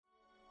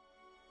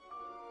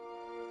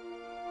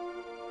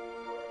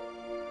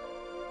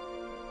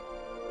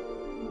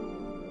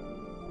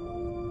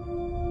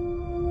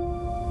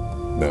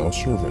Now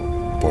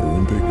serving butter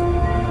and bacon.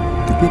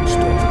 The good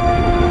stuff.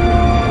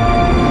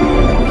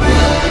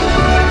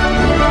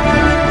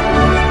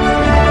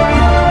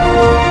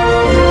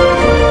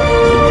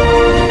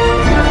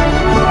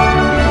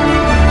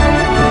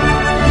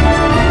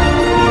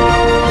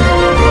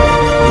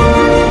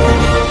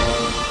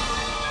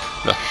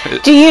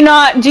 Do you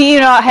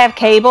not have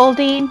cable,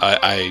 Dean?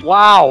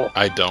 Wow.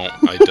 I don't.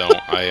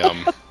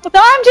 No,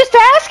 I'm just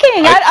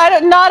asking.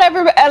 Not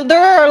everybody. There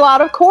are a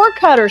lot of cord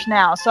cutters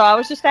now, so I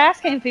was just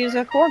asking if he was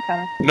a cord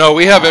cutter. No,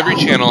 we have every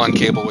channel on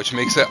cable, which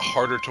makes it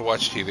harder to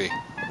watch TV.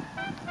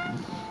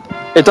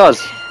 It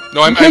does.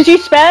 No, Because you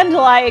spend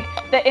like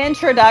the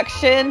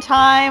introduction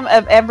time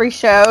of every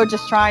show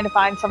just trying to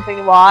find something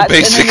to watch,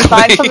 Basically. and then you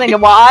find something to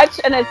watch,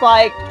 and it's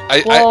like,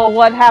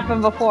 what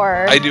happened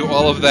before? I do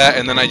all of that,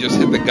 and then I just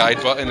hit the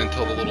guide button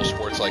until the little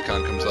sports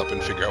icon comes up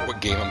and figure out what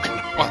game I'm going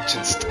to watch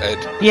instead.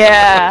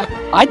 Yeah.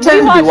 I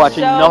tend to be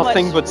watching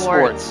nothing but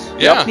sports.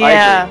 Yeah. Yep,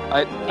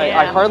 I agree.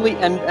 I hardly,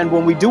 and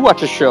when we do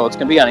watch a show, it's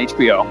going to be on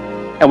HBO,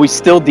 and we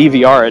still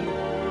DVR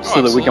it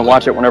so that we can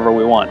watch it whenever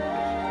we want.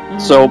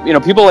 So,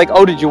 people are like,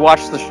 oh, did you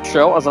watch the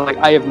show? I was like,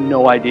 I have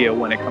no idea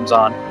when it comes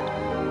on.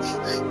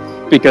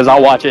 Because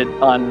I'll watch it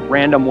on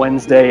random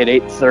Wednesday at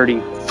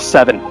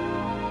 8:37.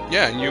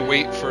 Yeah, and you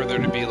wait for there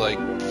to be like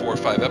 4 or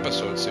 5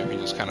 episodes so you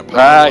can just kind of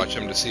watch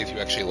them to see if you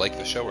actually like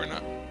the show or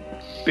not.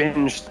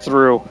 Binge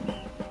through.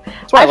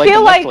 I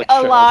feel like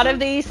a lot of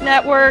these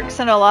networks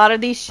and a lot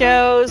of these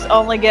shows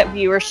only get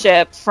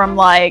viewership from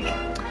like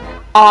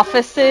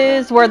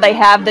offices where they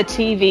have the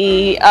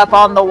TV up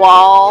on the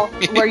wall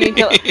where you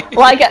can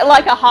like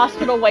a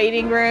hospital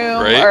waiting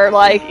room, right? Or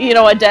like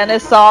a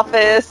dentist's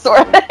office or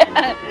so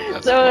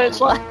awesome. It's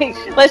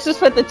like, let's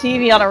just put the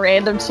TV on a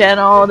random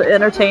channel to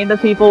entertain the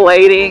people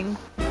waiting,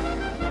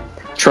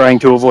 trying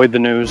to avoid the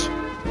news.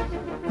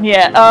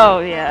 Yeah.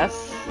 Oh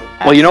yes.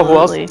 Well, who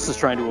else is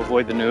trying to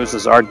avoid the news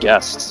is our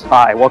guests.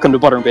 Hi, welcome to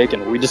Butter and Bacon,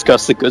 where we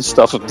discuss the good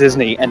stuff of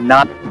Disney and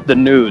not the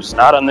news,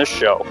 not on this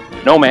show.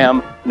 No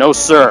ma'am, no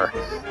sir.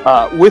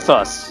 With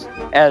us,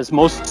 as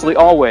mostly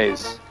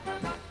always,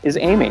 is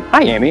Amy.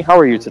 Hi, Amy. How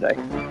are you today?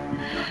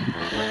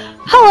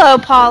 Hello,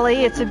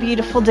 Polly. It's a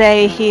beautiful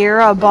day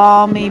here, a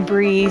balmy,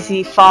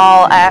 breezy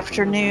fall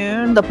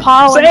afternoon. The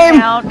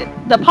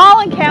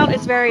pollen count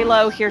is very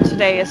low here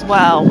today as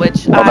well,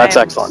 which that's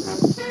excellent.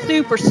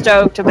 Super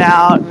stoked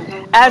about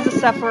as a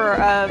sufferer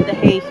of the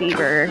hay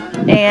fever.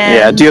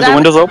 And do you have the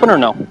windows open or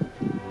no?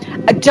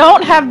 I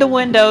don't have the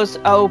windows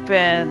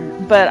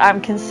open, but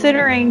I'm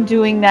considering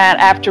doing that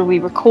after we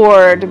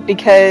record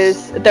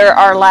because there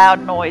are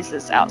loud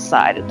noises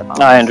outside at the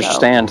moment. I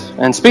understand. So.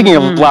 And speaking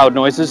of loud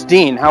noises,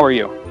 Dean, how are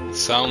you?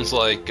 Sounds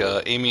like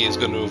Amy is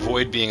going to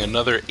avoid being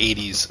another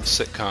 80s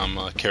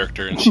sitcom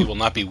character, and she will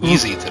not be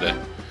Wheezy today.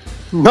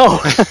 No.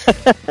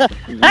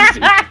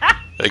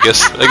 I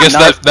guess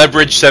that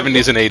bridge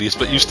 70s and 80s,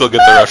 but you still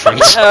get the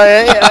reference.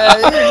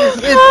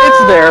 It's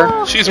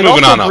there. She's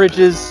moving on up. It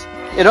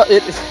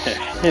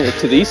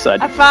to the east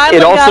side.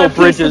 It also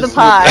bridges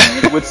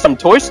with some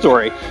Toy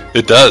Story.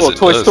 It does. Well,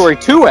 Toy Story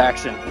 2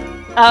 action.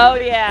 Oh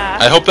yeah.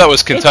 I hope that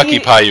was Kentucky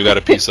Pie you got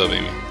a piece of,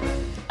 Amy.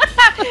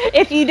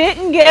 If you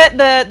didn't get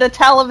the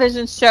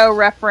television show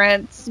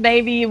reference,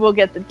 maybe you will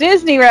get the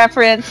Disney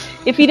reference.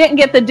 If you didn't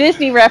get the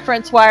Disney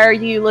reference, why are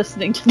you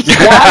listening to this?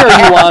 Why are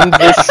you on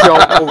this show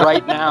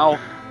right now?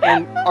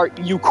 And are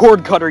you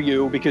cord cutter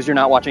because you're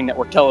not watching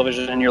network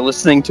television and you're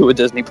listening to a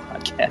Disney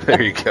podcast.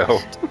 There you go.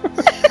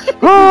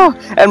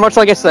 And much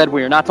like I said,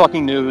 we are not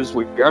talking news.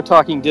 We are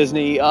talking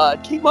Disney.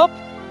 It came up.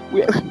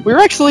 We were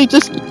actually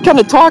just kind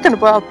of talking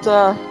about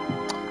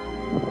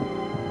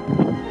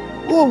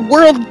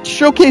World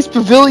Showcase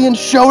Pavilion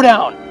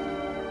Showdown.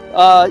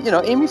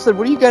 Amy said,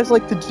 what do you guys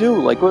like to do?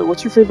 Like,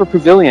 what's your favorite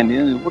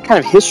pavilion? What kind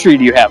of history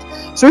do you have?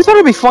 So we thought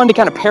it'd be fun to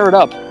kind of pair it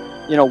up.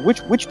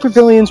 Which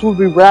pavilions would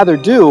we rather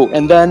do?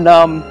 And then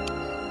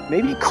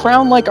maybe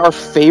crown like our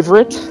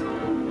favorite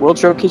World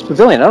Showcase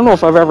Pavilion. I don't know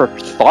if I've ever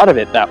thought of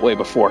it that way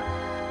before.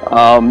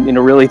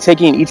 Really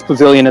taking each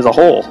pavilion as a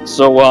whole.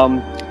 So,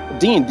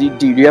 Dean,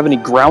 do you have any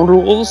ground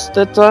rules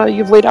that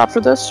you've laid out for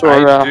this? Or,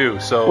 I do.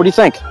 So, what do you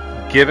think?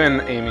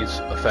 Given Amy's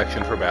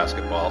affection for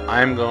basketball,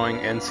 I'm going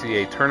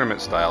NCAA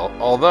tournament style,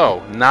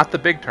 although not the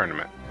big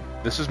tournament.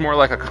 This is more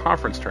like a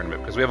conference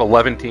tournament because we have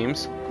 11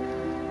 teams.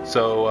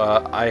 So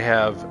I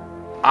have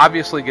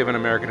obviously given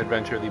American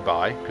Adventure the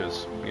bye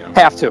because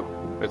have to.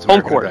 It's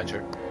American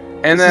Adventure.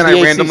 And then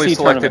I randomly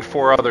selected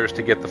 4 others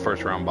to get the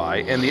first round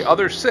bye, and the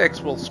other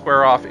 6 will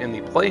square off in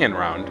the play-in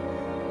round,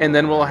 and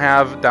then we'll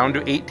have down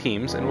to 8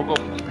 teams, and we'll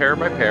go pair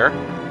by pair,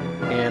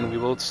 and we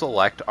will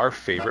select our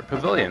favorite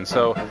pavilion.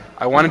 So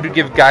I wanted to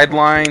give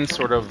guidelines,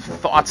 sort of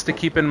thoughts to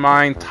keep in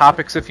mind,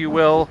 topics, if you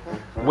will,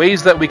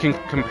 ways that we can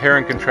compare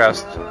and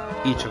contrast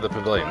each of the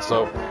pavilions.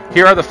 So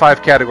here are the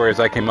 5 categories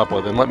I came up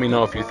with, and let me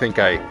know if you think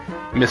I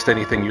missed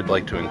anything you'd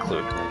like to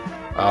include.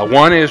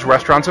 1 is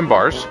restaurants and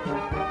bars.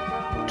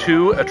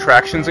 2,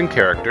 attractions and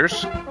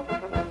characters.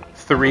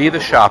 3, the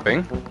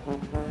shopping.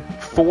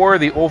 4,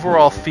 the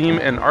overall theme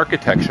and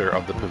architecture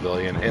of the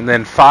pavilion. And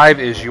then 5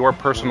 is your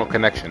personal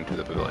connection to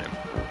the pavilion.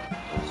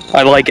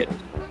 I like it.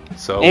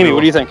 So, Amy,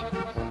 what do you think?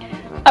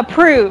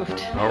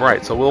 Approved. All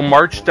right, so we'll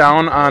march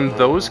down on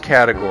those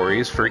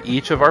categories for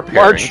each of our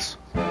pairings.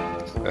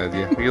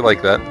 You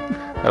like that.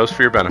 That was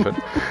for your benefit.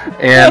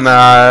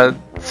 And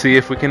see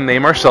if we can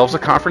name ourselves a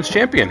conference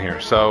champion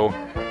here. So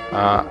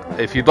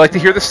if you'd like to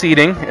hear the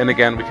seeding, and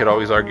again, we could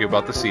always argue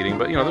about the seeding,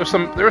 but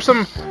there were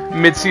some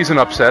mid-season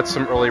upsets,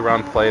 some early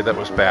round play that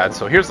was bad.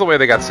 So here's the way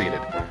they got seeded.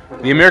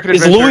 The American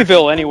Adventure... Is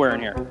Louisville anywhere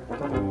in here?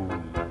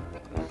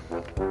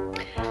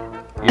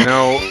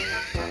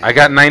 I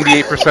got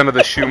 98% of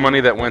the shoe money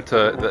that went to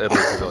the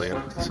Italy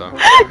Pavilion. So.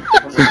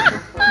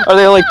 Are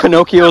they like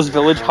Pinocchio's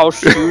Village House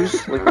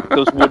shoes? Like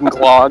those wooden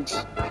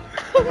clogs?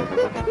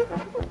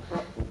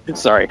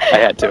 Sorry, I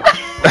had to.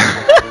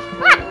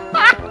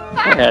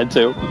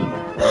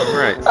 All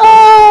right.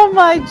 Oh,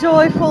 my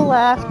joyful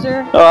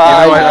laughter.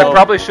 I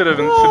probably shouldn't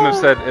have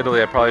said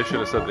Italy. I probably should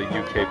have said the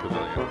UK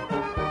Pavilion.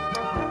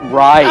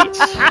 Right.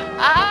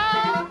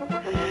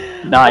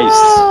 Nice.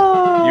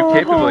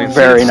 UK Pavilion.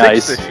 Very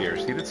nice. This year.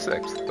 Seeded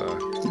 6th.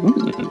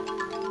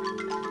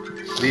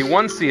 The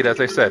 1 seed, as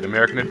I said,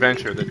 American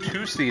Adventure. The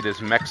 2 seed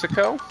is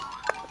Mexico.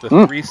 The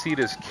 3 seed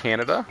is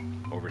Canada.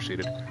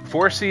 Overseeded.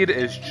 4 seed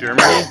is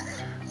Germany.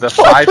 The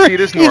 5 seed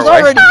is Norway. He's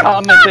already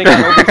commenting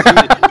on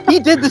overseeded. He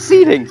did the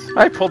seedings.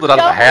 I pulled it out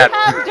of the hat.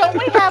 Don't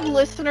we have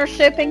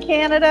listenership in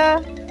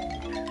Canada?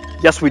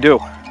 Yes, we do.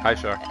 Hi,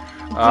 Shar.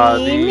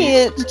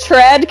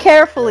 Tread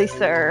carefully,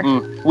 sir.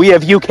 We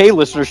have UK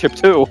listenership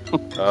too.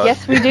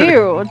 Yes, we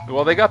do.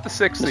 Well, they got the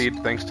 6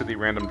 seed thanks to the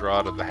random draw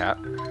out of the hat.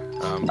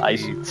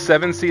 Nice. The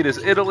 7 seed is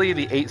Italy,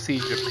 the 8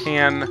 seed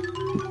Japan,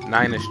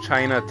 9 is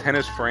China, 10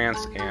 is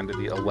France, and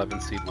the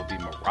 11 seed will be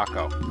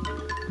Morocco.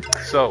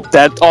 So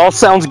that all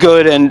sounds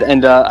good,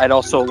 and I'd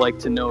also like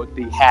to note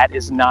the hat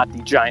is not the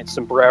giant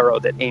sombrero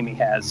that Amy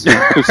has,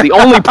 who's the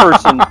only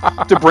person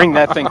to bring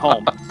that thing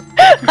home.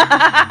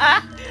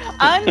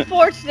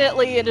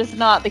 Unfortunately, it is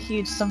not the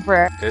huge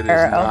sombrero. It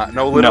is not.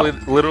 No,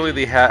 literally,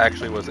 the hat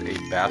actually was a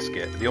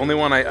basket. The only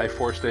one I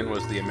forced in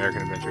was the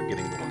American Adventure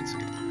getting the 1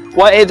 seed.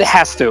 Well, it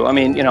has to. I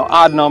mean,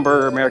 odd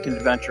number, American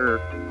Adventure,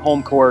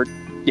 home court.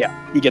 Yeah,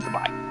 you get the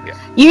bye. Yeah.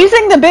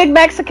 Using the big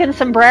Mexican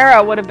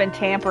sombrero would have been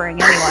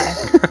tampering anyway.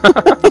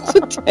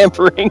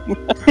 Tampering.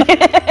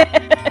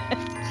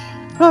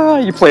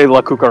 You play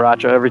La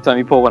Cucaracha every time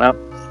you pull one out.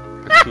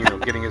 Pacino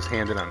getting his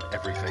hand in on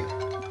everything.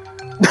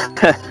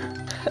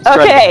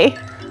 Okay.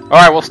 All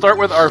right, we'll start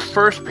with our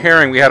first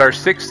pairing. We had our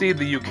 6 seed,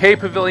 the UK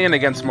Pavilion,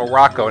 against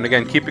Morocco. And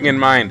again, keeping in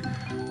mind,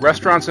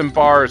 restaurants and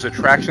bars,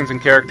 attractions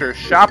and characters,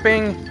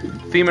 shopping,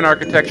 theme and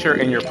architecture,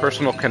 and your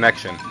personal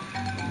connection.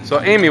 So,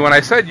 Amy, when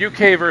I said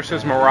UK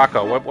versus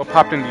Morocco, what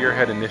popped into your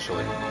head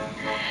initially?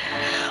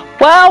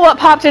 Well, what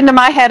popped into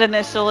my head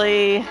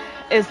initially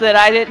is that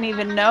I didn't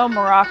even know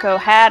Morocco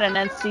had an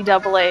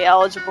NCAA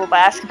eligible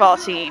basketball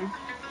team.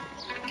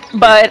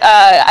 But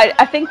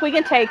I think we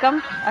can take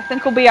them. I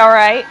think we'll be all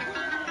right.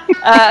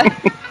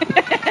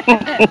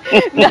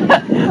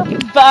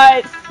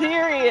 But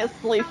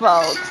seriously,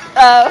 folks,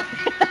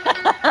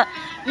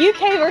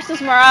 UK versus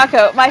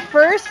Morocco. My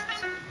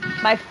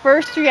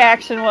first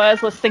reaction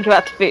was, let's think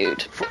about the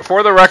food.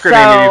 For the record,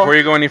 Amy, before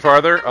you go any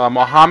farther,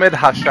 Mohammed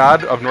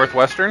Hashad of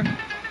Northwestern,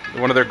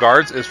 one of their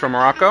guards, is from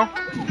Morocco.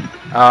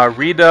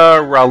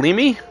 Rida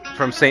Ralimi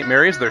from St.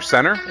 Mary's, their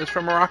center, is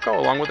from Morocco,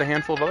 along with a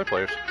handful of other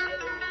players.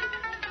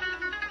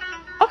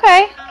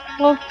 Okay,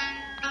 well,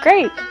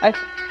 great.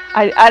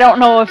 I don't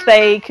know if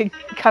they could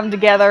come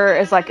together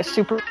as like a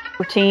super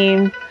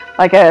team,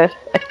 like a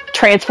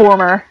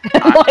transformer.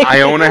 Like,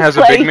 Iona has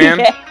a big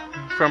man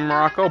from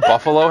Morocco.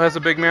 Buffalo has a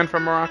big man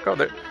from Morocco.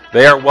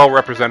 They are well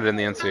represented in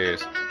the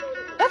NCAAs.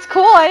 That's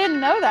cool. I didn't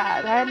know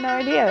that. I had no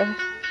idea.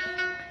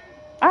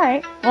 All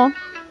right. Well,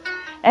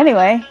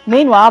 anyway,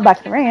 meanwhile, back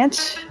at the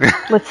ranch.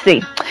 Let's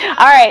see.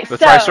 All right. The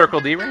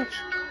Tri-Circle D Ranch?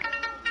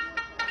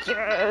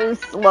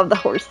 Yes, love the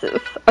horses.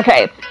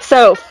 Okay,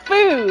 so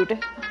food,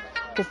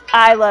 because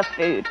I love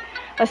food.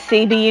 Let's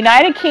see, the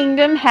United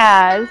Kingdom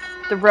has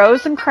the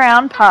Rose and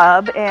Crown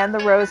Pub and the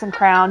Rose and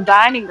Crown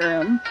Dining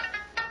Room.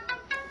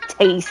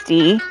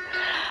 Tasty.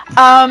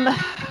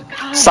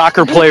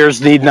 Soccer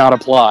players need not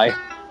apply.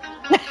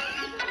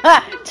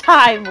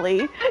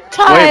 Timely.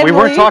 Wait, we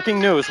weren't talking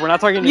news. We're not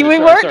talking news. We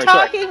weren't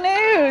talking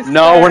news.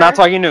 No, we're not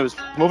talking news.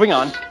 Moving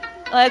on.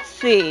 Let's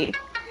see.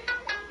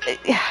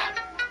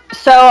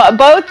 So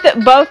both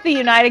the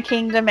United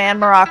Kingdom and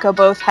Morocco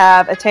both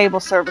have a table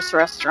service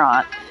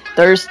restaurant.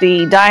 There's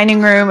the dining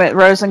room at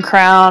Rose and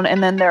Crown,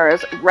 and then there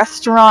is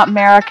Restaurant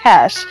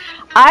Marrakesh.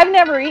 I've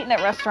never eaten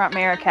at Restaurant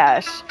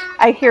Marrakesh.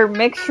 I hear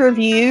mixed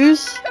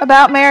reviews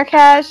about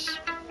Marrakesh,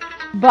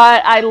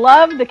 but I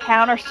love the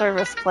counter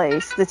service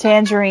place, the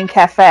Tangerine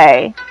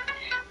Cafe.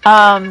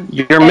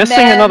 You're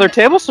missing another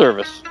table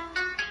service.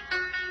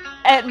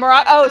 At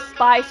Morocco,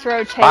 Spice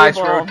Road Table. Spice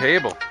Road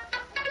Table.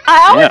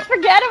 I always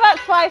forget about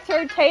Spice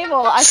Road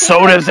Table.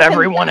 So does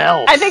everyone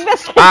else. I think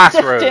that's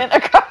consistent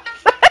across.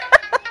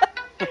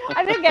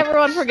 I think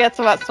everyone forgets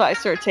about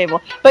Spice Road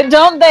Table. But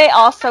don't they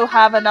also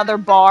have another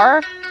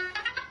bar?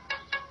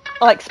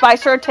 Like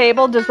Spice Road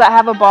Table, does that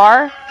have a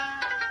bar?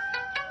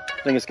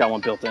 I think it's got one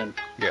built in.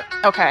 Yeah.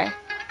 Okay.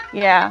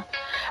 Yeah.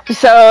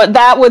 So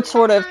that would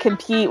sort of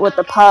compete with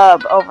the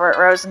pub over at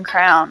Rose and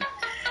Crown.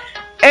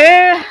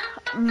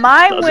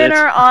 My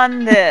winner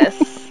on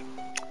this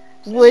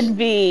would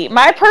be,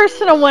 my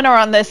personal winner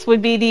on this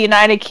would be the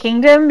United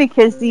Kingdom,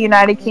 because the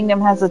United Kingdom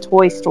has a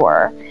toy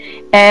store.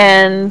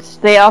 And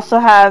they also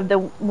have the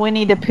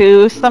Winnie the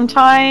Pooh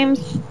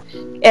sometimes.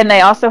 And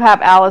they also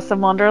have Alice in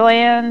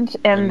Wonderland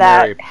and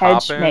that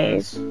hedge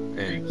maze.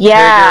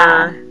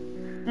 Yeah.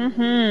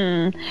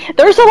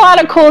 There's a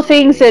lot of cool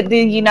things at the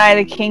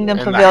United Kingdom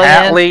and Pavilion. The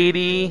Hat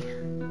Lady.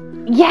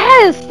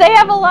 Yes, they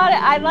have a lot of.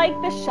 I like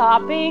the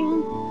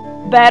shopping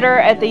better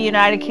at the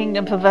United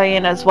Kingdom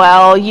Pavilion as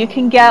well. You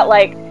can get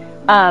like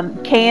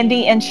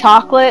candy and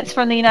chocolates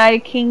from the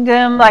United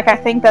Kingdom. Like, I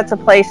think that's a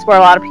place where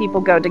a lot of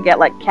people go to get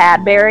like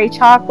Cadbury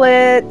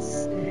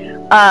chocolates.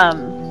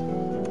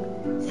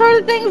 Sort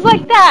of things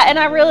like that. And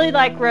I really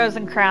like Rose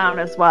and Crown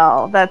as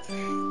well. That's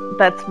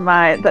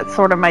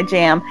sort of my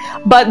jam.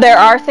 But there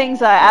are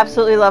things I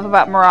absolutely love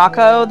about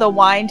Morocco: the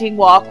winding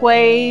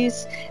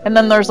walkways, and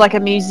then there's like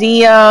a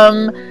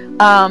museum.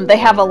 They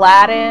have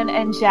Aladdin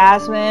and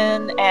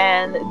Jasmine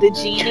and the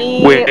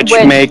genie, which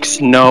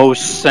makes no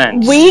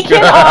sense. We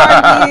can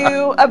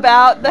argue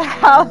about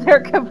how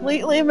they're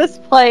completely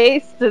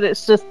misplaced, and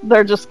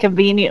they're just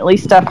conveniently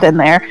stuffed in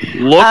there.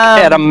 Look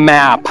at a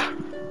map,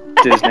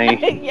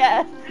 Disney.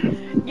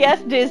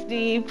 Yes,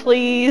 Disney,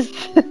 please.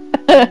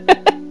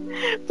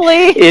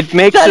 Please. It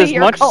makes as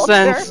much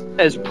sense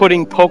as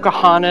putting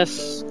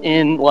Pocahontas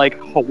in, like,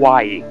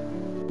 Hawaii.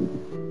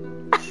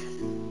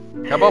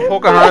 How about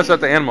Pocahontas at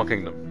the Animal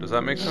Kingdom? Does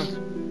that make sense?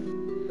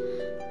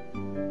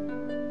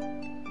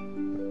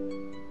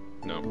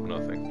 No,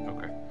 nothing.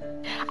 Okay.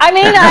 I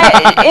mean,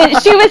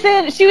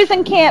 she was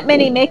in Camp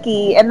Minnie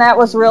Mickey, and that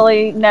was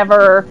really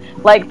never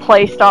like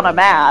placed on a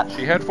map.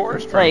 She had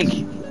forest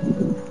friends.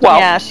 Well,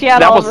 yeah, she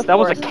had that was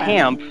a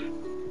camp.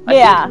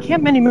 Yeah. I think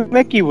Camp Minnie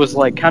Mickey was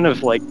like kind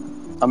of like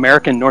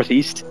American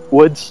Northeast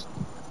woods.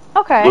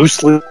 Okay.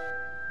 Loosely.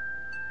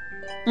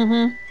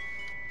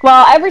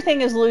 Well,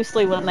 everything is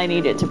loosely when they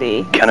need it to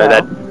be. Kind of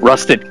that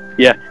rusted.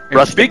 Yeah.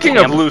 Rusted speaking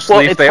camp. of loose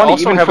leaf, they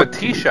also have a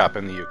tea shop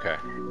in the UK.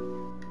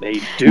 They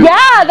do.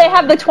 Yeah, they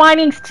have the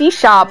Twinings Tea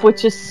Shop,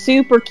 which is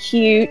super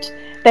cute.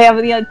 They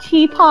have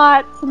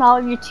teapots and all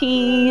of your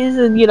teas,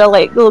 and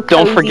like little.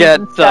 Don't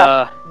forget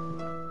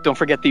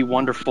the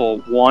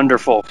wonderful,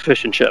 wonderful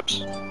fish and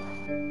chips.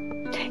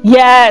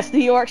 Yes,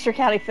 the Yorkshire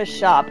County Fish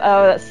Shop.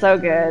 Oh, that's so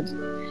good.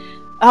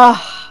 Oh,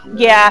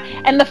 yeah.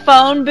 And the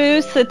phone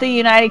booths at the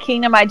United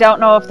Kingdom, I don't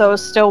know if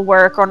those still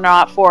work or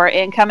not for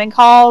incoming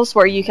calls,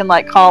 where you can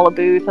like call a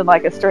booth and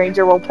like a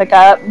stranger will pick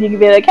up. You can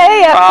be like,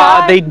 "Hey,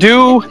 outside."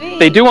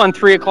 They do on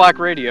 3 o'clock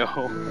radio.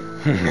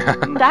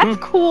 That's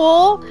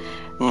cool.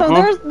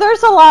 So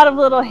there's a lot of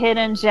little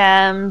hidden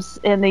gems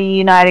in the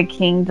United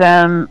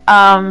Kingdom.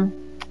 I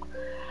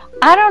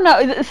don't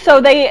know. So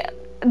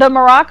the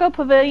Morocco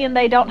Pavilion,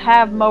 they don't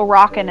have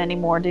Moroccan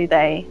anymore, do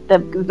they?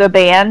 The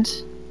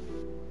band?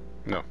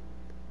 No.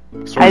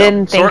 I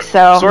didn't think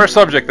so. Sore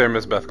subject there,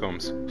 Miss Beth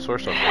Combs. Sore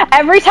subject.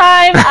 Every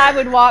time I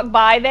would walk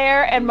by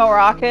there and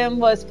Moroccan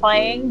was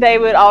playing, they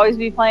would always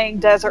be playing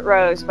Desert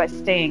Rose by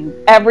Sting.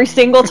 Every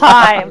single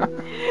time.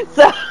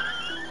 So,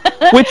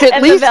 which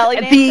at least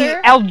the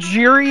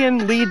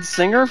Algerian lead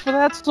singer for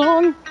that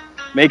song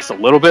makes a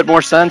little bit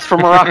more sense for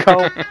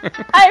Morocco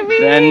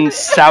than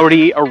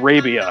Saudi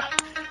Arabia.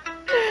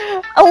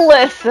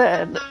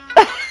 Listen.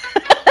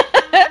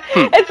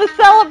 It's a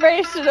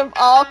celebration of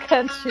all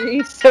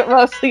countries, but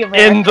mostly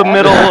America. In the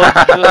middle of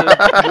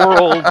the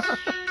world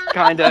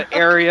kind of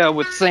area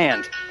with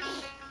sand.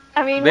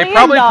 I mean, they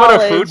probably put a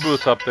food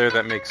booth up there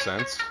that makes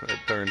sense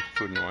during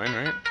Food and Wine,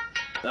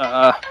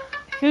 right?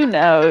 Who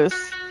knows?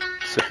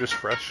 Citrus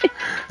Fresh.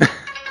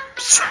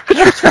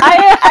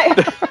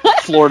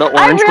 Florida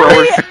orange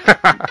growers.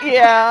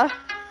 Yeah.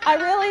 I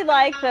really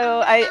like,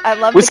 though, I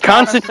love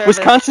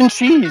Wisconsin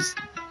cheese.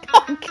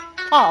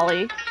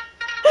 Polly,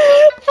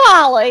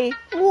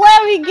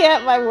 let me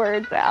get my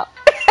words out.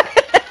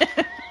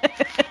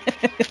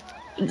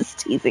 I'm just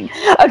teasing.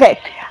 Okay,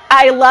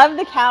 I love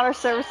the counter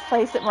service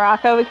place at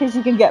Morocco because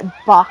you can get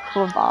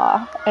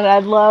baklava, and I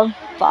love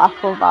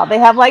baklava. They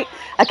have like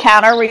a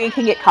counter where you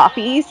can get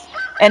coffees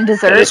and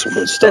desserts. That is some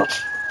good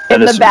stuff.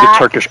 That is some good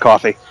Turkish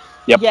coffee.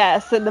 Yep.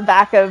 Yes, in the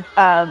back of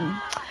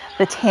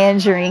the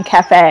Tangerine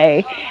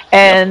Cafe,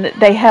 and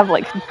they have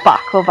like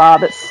baklava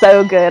that's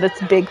so good.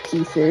 It's big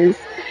pieces.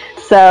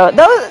 So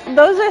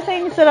those are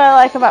things that I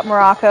like about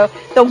Morocco.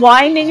 The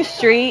winding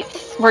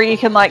streets where you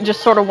can like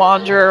just sort of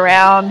wander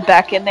around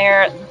back in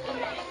there,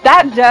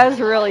 that does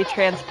really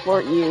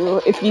transport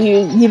you. If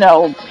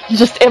you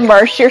just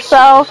immerse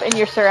yourself in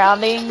your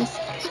surroundings,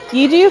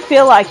 you do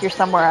feel like you're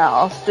somewhere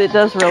else. It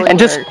does really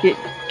work.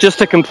 Just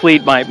to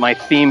complete my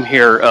theme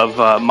here of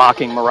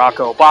mocking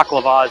Morocco,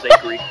 baklava is a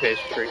Greek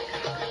pastry.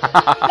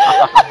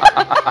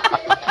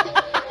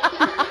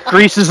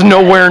 Greece is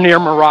nowhere near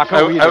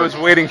Morocco either. I was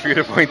waiting for you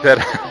to point that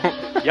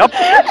out. Yep.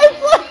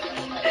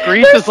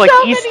 Greece is like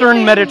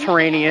Eastern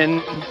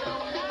Mediterranean.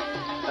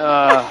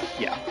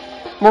 Yeah.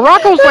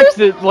 Morocco's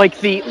like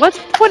the. Let's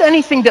put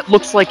anything that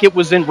looks like it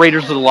was in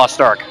Raiders of the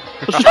Lost Ark.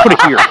 Let's just put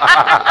it here.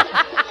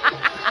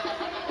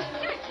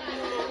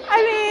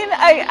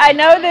 I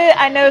know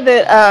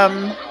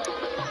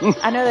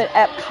that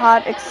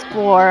Epcot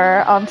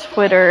Explorer on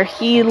Twitter,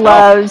 he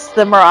loves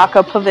the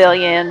Morocco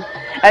Pavilion.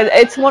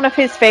 It's one of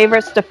his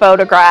favorites to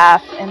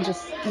photograph and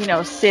just,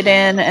 sit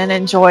in and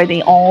enjoy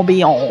the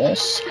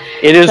ambiance.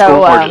 It is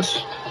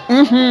gorgeous.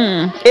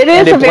 It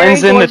is a very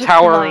gorgeous in the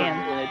tower. pavilion.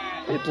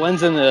 It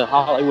blends in the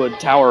Hollywood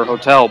Tower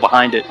Hotel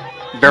behind it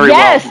very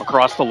well from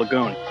across the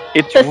lagoon.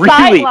 It's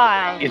really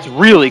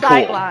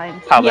cool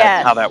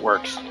how that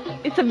works.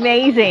 It's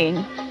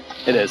amazing.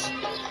 It is.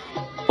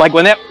 Like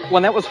when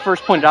that was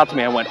first pointed out to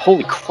me, I went,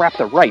 "Holy crap,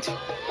 they're right."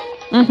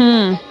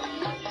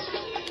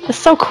 It's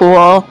so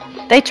cool.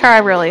 They try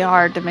really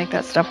hard to make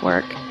that stuff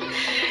work.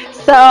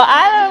 So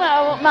I don't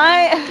know.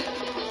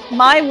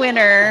 My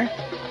winner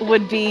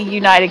would be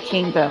United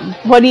Kingdom.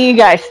 What do you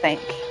guys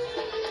think?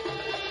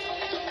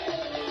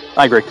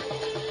 I agree.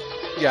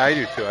 Yeah, I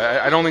do too.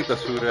 I don't think the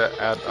food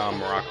at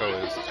Morocco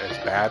is as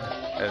bad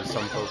as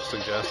some folks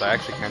suggest. I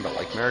actually kind of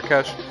like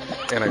Marrakesh,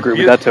 and I agree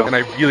with that too. And I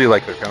really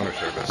like their counter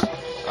service.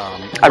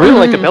 I really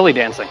like the belly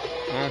dancing.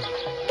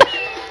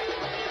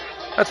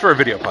 That's for a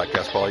video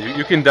podcast, Paul.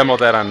 You can demo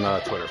that on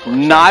Twitter for us.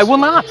 No, I will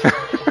not.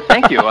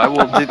 Thank you. I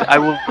will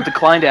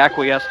decline to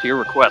acquiesce to your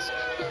request.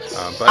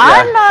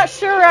 I'm not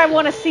sure I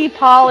want to see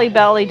Polly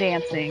belly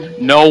dancing.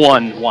 No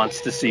one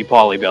wants to see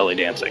Polly belly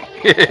dancing.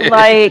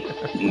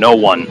 No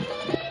one.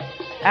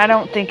 I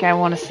don't think I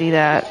want to see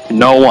that.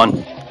 No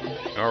one.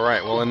 All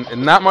right. Well,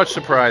 and not much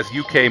surprise,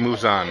 UK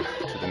moves on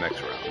to the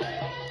next round.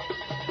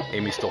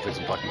 Amy still thinks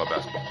I'm talking about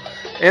basketball.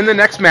 In the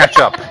next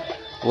matchup,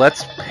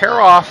 let's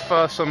pair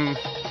off some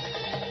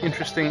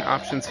interesting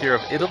options here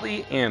of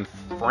Italy and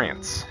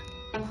France.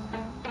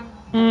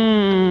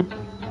 I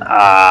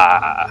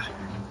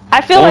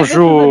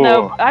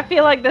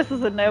feel like this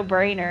is a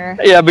no-brainer.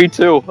 Yeah, me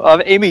too.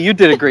 Amy, you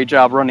did a great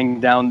job running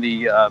down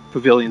the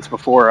pavilions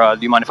before.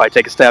 Do you mind if I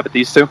take a stab at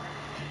these two?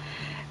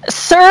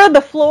 Sir,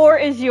 the floor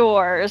is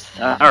yours.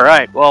 All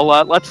right. Well,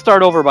 let's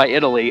start over by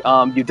Italy.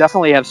 You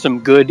definitely have some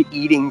good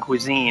eating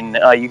cuisine.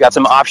 You got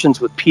some options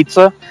with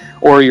pizza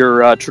or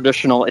your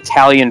traditional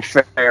Italian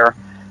fare.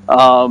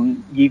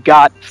 You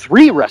got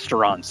 3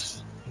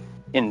 restaurants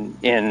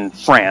in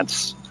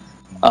France.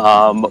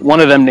 One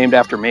of them named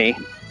after me,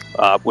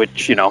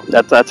 which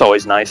that's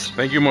always nice.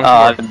 Thank you,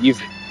 Monsieur.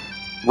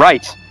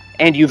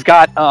 And you've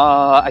got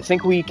I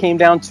think we came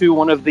down to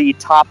one of the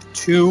top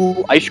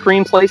 2 ice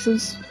cream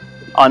places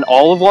on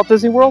all of Walt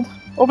Disney World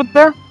over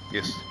there.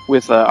 Yes.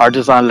 With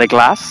Artisan Les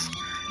Glaces.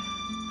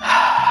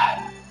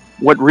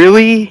 What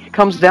really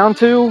comes down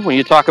to when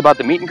you talk about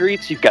the meet and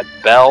greets, you've got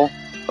Belle,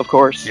 of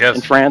course, in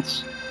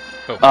France.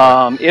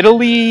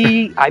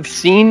 Italy, I've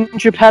seen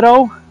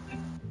Geppetto.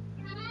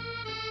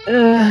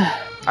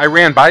 I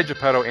ran by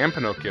Geppetto and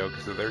Pinocchio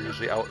because they're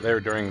usually out there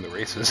during the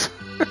races.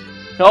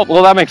 Oh,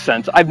 well, that makes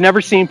sense. I've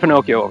never seen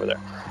Pinocchio over there.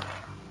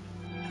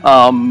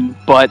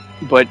 But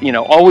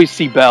always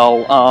see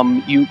Belle.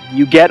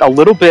 You get a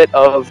little bit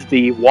of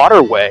the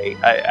waterway.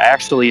 I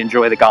actually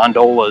enjoy the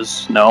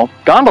gondolas.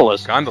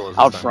 Gondolas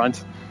out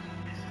front.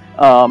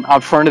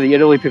 Out front of the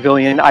Italy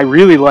Pavilion. I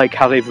really like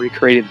how they've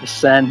recreated the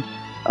Seine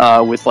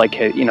with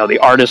the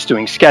artists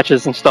doing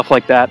sketches and stuff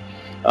like that.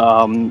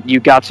 You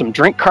got some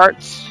drink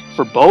carts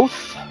for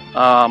both.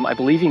 I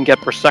believe you can get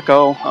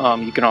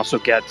Prosecco. You can also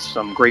get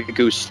some Grey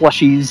Goose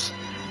slushies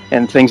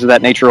and things of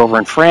that nature over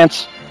in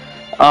France.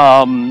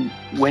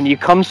 When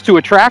it comes to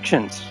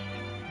attractions,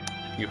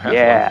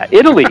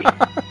 Italy.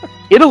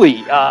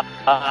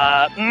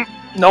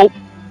 Nope.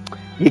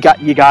 You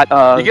get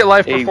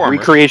live performers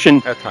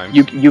recreation at times.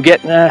 You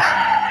get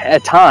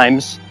at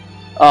times.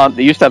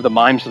 They used to have the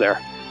mimes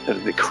there,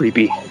 the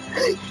creepy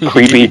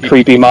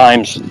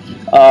mimes.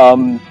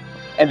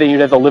 And then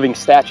you'd have the living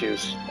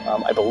statues.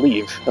 I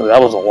believe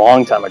that was a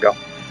long time ago.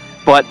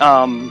 But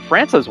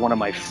France is one of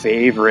my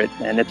favorite,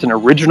 and it's an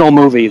original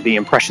movie, The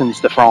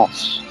Impressions de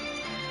France.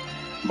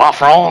 Ma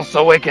France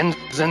awakens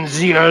in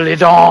the early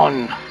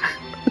dawn.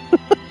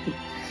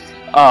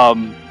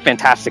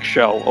 Fantastic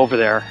show over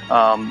there.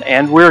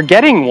 And we're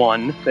getting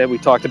one that we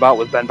talked about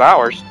with Ben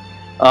Bowers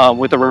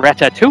with the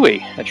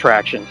Ratatouille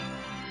attraction.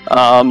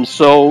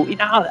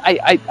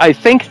 I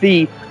think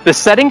the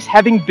settings,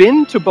 having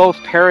been to both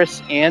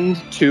Paris and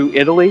to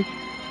Italy,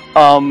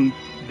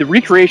 the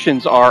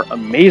recreations are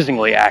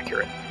amazingly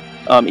accurate,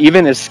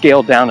 even as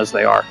scaled down as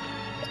they are.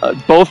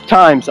 Both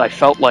times I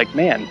felt like,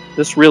 man,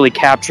 this really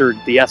captured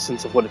the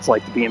essence of what it's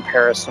like to be in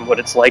Paris and what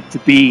it's like to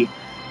be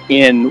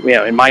in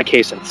my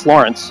case, in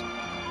Florence.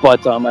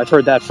 But I've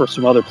heard that for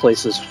some other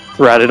places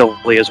throughout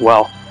Italy as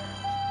well.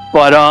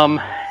 But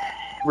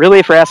really,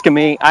 if you're asking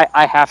me,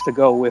 I have to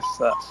go with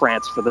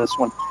France for this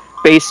one,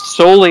 based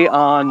solely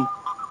on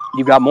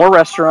you've got more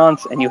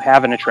restaurants and you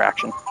have an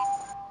attraction.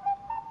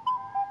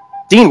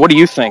 Dean, what do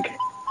you think?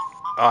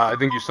 I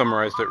think you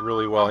summarized it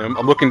really well.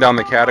 I'm looking down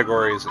the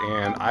categories,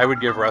 and I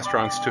would give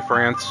restaurants to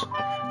France.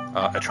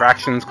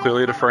 Attractions,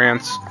 clearly to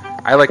France.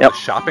 I like the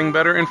shopping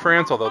better in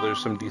France, although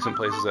there's some decent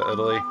places at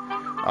Italy.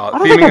 I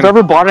don't think I've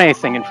ever bought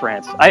anything in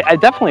France. I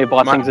definitely have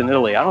bought things in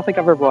Italy. I don't think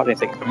I've ever bought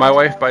anything. My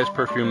wife buys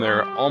perfume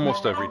there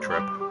almost every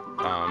trip.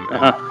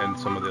 And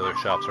some of the other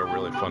shops are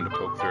really fun to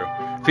poke through.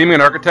 Theming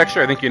and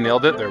architecture, I think you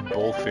nailed it. They're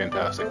both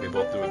fantastic. They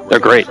both do a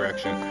great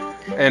direction.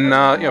 And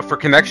for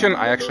connection,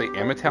 I actually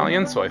am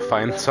Italian, so I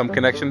find some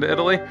connection to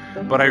Italy.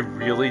 But I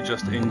really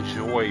just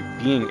enjoy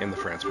being in the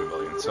France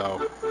Pavilion.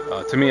 So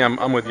to me,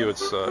 I'm with you.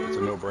 It's a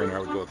no-brainer. I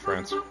would go with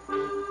France.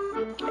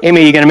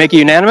 Amy, you going to make it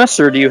unanimous,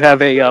 or do you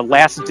have a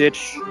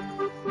last-ditch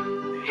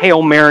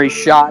Hail Mary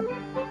shot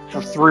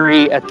for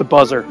 3 at the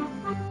buzzer?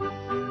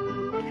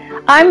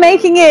 I'm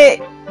making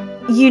it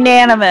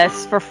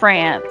unanimous for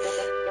France.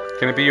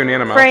 Can it be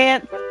unanimous?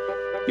 France.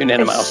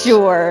 Unanimous.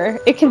 Sure,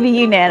 it can be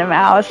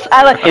unanimous.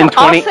 I like.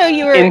 Also,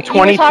 you were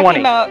talking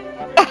about.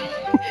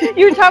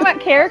 You were talking about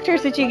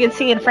characters that you can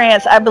see in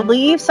France. I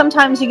believe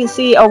sometimes you can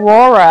see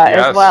Aurora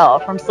as well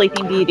from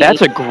Sleeping Beauty.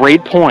 That's a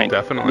great point.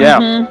 Definitely. Yeah.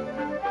 Mm-hmm.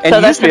 And so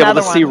you used to be able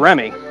to see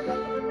Remy.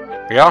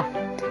 Yeah.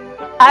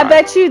 I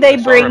bet you they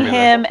bring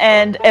him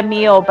and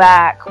Emile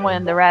back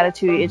when the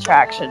Ratatouille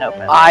attraction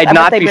opens. I'd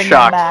not be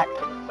shocked.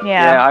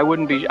 Yeah, I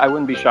wouldn't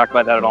be shocked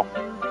by that at all.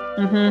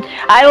 Mm-hmm.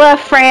 I love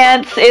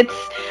France.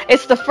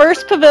 It's the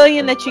first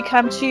pavilion that you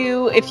come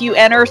to if you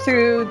enter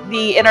through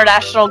the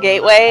International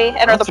Gateway,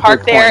 enter the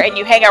park there, and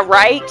you hang a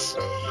right.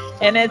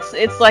 And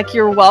it's like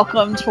you're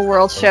welcome to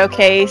World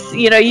Showcase.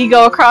 You know, you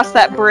go across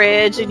that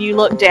bridge and you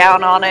look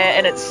down on it,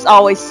 and it's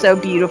always so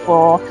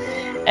beautiful.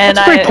 And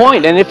that's a great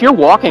point. And if you're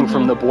walking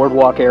from the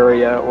boardwalk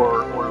area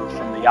or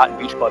from the Yacht and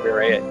Beach Club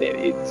area,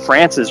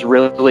 France is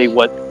really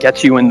what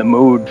gets you in the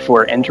mood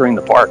for entering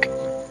the park.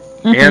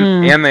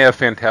 Mm-hmm. And they have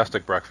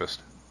fantastic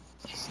breakfast.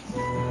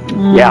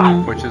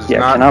 Yeah, which is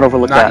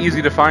not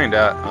easy to find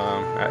at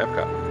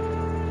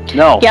Epcot.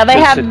 No. Yeah, they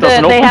have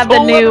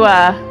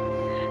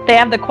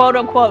the quote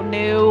unquote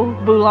new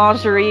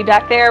boulangerie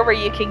back there where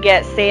you can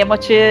get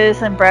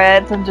sandwiches and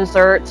breads and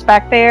desserts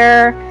back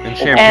there. And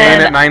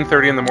champagne at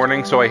 9:30 in the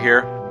morning, so I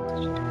hear.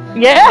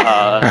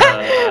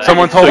 Yeah.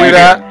 Someone told me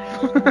that.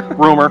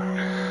 Rumor.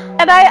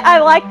 And I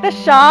like the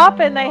shop,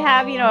 and they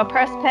have, a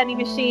pressed penny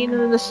machine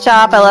in the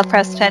shop. I love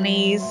pressed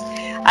pennies.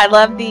 I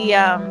love the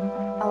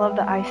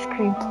ice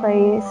cream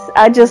place.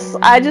 I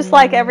just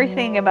like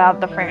everything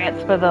about the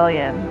France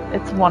Pavilion.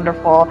 It's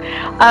wonderful.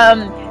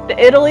 The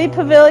Italy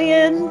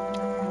Pavilion,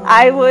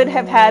 I would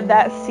have had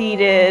that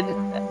seated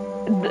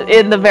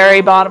in the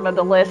very bottom of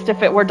the list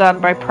if it were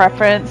done by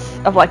preference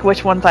of like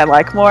which ones I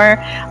like more.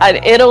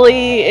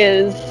 Italy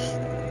is,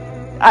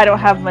 I don't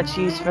have much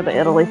use for the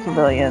Italy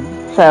Pavilion,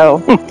 so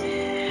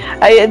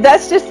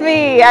that's just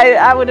me.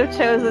 I would have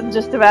chosen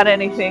just about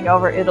anything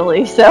over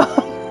Italy. So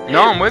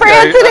no, I'm with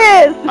France you.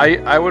 It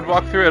is. I would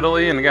walk through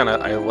Italy, and again,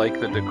 I like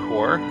the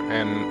decor,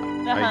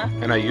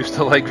 and I used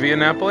to like Via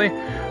Napoli.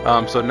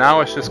 So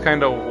now it's just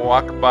kind of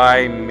walk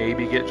by,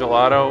 maybe get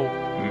gelato,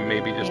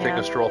 maybe just take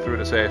a stroll through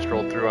to say I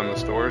strolled through on the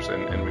stores,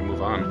 and we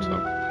move on. So,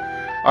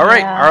 all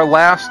right, our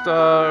last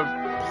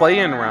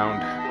play-in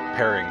round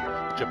pairing: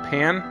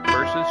 Japan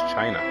versus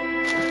China.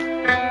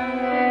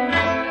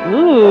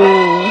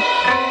 Ooh.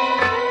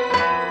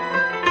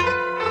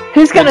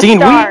 Who's going to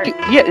start?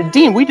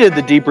 Dean, we did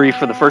the debrief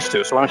for the first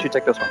two, so why don't you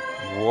take this one?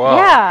 Whoa.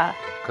 Yeah.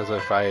 Because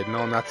if I had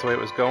known that's the way it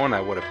was going,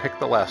 I would have picked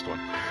the last one.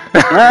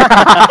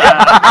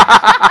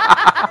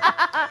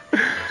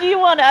 Do you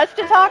want us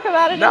to talk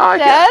about it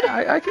instead?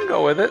 I can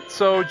go with it.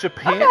 So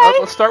Japan,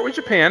 let's start with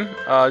Japan.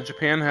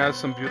 Japan has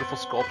some beautiful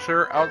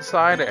sculpture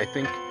outside. I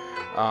think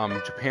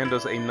Japan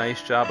does a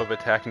nice job of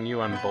attacking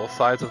you on both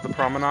sides of the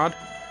promenade.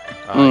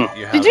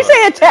 Did you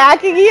say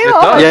attacking you?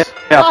 It does.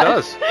 Yeah. It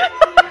does.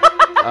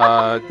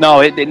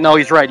 No,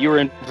 he's right. You were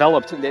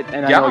enveloped in it,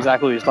 and I know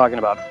exactly what he's talking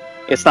about.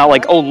 It's not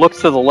like, look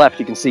to the left,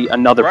 you can see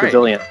another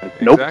pavilion.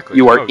 Nope, exactly.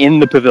 You are in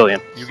the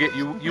pavilion.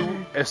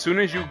 You as soon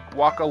as you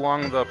walk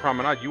along the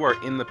promenade, you are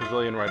in the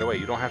pavilion right away.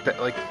 You don't have to,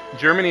 like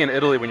Germany and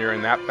Italy, when you're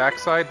in that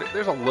backside,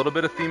 there's a little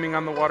bit of theming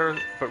on the water,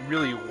 but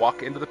really you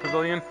walk into the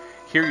pavilion.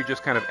 Here you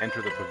just kind of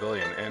enter the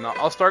pavilion. And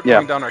I'll start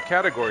going down our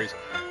categories.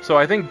 So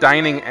I think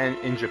dining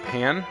in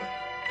Japan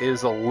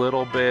is a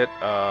little bit...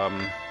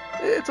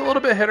 it's a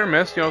little bit hit or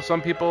miss.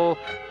 Some people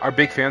are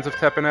big fans of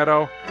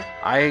Teppanetto.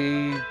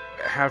 I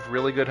have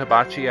really good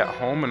hibachi at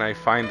home, and I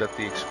find that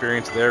the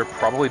experience there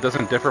probably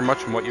doesn't differ much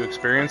from what you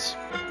experience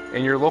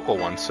in your local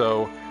one.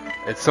 So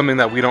it's something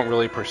that we don't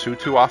really pursue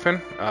too often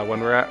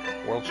when we're at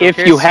World Showcase.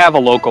 If you have a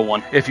local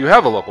one. If you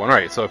have a local one,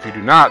 right. So if you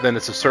do not, then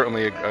it's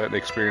certainly an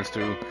experience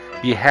to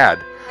be had.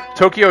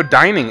 Tokyo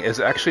Dining is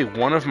actually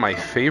one of my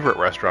favorite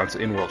restaurants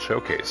in World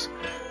Showcase.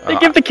 They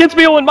give the kids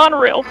meal in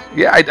monorail.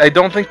 Yeah, I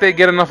don't think they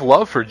get enough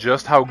love for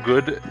just how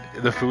good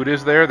the food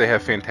is there. They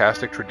have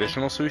fantastic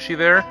traditional sushi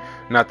there,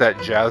 not that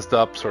jazzed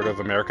up sort of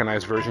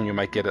Americanized version you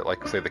might get at,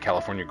 like, say, the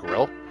California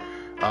Grill.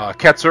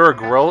 Katsura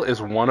Grill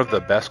is one of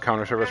the best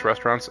counter service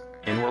restaurants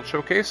in World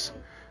Showcase.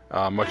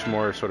 Much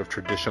more sort of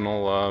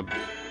traditional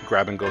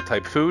grab and go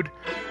type food.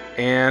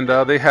 And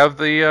they have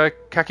the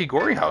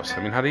Kakigori House.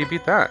 I mean, how do you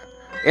beat that?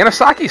 And a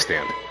sake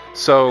stand.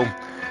 So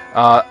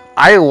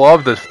I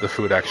love the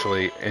food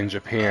actually in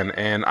Japan,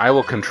 and I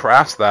will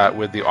contrast that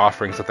with the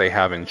offerings that they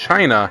have in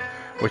China,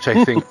 which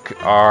I think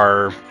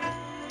are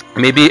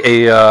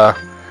maybe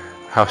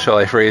how shall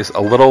I phrase,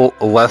 a little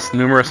less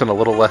numerous and a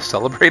little less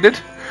celebrated.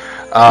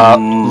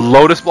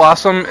 Lotus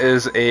Blossom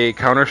is a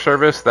counter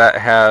service that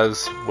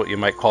has what you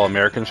might call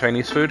American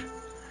Chinese food.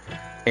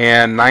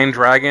 And Nine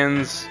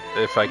Dragons,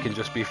 if I can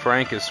just be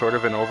frank, is sort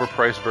of an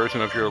overpriced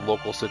version of your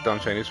local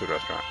sit-down Chinese food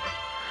restaurant.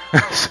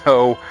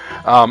 So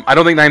I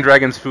don't think Nine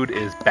Dragons food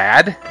is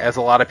bad, as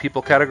a lot of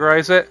people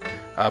categorize it,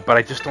 but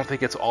I just don't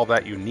think it's all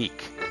that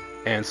unique.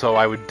 And so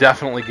I would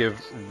definitely give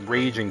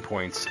raging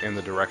points in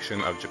the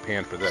direction of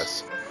Japan for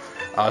this.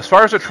 As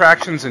far as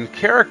attractions and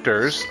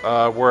characters,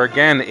 we're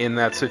again in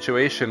that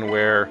situation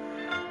where,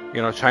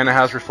 China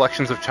has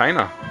reflections of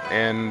China,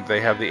 and they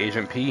have the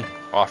Agent P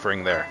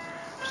offering there.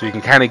 So you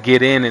can kind of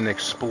get in and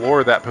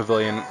explore that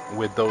pavilion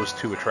with those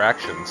two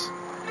attractions.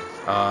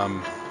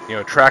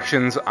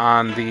 Attractions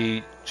on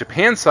the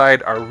Japan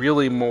side are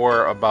really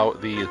more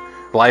about the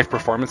live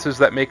performances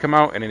that may come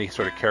out and any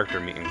sort of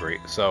character meet and greet.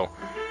 So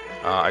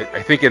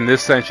I think in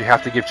this sense you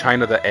have to give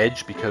China the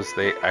edge because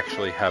they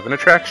actually have an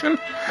attraction,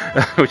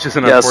 which is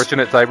an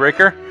unfortunate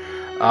tiebreaker.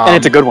 And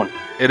it's a good one.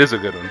 It is a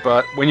good one.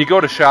 But when you go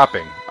to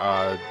shopping,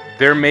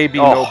 there may be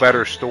no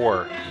better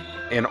store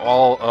in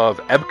all of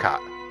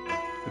Epcot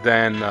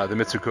than the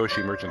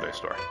Mitsukoshi merchandise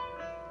store.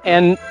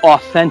 And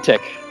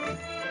authentic.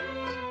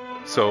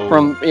 So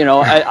from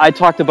I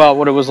talked about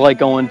what it was like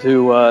going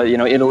to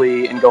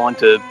Italy and going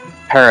to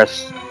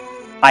Paris.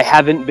 I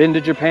haven't been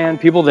to Japan.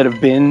 People that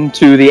have been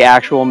to the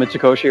actual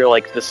Mitsukoshi are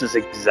like, this is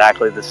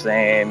exactly the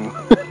same.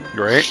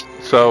 Right.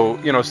 So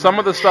some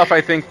of the stuff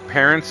I think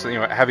parents,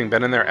 having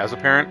been in there as a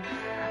parent,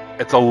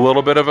 it's a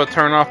little bit of a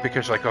turnoff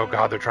because you're like, oh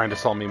god, they're trying to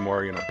sell me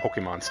more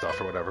Pokemon stuff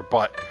or whatever.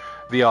 But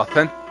the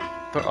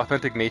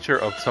authentic nature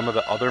of some of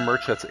the other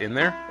merch that's in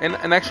there,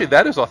 and actually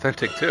that is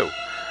authentic too.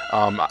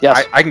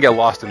 Yes. I can get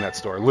lost in that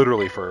store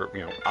literally for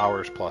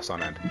hours plus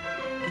on end.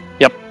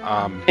 Yep.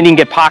 And you can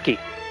get Pocky.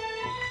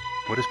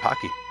 What is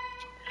Pocky?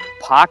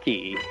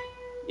 Pocky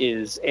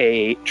is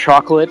a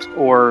chocolate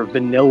or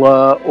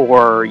vanilla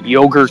or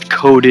yogurt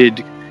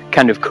coated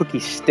kind of cookie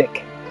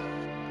stick.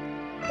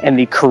 And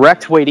the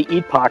correct way to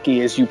eat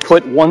Pocky is you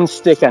put one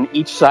stick on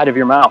each side of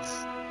your mouth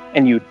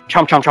and you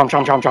chomp, chomp, chomp,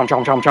 chomp, chomp, chomp,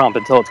 chomp, chomp, chomp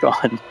until it's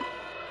gone.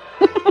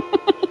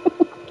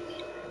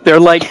 They're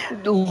like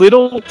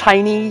little,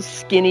 tiny,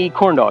 skinny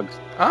corn dogs.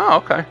 Oh,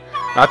 okay.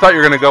 I thought you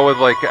were going to go with,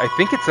 I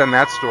think it's in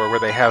that store where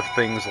they have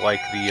things like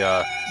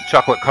the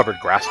chocolate-covered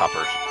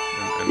grasshoppers.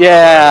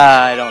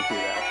 Yeah, I don't do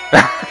that.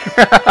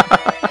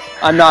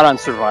 I'm not on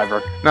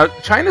Survivor. Now,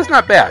 China's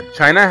not bad.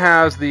 China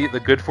has the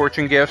Good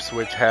Fortune gifts,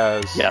 which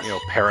has,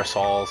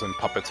 parasols and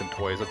puppets and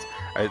toys.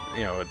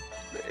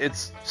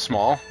 It's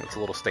small. It's a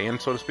little stand,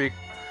 so to speak.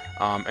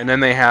 And then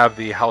they have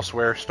the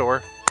houseware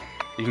store.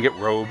 You can get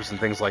robes and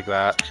things like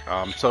that.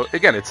 So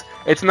again,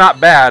 it's not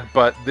bad,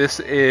 but this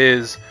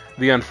is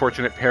the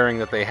unfortunate pairing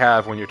that they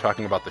have when you're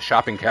talking about the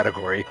shopping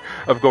category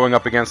of going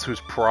up against who's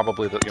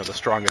probably the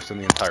strongest in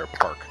the entire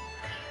park.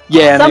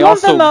 Yeah,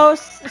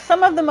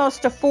 some of the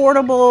most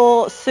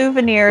affordable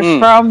souvenirs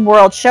from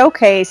World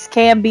Showcase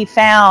can be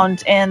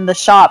found in the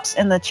shops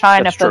in the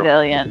China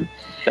Pavilion.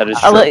 That is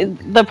true.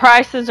 The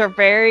prices are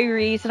very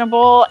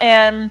reasonable,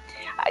 and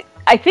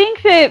I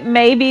think that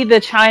maybe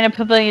the China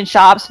Pavilion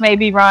shops may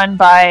be run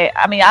by,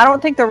 I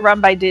don't think they're run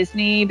by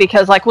Disney,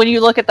 because when you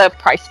look at the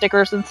price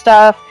stickers and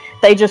stuff,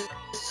 they just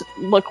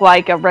look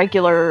like a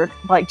regular,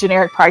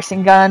 generic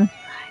pricing gun.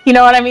 You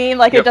know what I mean?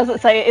 Yep. It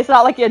doesn't say, it's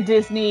not like a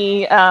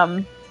Disney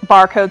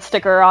barcode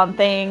sticker on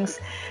things.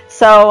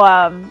 So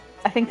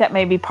I think that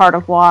may be part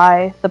of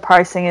why the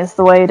pricing is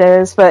the way it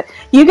is. But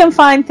you can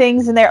find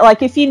things in there,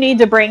 if you need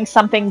to bring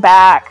something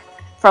back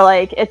for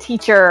a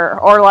teacher,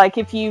 or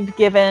if you've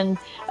given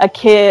a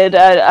kid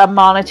a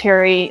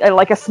monetary,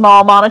 a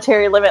small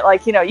monetary limit,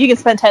 you can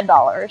spend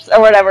 $10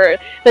 or whatever.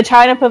 The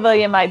China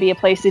Pavilion might be a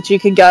place that you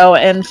can go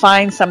and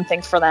find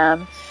something for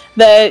them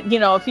that,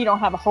 if you don't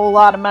have a whole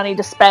lot of money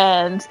to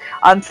spend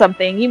on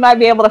something, you might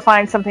be able to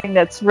find something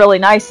that's really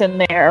nice in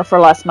there for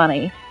less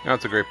money.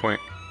 That's a great point.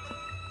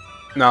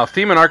 Now,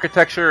 theme and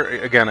architecture,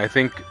 again, I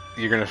think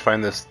you're going to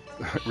find this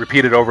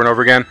repeated over and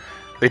over again.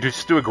 They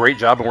just do a great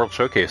job in World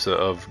Showcase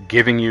of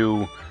giving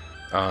you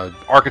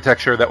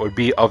architecture that would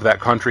be of that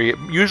country,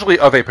 usually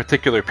of a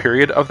particular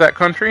period of that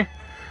country.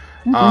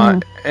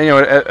 And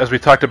as we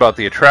talked about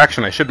the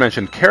attraction, I should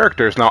mention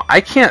characters. Now,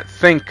 I can't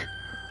think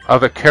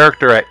of a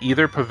character at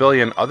either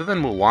pavilion other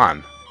than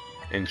Mulan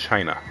in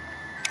China.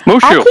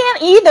 Mushu. I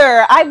can't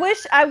either.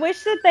 I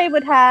wish that they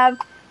would have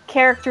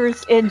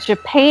characters in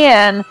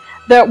Japan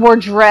that were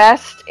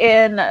dressed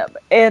in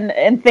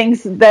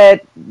things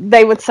that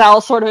they would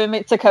sell sort of in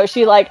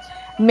Mitsukoshi, like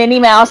Minnie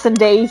Mouse and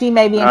Daisy,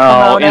 maybe in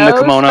kimonos, in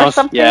the kimonos, or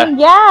something.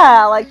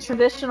 Yeah,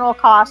 traditional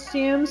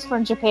costumes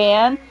from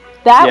Japan.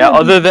 That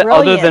would be brilliant.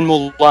 Other than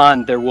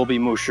Mulan, there will be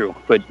Mushu.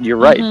 But you're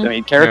right.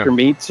 Character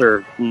meets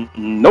are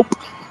nope.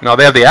 Now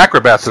they have the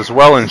acrobats as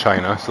well in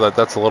China, so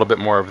that's a little bit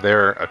more of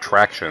their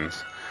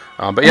attractions.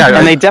 But yeah,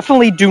 and they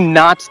definitely do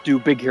not do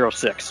Big Hero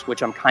 6,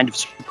 which I'm kind of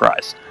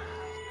surprised.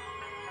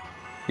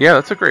 Yeah,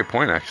 that's a great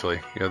point, actually.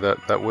 Yeah,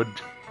 that would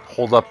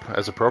hold up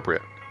as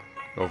appropriate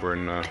over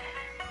in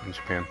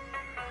Japan.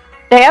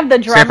 They have the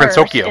drummers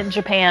in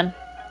Japan.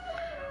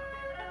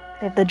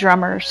 They have the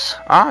drummers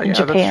in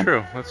Japan.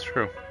 That's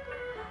true.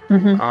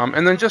 Mm-hmm.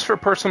 And then just for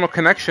personal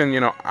connection,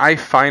 I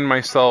find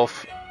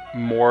myself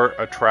more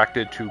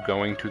attracted to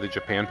going to the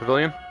Japan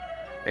Pavilion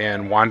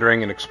and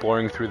wandering and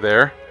exploring through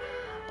there.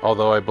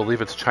 Although I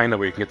believe it's China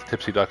where you can get the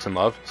Tipsy Ducks in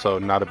Love, so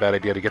not a bad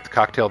idea to get the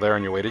cocktail there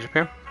on your way to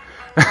Japan.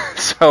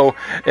 So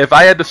if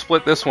I had to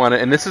split this one,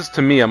 and this is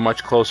to me a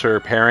much closer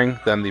pairing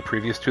than the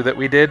previous two that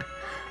we did,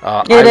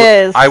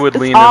 I would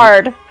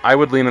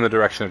lean in the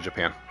direction of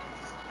Japan.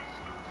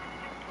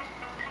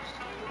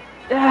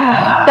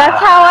 That's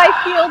how I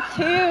feel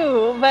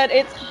too, but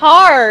it's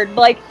hard.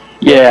 Like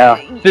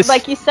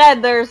like you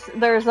said, there's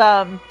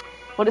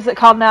what is it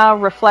called now?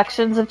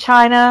 Reflections of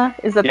China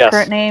is that the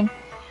current name?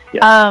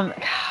 Yes.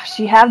 Gosh,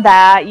 you have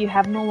that. You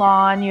have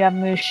Mulan. You have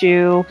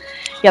Mushu. You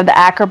have the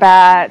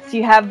acrobats.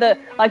 You have the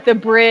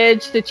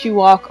bridge that you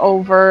walk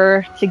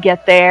over to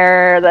get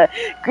there. The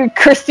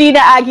Christina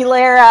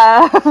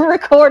Aguilera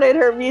recorded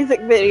her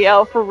music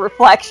video for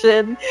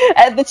Reflection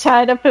at the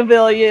China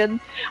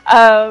Pavilion.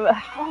 Oh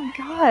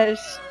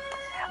gosh,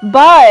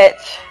 but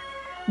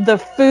the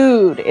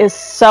food is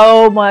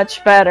so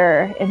much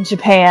better in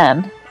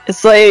Japan.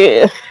 It's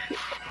like,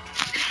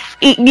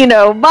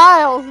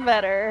 miles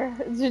better.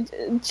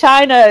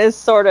 China is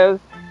sort of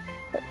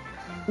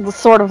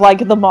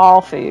like the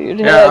mall food.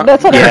 Yeah.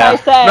 That's what I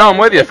say. No, I'm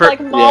with you. It's like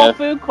mall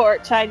food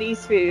court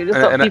Chinese food is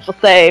what people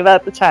say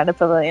about the China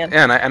Pavilion.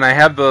 Yeah, and I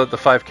have the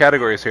 5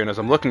 categories here, and as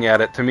I'm looking at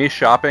it, to me,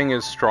 shopping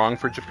is strong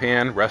for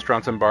Japan.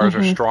 Restaurants and bars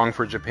are strong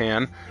for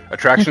Japan.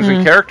 Attractions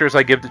and characters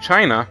I give to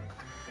China.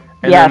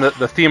 And then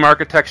the theme,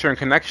 architecture, and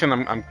connection,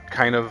 I'm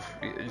kind of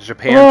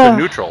Japan to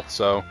neutral.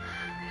 So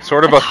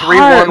sort of a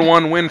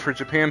 3-1-1 win for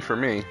Japan for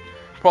me.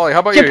 Paulie, how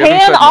about you?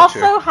 Japan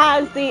also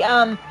has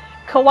the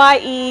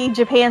kawaii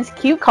Japan's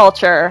cute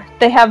culture.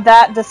 They have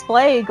that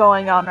display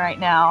going on right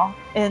now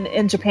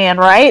in Japan,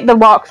 right? The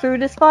walkthrough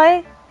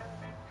display?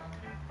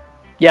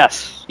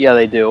 Yes. Yeah,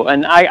 they do.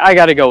 And I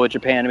got to go with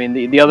Japan. I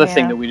mean, the other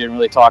thing that we didn't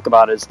really talk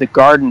about is the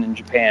garden in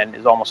Japan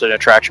is almost an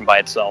attraction by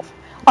itself.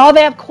 Oh,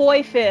 they have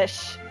koi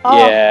fish. Oh,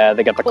 yeah,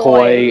 they got the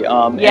koi.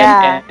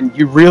 And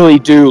you really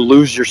do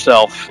lose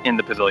yourself in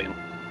the pavilion.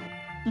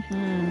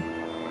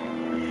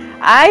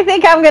 I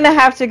think I'm going to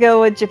have to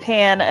go with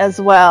Japan as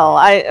well.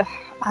 I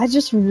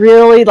just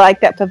really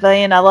like that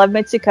pavilion. I love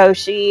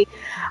Mitsukoshi.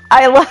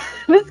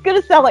 It's going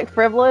to sound like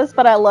frivolous,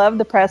 but I love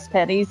the pressed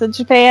pennies in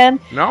Japan.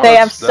 No,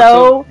 that's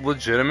a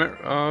legitimate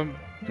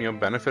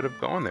benefit of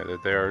going there,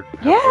 that there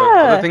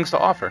are other things to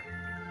offer.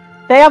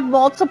 They have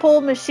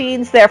multiple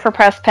machines there for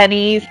pressed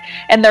pennies,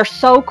 and they're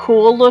so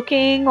cool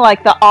looking.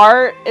 Like, the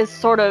art is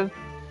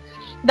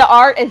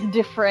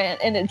different,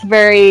 and it's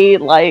very,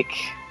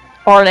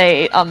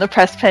 ornate on the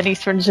pressed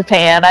pennies from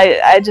Japan.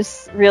 I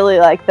just really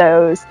like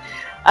those.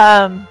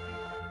 Man,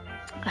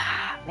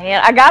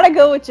 I gotta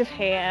go with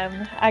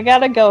Japan.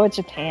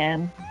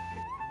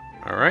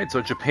 All right,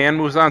 so Japan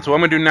moves on. So what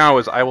I'm going to do now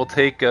is I will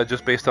take,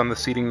 just based on the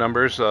seating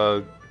numbers,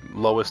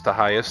 lowest to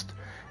highest,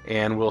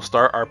 and we'll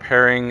start our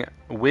pairing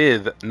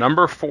with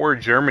number 4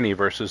 Germany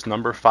versus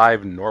number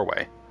 5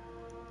 Norway.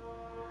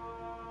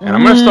 And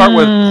I'm going to start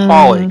with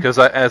Paulie, because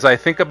as I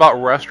think about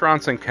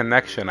restaurants and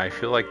connection, I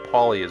feel like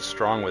Paulie is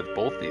strong with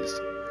both these.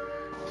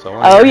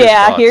 So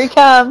here he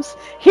comes.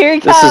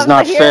 This is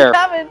not fair.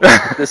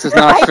 This is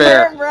not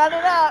fair. I hear him running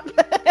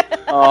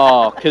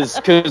Oh, up.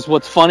 because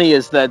what's funny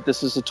is that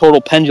this is a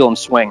total pendulum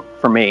swing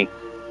for me,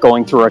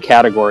 going through our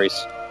categories.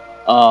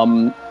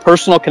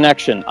 Personal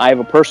connection. I have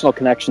a personal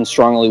connection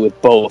strongly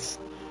with both.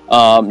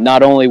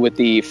 Not only with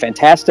the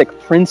fantastic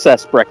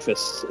princess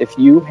breakfasts. If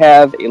you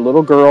have a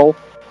little girl,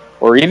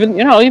 or even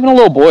a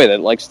little boy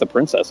that likes the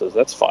princesses,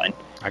 that's fine.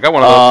 I got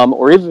one of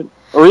those.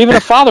 Or even a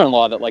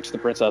father-in-law that likes the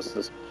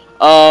princesses.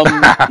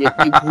 You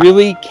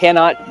really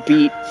cannot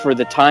beat for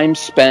the time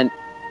spent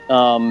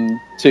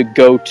to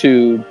go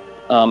to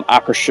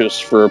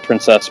Akershus for a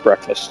princess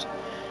breakfast.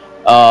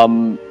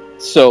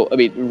 So, I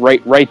mean,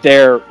 right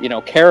there,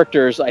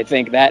 characters, I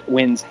think that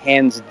wins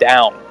hands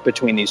down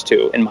between these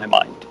two in my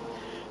mind.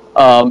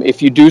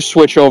 If you do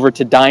switch over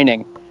to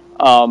dining,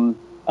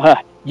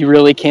 you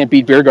really can't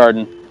beat Beer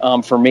Garden.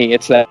 For me,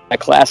 it's that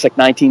classic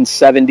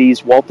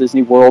 1970s Walt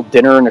Disney World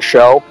dinner and a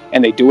show,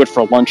 and they do it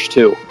for lunch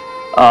too.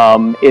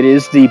 It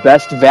is the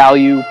best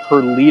value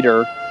per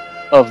liter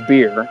of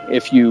beer,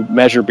 if you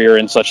measure beer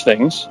in such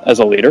things as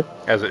a liter.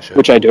 As it should.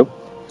 Which I do.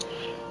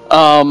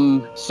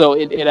 So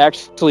it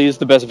actually is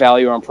the best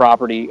value on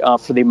property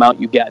for the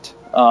amount you get.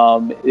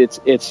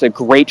 It's a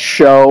great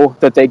show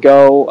that they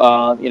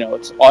go.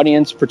 It's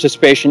audience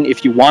participation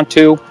if you want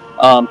to.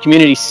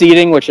 Community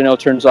seating, which I know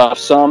turns off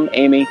some,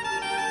 Amy.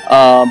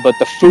 But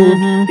the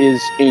food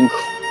is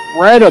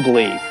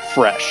incredibly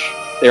fresh.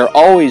 They're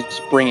always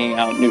bringing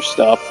out new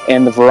stuff,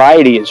 and the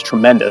variety is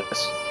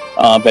tremendous.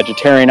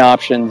 Vegetarian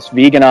options,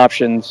 vegan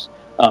options,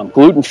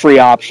 gluten-free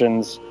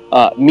options,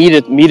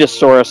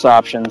 Metasaurus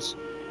options,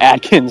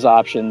 Atkins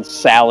options,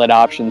 salad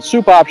options,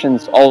 soup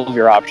options, all of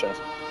your options.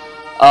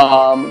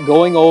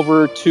 Going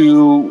over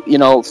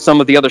to,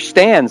 some of the other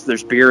stands,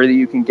 there's beer that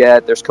you can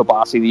get, there's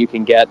kielbasa that you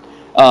can get.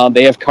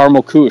 They have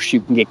caramel couche,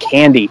 you can get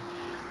candy.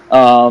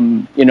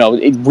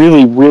 It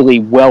really, really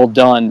well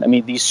done. I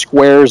mean, these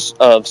squares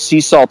of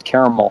sea salt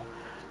caramel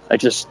are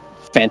just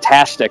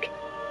fantastic.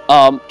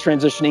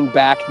 Transitioning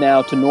back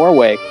now to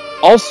Norway,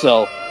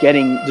 also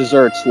getting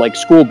desserts like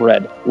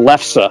schoolbread,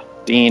 lefse,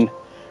 Dean.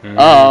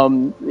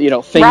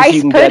 Things rice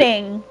you can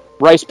pudding. Get.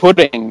 Rice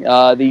pudding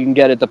that you can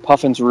get at the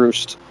Puffin's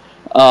Roost,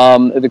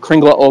 the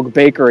Kringla Og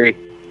Bakery.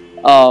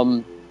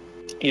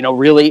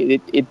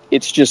 Really,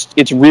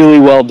 it's really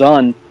well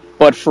done.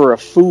 But for a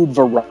food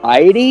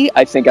variety,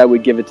 I think I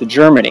would give it to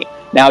Germany.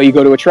 Now you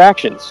go to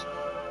attractions.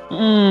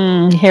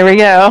 Here we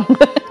go.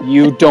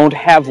 You don't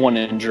have one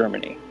in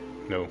Germany.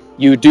 No.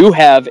 You do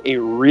have a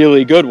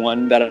really good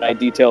one that I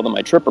detailed in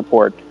my trip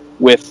report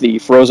with the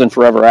Frozen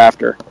Ever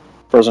After.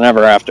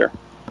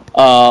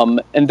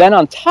 And then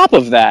on top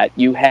of that,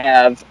 you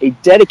have a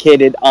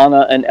dedicated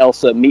Anna and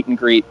Elsa meet and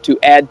greet to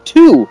add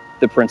to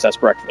the Princess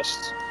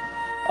Breakfasts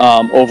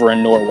over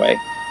in Norway.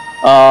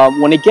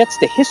 When it gets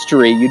to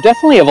history, you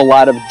definitely have a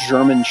lot of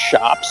German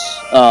shops.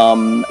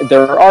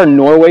 There are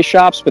Norway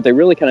shops, but they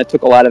really kind of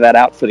took a lot of that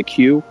out for the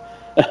queue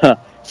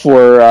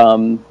for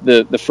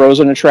the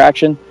Frozen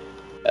attraction.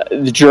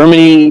 The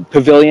Germany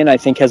pavilion, I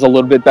think, has a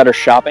little bit better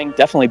shopping,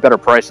 definitely better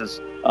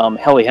prices.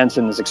 Helly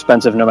Hansen is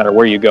expensive no matter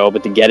where you go,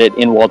 but to get it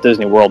in Walt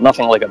Disney World,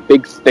 nothing like a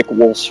big, thick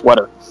wool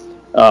sweater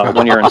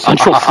when you're in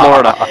Central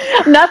Florida.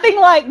 Nothing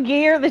like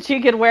gear that you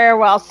could wear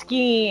while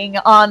skiing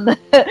on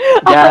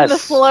the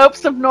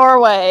slopes of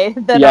Norway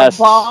than a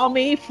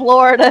balmy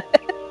Florida.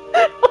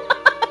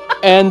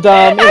 And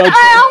I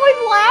always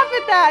laugh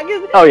at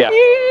that. Oh yeah.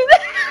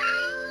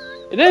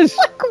 It is.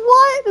 Like,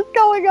 what is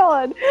going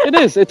on? It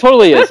is. It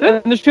totally is.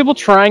 And there's people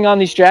trying on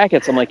these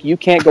jackets. I'm like, you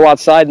can't go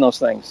outside in those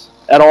things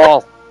at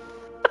all.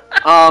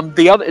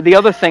 The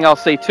other thing I'll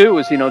say too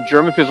is,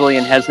 German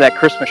Pavilion has that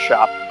Christmas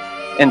shop,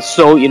 and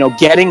so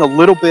getting a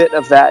little bit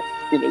of that.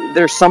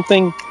 There's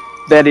something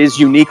that is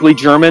uniquely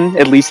German,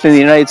 at least in the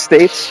United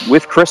States,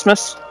 with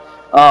Christmas,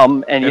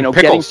 and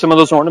getting some of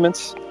those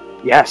ornaments.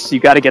 Yes,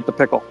 you got to get the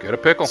pickle. Get a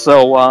pickle.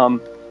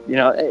 So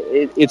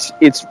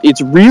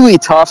it's really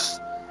tough.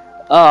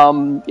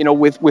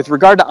 With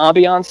regard to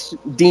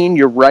ambiance, Dean,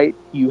 you're right.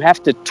 You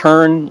have to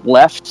turn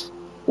left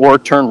or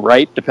turn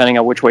right, depending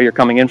on which way you're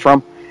coming in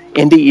from,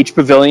 into each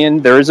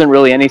pavilion. There isn't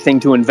really anything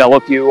to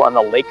envelop you on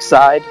the lake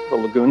side, the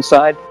lagoon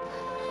side.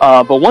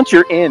 But once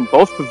you're in,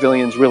 both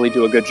pavilions really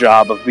do a good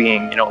job of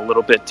being, a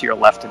little bit to your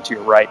left and to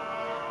your right.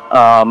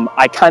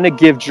 I kind of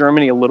give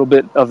Germany a little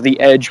bit of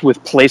the edge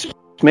with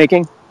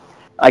placemaking.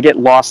 I get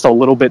lost a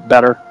little bit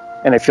better,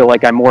 and I feel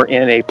like I'm more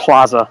in a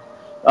plaza,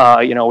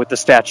 with the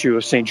statue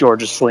of St.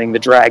 George slaying the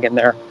dragon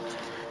there.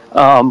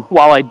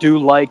 While I do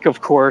like, of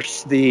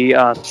course, the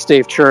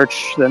Stave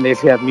Church, then they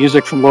have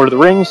music from Lord of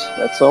the Rings.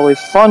 That's always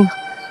fun,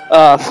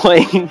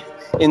 playing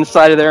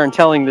inside of there and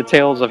telling the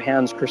tales of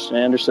Hans Christian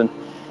Andersen,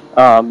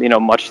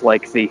 much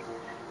like the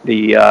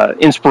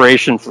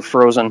inspiration for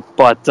Frozen.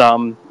 But,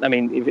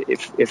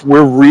 if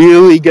we're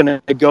really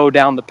going to go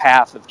down the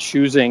path of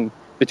choosing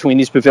between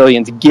these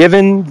pavilions,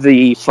 given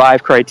the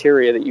 5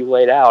 criteria that you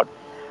laid out,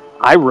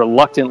 I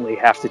reluctantly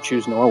have to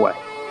choose Norway.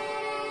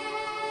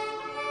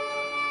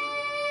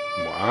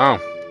 Wow.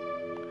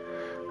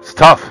 It's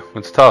tough.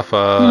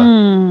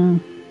 I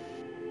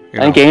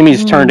think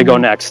Amy's turn to go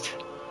next.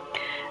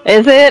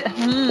 Is it?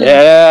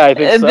 Yeah, I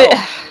think so.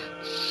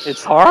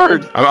 It's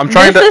hard.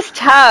 This is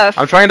tough.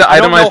 I'm trying to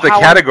itemize the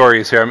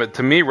categories here.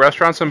 To me,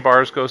 restaurants and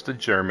bars goes to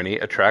Germany.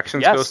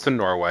 Attractions goes to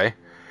Norway.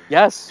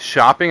 Yes.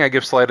 Shopping, I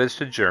give slight edge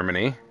to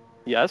Germany.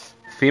 Yes.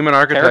 Theme and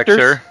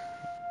architecture.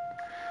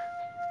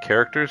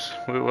 Characters?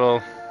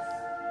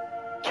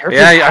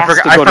 Characters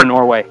has to go to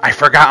Norway. I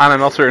forgot Anna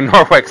and Elsa in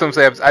Norway. Because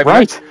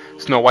right.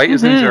 Snow White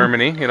is in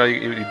Germany. You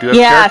do have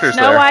characters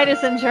there. Snow White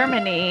is in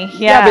Germany.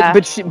 Yeah,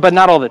 but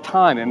not all the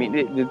time. I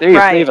mean, they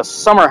have a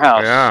summer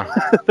house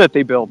that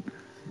they build.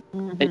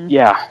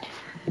 Yeah.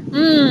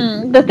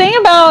 The thing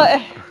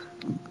about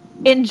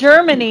in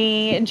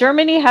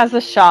Germany has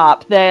a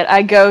shop that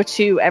I go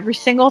to every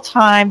single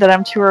time that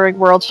I'm touring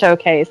World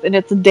Showcase, and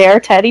it's Der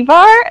Teddy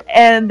Bar,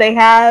 and they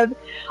have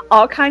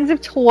all kinds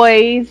of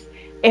toys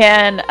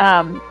and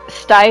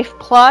Steiff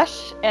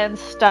plush and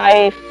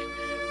Steiff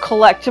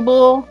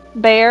collectible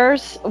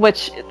bears,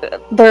 which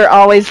they're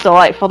always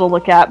delightful to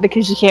look at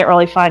because you can't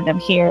really find them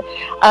here.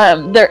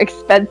 They're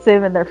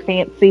expensive and they're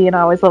fancy, and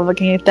I always love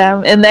looking at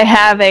them. And they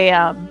have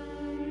a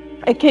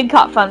Kid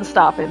Cop Fun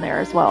Stop in there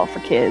as well for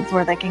kids,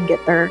 where they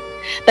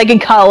can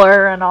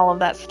color and all of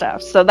that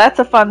stuff. So that's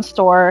a fun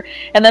store.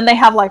 And then they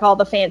have like all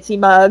the fancy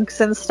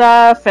mugs and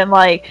stuff, and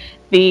like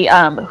the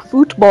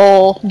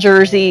football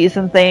jerseys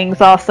and things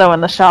also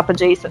in the shop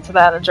adjacent to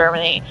that in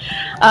Germany.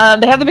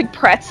 They have the big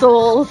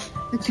pretzels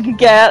that you could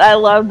get. I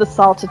love the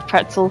salted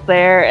pretzels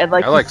there, and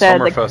like I like you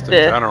said, Summerfest in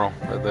general.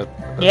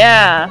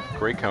 Yeah.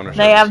 Great counter service.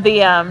 They have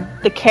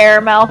the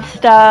caramel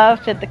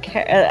stuff and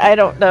I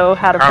don't know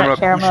how to pronounce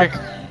caramel.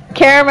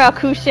 Caramel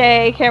couche.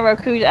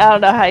 I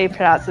don't know how you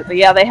pronounce it, but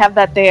yeah, they have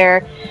that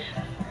there.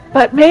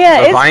 But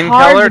man, it's Vine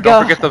hard Keller? to go.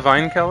 Don't forget the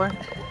Vine Keller.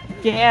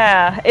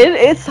 Yeah,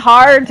 it's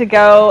hard to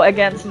go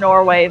against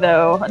Norway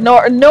though.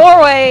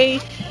 Norway.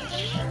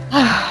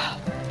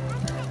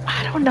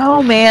 I don't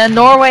know, man.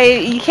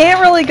 Norway, you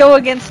can't really go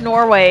against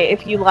Norway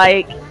if you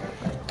like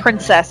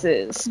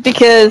princesses,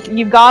 because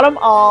you've got them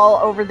all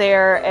over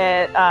there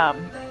at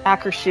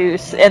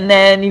Akershus, and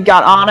then you've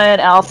got Anna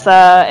and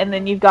Elsa, and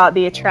then you've got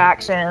the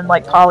attraction,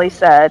 like Polly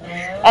said.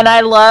 And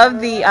I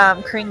love the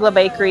Kringla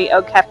Bakery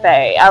Au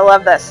Cafe. I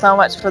love that so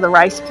much for the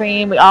rice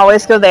cream. We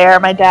always go there.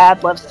 My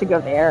dad loves to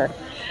go there.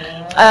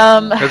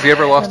 Has he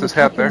ever lost his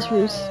hat there?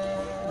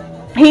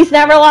 He's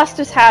never lost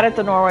his hat at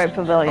the Norway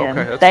Pavilion.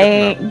 Okay,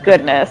 thank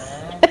goodness.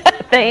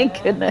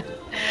 Thank goodness.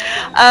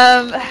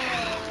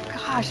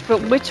 Gosh,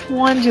 but which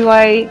one do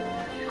I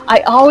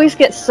always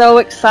get so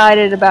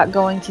excited about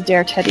going to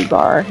Der Teddy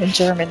Bar in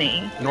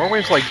Germany.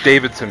 Norway's like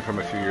Davidson from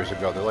a few years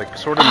ago. They're like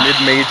sort of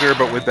mid-major,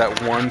 but with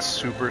that one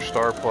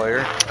superstar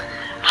player.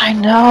 I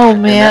know,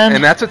 man.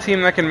 And that's a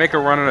team that can make a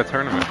run in a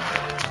tournament.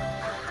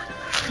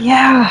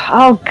 Yeah.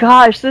 Oh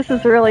gosh, this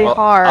is really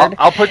hard.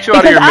 I'll put you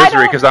out of your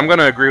misery because I'm going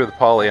to agree with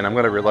Polly, and I'm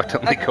going to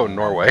reluctantly go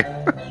Norway.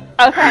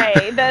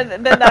 Okay,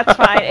 then that's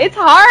fine. It's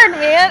hard,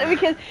 man,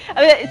 because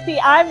see,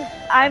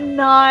 I'm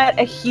not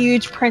a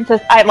huge princess.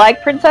 I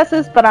like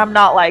princesses, but I'm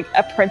not like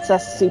a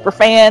princess super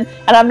fan,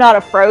 and I'm not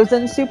a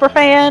Frozen super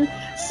fan.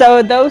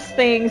 So those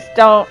things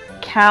don't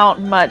count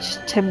much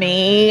to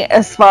me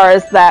as far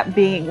as that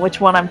being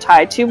which one I'm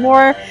tied to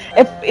more.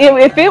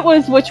 If it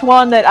was which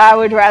one that I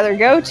would rather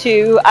go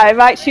to, I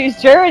might choose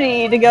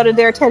Germany to go to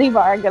their Teddy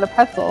Bar and get a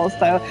pretzel.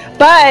 So,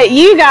 but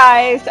you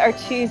guys are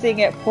choosing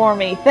it for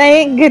me.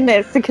 Thank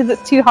goodness, because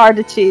it's too hard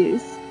to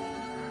choose.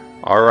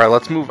 All right,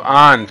 let's move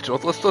on.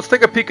 Let's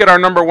take a peek at our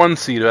number one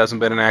seed who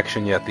hasn't been in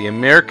action yet. The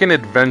American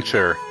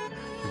Adventure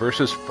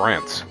versus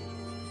France.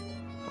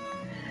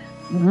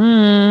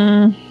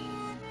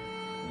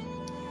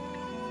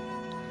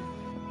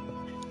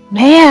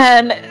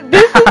 Man,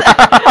 this is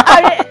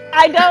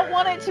I don't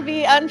want it to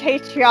be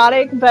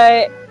unpatriotic,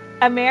 but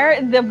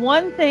the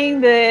one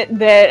thing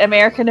that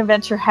American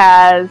Adventure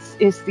has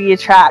is the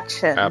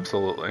attraction.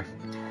 Absolutely.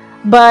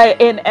 But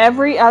in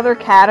every other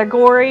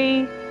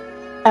category,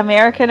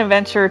 American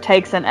Adventure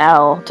takes an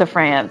L to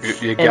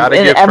France. You gotta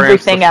give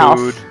France the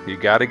food. You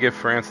gotta give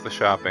France the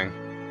shopping.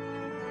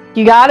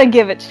 You gotta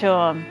give it to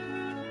them.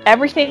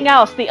 Everything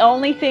else, the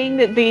only thing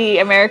that the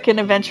American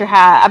Adventure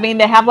has, I mean,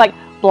 they have like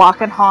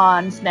Block and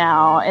Hans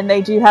now, and they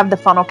do have the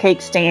funnel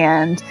cake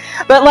stand,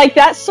 but like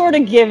that's sort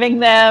of giving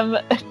them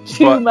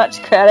too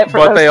much credit for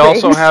those But they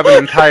things. also have an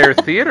entire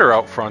theater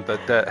out front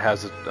that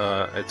has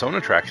its own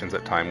attractions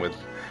at time, with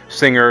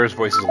singers,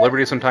 Voices of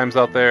Liberty sometimes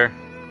out there.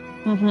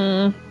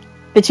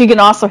 But you can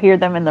also hear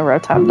them in the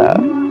rotunda.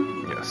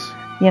 Yes.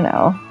 You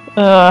know.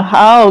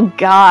 Oh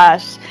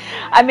gosh,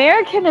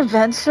 American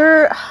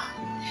Adventure.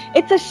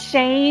 It's a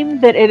shame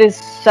that it is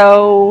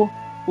so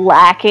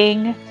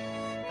lacking.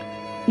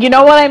 You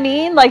know what I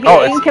mean? Like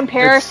in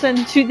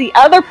comparison to the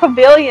other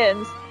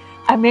pavilions,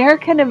 I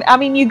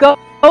mean, you go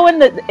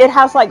in it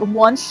has like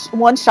one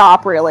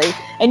shop really,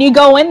 and you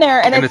go in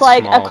there and it's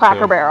like a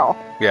Cracker Barrel.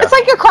 Yeah. It's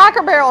like a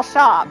Cracker Barrel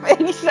shop,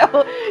 and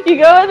so you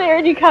go in there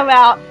and you come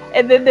out,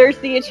 and then there's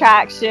the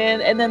attraction,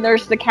 and then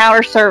there's the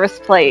counter service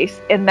place,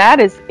 and that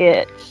is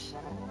it.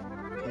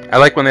 I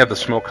like when they have the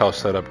smokehouse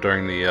set up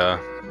during the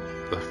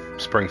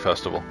Spring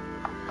Festival.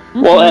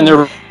 Well, and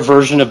their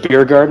version of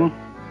Beer Garden.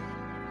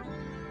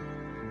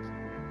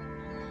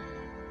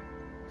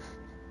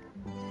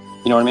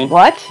 You know what I mean?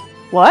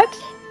 What?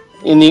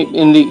 In the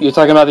you're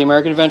talking about the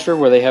American Adventure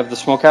where they have the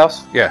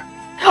smokehouse? Yeah.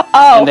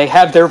 Oh. And they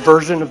have their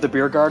version of the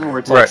Beer Garden where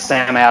it's like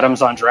Sam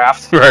Adams on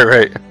draft.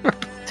 Right.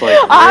 It's like,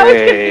 I was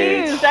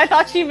confused. I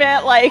thought you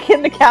meant like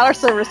in the counter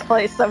service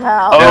place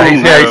somehow.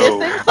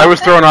 I was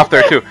thrown off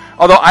there too.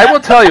 Although I will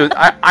tell you,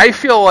 I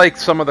feel like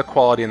some of the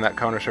quality in that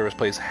counter service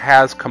place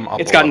has come up.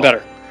 It's gotten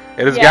better.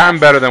 It has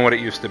gotten better than what it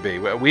used to be.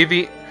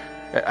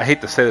 I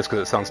hate to say this because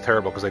it sounds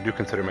terrible, because I do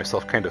consider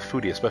myself kind of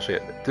foodie, especially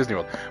at Disney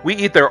World. We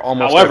eat there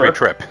almost every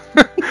trip.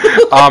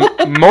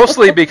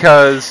 Mostly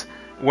because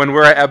when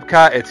we're at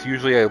Epcot, it's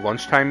usually a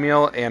lunchtime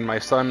meal, and my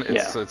son,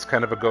 it's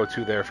kind of a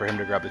go-to there for him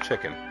to grab the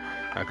chicken,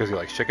 because he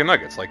likes chicken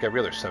nuggets like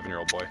every other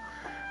 7-year-old boy.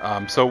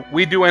 So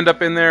we do end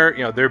up in there.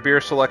 You know, their beer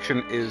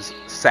selection is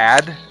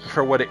sad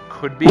for what it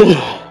could be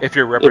if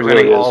you're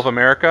representing all of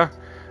America.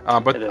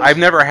 But I've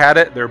never had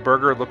it. Their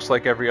burger looks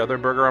like every other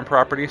burger on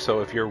property.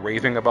 So if you're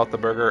raving about the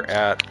burger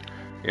at,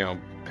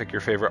 pick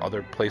your favorite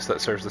other place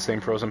that serves the same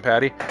frozen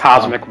patty.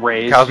 Cosmic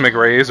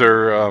Rays,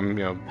 or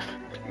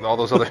all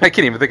those other. I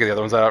can't even think of the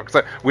other ones out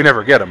because we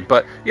never get them.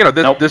 But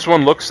this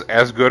one looks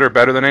as good or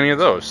better than any of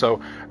those.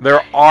 So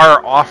there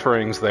are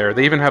offerings there.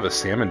 They even have a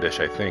salmon dish,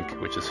 I think,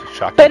 which is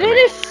shocking. But it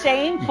is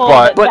shameful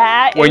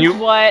that is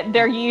what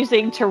they're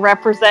using to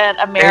represent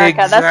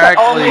America. Exactly. That's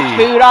the only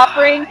food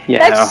offering.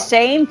 Yeah. That's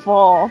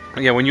shameful.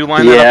 Yeah, when you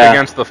line that up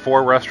against the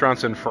 4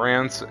 restaurants in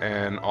France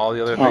and all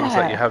the other things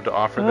that you have to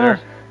offer there.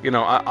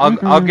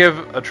 I'll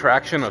give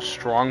Attraction a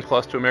strong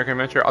plus to American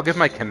Adventure. I'll give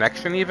my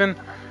connection even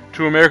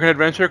to American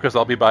Adventure because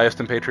I'll be biased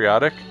and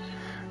patriotic.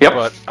 Yep.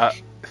 But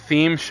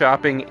theme,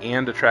 shopping,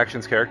 and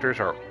Attractions characters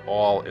are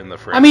all in the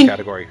France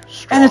category.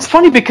 Strong. And it's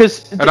funny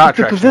because the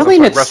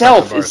pavilion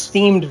itself is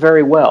themed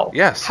very well.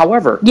 Yes.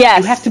 However, you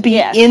have to be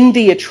in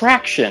the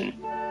attraction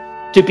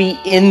to be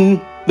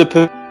in the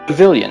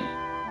pavilion.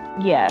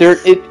 Yes.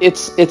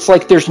 It's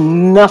like there's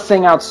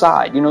nothing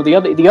outside.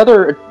 The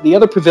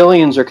other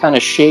pavilions are kind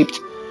of shaped.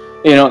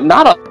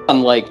 Not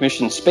unlike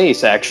Mission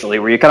Space, actually,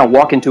 where you kind of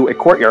walk into a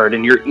courtyard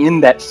and you're in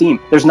that theme.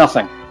 There's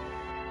nothing.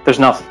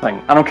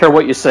 I don't care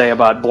what you say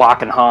about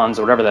Block and Hans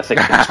or whatever that thing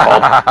is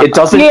called. It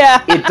doesn't.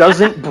 It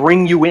doesn't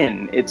bring you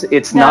in.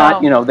 It's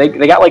not.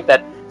 They got like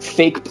that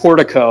fake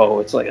portico.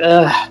 It's like,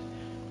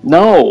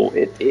 no.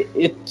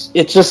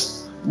 It's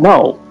just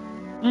no.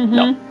 Mm-hmm.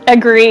 No.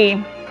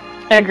 Agree.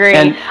 And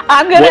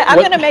I'm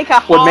gonna make a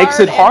hard. What makes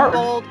it hard?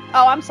 Bold,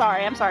 oh, I'm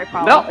sorry,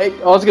 Paul. No, I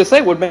was gonna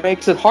say what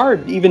makes it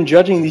hard, even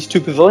judging these 2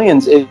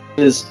 pavilions,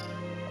 is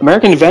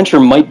American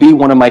Adventure might be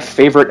one of my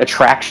favorite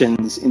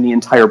attractions in the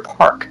entire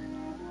park.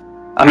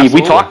 I mean,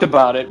 we talked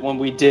about it when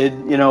we did,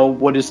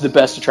 what is the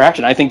best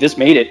attraction. I think this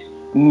made it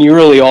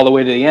nearly all the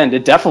way to the end.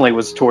 It definitely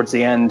was towards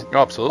the end.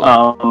 Oh,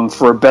 absolutely.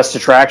 For best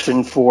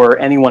attraction for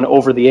anyone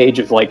over the age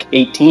of like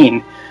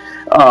 18.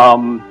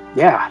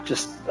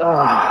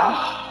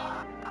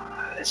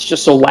 It's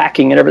just so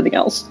lacking in everything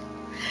else.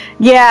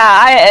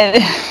 Yeah,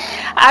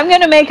 I'm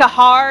going to make a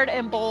hard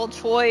and bold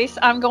choice.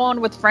 I'm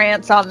going with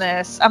France on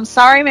this. I'm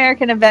sorry,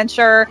 American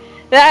Adventure.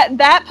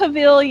 That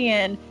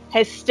pavilion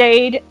has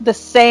stayed the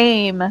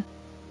same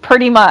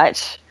pretty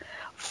much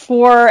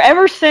for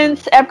ever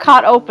since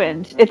Epcot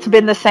opened. It's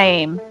been the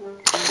same.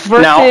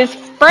 Versus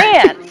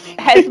France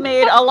has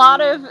made a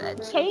lot of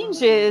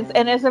changes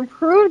and has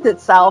improved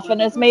itself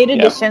and has made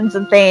additions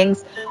and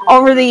things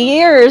over the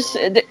years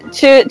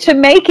to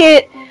make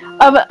it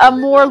a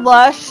more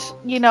lush,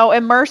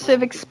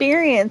 immersive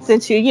experience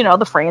into,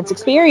 the France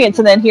experience.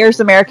 And then here's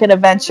American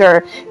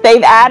Adventure.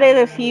 They've added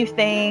a few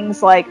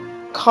things like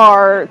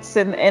carts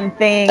and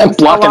things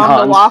and along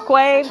the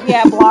walkway.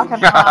 Yeah, Block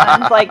and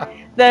Hans. Like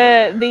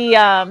the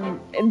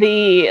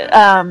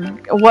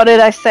what did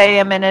I say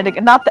a minute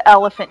ago? Not the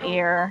elephant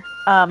ear.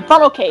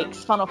 Funnel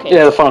cakes.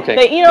 Yeah, the funnel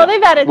cakes.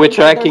 They've added which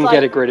I can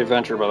get at Great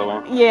Adventure, by the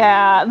way.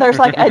 Yeah, there's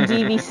like a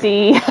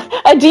DVC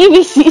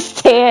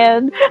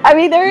stand. I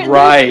mean, there's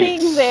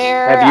things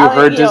there. Have you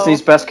heard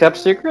Disney's Best Kept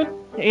Secret?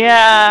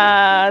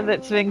 Yeah,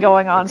 that's been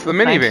going on since the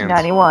minivans.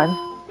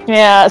 1991.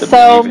 Yeah, the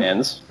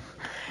minivans.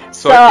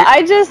 So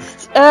I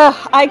just,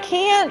 I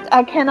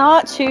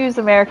cannot choose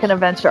American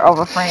Adventure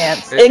over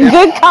France. In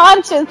good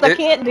conscience, I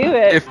can't do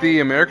it. If the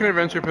American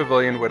Adventure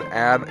Pavilion would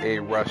add a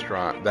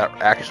restaurant that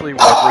actually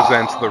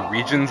represents the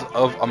regions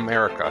of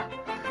America,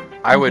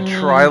 I would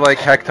try like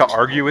heck to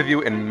argue with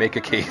you and make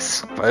a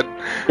case. But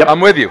I'm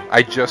with you.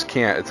 I just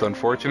can't. It's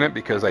unfortunate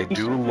because I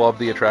do love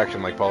the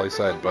attraction, like Paulie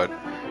said, but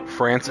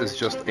France is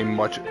just a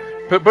much...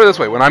 Put it this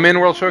way, when I'm in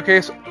World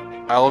Showcase,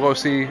 I'll go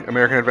see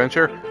American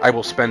Adventure. I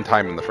will spend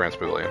time in the France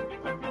Pavilion.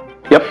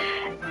 Yep.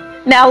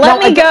 Now let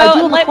me go.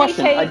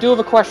 I do have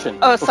a question.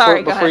 Oh,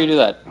 sorry. Before you do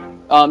that,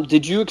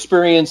 did you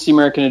experience the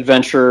American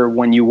Adventure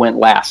when you went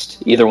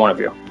last? Either one of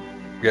you?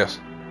 Yes.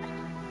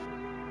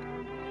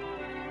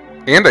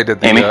 And I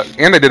did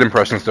and I did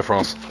Impressions de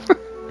France.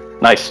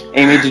 Nice.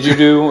 Amy, did you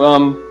do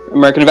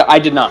American Adventure? I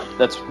did not.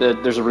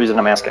 There's a reason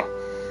I'm asking.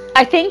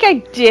 I think I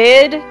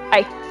did.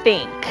 I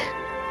think.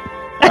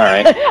 All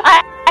right.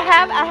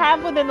 I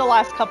have within the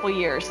last couple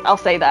years. I'll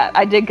say that.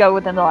 I did go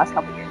within the last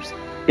couple years.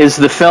 Is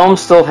the film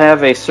still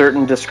have a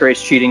certain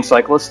disgraced cheating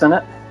cyclist in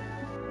it?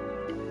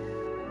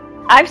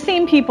 I've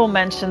seen people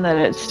mention that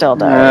it still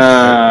does.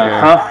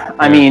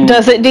 I mean...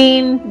 Does it,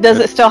 Dean? Does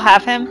it still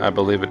have him? I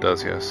believe it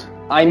does, yes.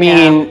 I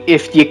mean,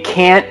 if you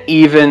can't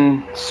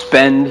even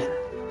spend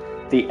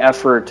the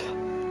effort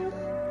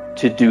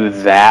to do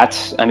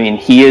that, I mean,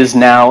 he is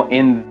now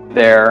in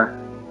there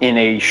in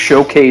a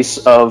showcase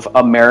of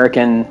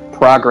American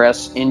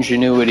progress,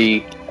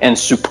 ingenuity, and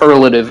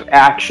superlative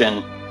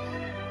action.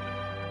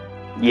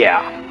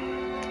 Yeah.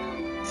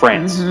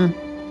 France.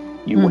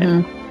 You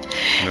win.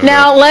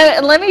 Now,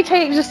 let me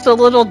take just a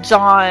little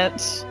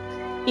jaunt.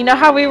 You know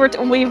how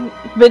we've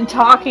been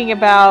talking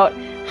about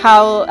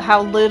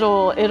how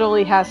little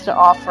Italy has to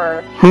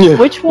offer. Yeah.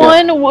 Which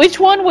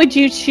one would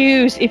you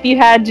choose if you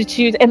had to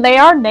choose? And they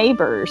are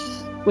neighbors,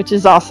 which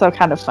is also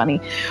kind of funny.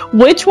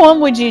 Which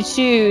one would you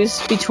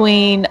choose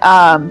between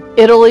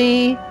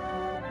Italy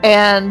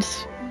and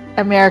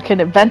American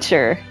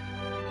Adventure?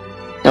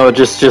 No,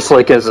 just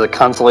like as a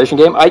consolation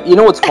game. You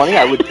know what's funny?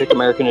 I would pick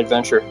American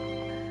Adventure.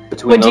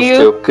 between those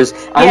two because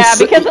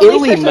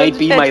Italy might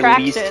be my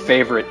least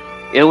favorite.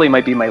 Italy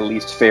might be my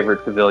least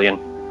favorite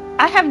pavilion.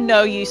 I have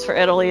no use for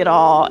Italy at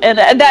all, and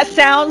that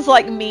sounds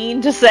like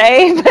mean to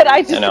say, but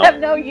I just have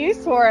no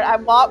use for it. I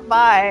walk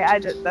by.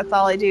 That's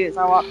all I do is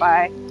I walk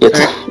by.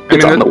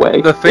 It's on the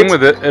way. The thing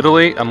with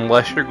Italy,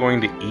 unless you're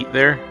going to eat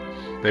there,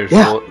 there's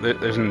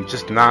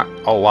just not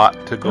a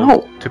lot to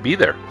go to be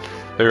there.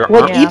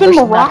 Even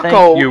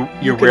Morocco,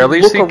 you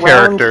rarely see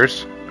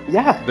characters.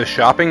 Yeah, the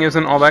shopping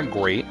isn't all that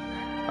great.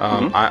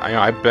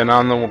 I've been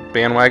on the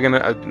bandwagon,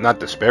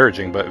 not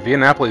disparaging, but Via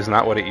Napoli is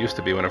not what it used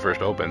to be when it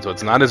first opened, so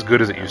it's not as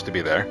good as it used to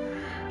be there.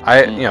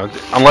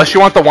 Unless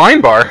you want the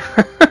wine bar,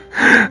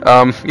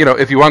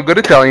 if you want good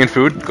Italian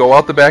food, go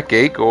out the back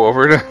gate, go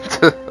over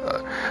to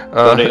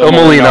Il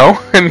Mulino.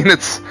 I mean,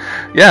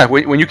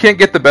 when you can't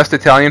get the best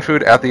Italian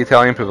food at the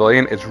Italian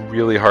Pavilion, it's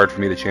really hard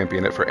for me to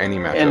champion it for any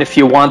match. And if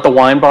you want the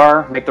wine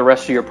bar, make the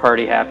rest of your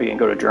party happy and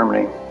go to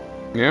Germany.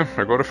 Yeah,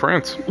 or go to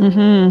France.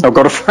 Mm-hmm. Or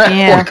go to France.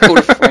 Yeah. Or go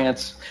to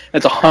France.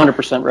 That's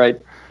 100% right.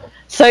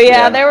 So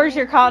there was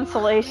your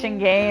consolation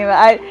game.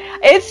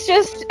 It's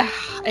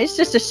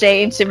just a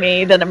shame to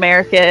me that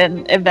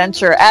American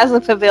Adventure, as a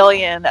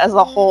pavilion, as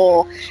a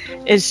whole,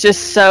 is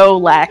just so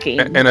lacking.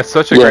 And it's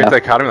such a great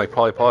dichotomy, like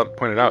Polly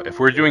pointed out. If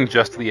we're doing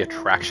just the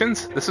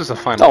attractions, this is a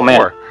Final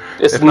Four.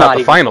 It's not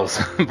the finals.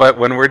 But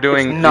when we're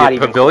doing the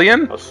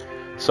pavilion,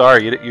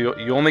 sorry,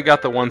 you only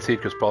got the one seed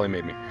because Polly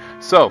made me.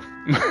 So,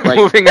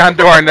 moving on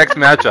to our next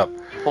matchup.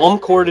 Home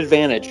court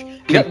advantage.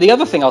 The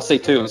other thing I'll say,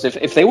 too, is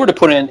if they were to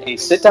put in a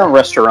sit-down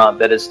restaurant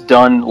that is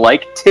done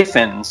like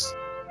Tiffin's,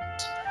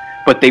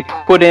 but they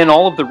put in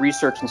all of the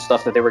research and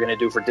stuff that they were going to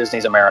do for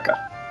Disney's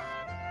America.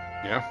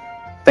 Yeah.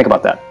 Think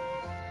about that.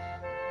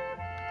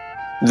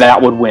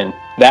 That would win.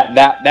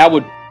 That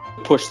would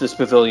push this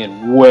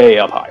pavilion way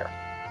up higher.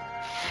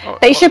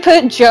 They should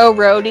put Joe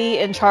Rohde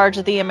in charge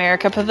of the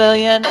America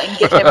Pavilion and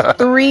give him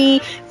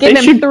three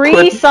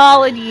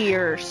solid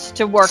years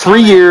to work.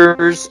 3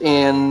 years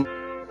and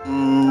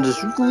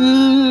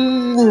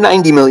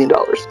 $90 million.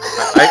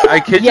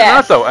 I kid you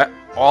not, though.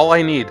 All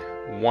I need,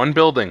 one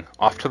building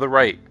off to the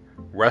right,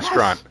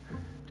 restaurant,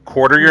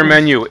 quarter your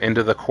menu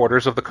into the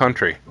quarters of the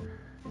country.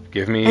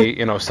 Give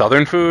me,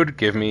 Southern food.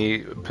 Give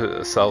me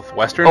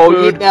Southwestern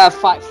food.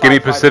 Give me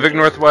Pacific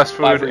Northwest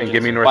food, and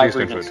give me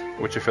Northeastern food.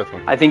 What's your fifth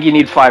one? I think you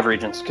need 5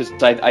 regions because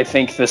I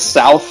think the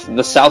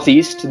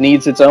Southeast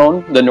needs its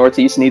own. The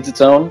Northeast needs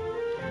its own.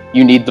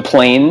 You need the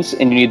Plains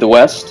and you need the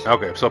West.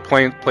 Okay, so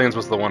Plains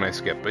was the one I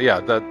skipped, but yeah,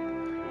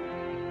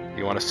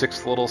 you want a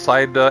 6th little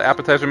side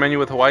appetizer menu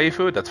with Hawaii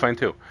food? That's fine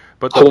too.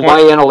 But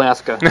Hawaii and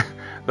Alaska.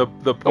 the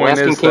point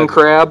Alaskan is king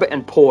crab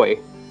and poi.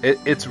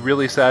 It's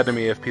really sad to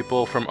me if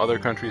people from other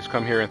countries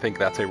come here and think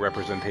that's a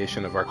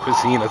representation of our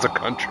cuisine as a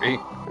country.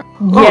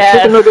 Yes.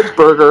 Chicken nuggets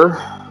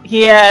burger.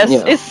 Yes,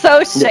 it's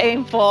so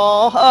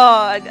shameful.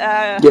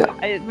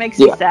 It makes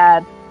me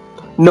sad.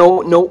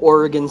 No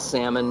Oregon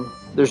salmon.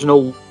 There's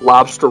no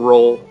lobster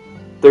roll.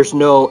 There's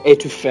no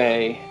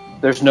etouffee.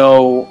 There's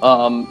no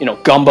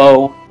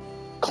gumbo,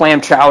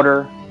 clam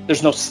chowder.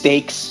 There's no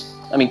steaks.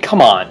 I mean,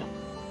 come on.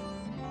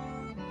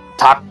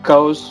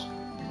 Tacos.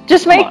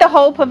 Just make the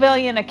whole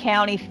pavilion a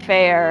county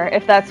fair,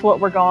 if that's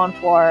what we're going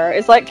for.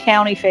 It's like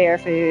county fair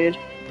food.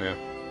 Yeah.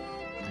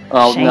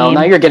 Oh, no,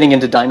 now you're getting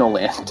into Dino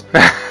Land.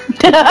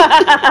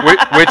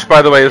 which,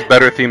 by the way, is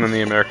better themed than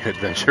the American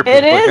Adventure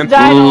It is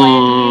Dino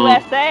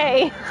Land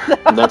USA.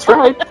 That's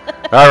right.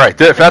 All right,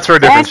 that's for a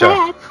different show.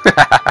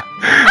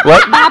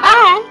 What?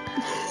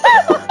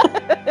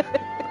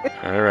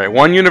 All right,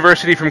 one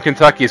university from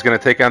Kentucky is going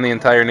to take on the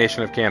entire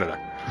nation of Canada.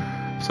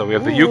 So we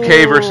have the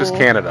UK versus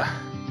Canada.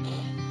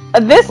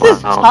 This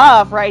is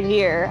tough right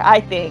here, I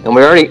think. And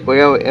we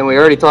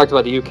already talked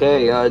about the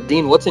UK.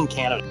 Dean, what's in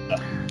Canada?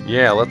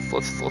 Yeah,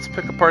 let's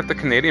pick apart the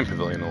Canadian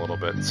Pavilion a little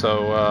bit.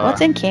 So what's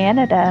in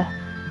Canada?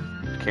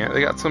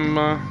 They got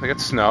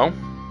snow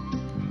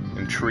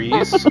and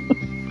trees.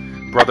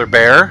 Brother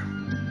Bear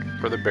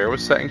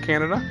was set in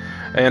Canada,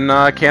 and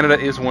Canada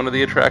is one of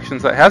the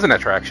attractions that has an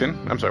attraction.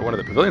 I'm sorry, one of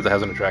the pavilions that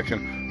has an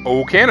attraction.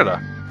 Oh, Canada.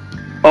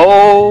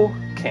 Oh,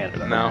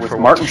 Canada. Now with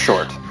Martin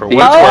Short. For what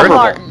it's worth.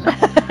 Martin.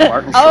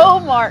 Martin Short. Oh,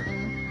 Martin.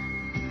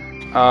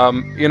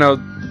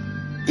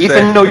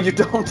 Ethan, no, you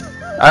don't.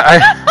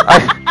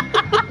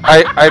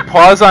 I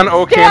pause on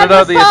O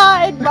Canada.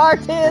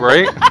 Martin.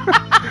 Right.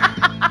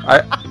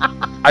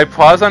 I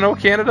pause on O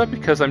Canada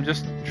because I'm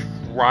just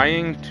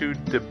trying to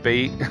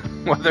debate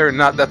whether or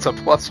not that's a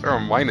plus or a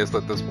minus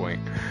at this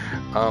point.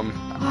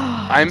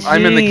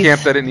 I'm in the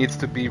camp that it needs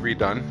to be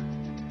redone.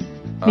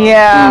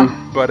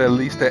 But at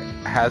least it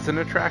has an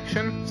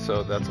attraction,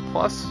 so that's a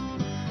plus.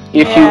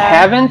 If you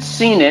haven't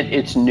seen it,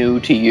 it's new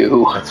to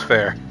you. That's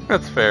fair.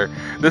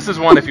 This is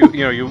one. If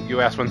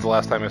you asked when's the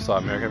last time I saw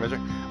American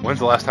Adventure, when's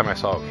the last time I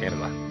saw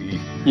Canada?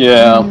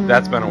 Yeah,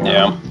 that's been a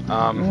while.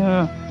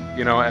 Yeah.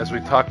 As we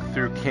talk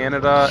through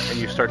Canada and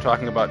you start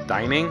talking about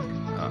dining,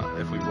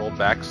 if we rolled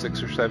back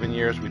 6 or 7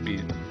 years, we'd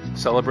be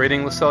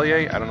celebrating Le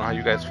Cellier. I don't know how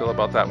you guys feel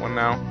about that one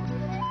now.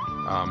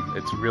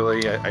 It's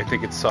really, I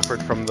think it's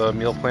suffered from the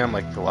meal plan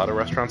like a lot of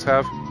restaurants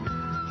have.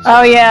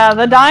 Oh yeah,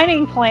 the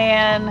dining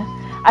plan.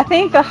 I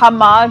think the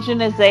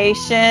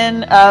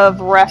homogenization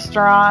of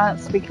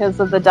restaurants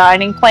because of the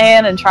dining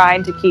plan and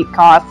trying to keep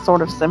costs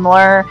sort of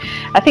similar,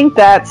 I think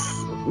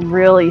that's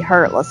really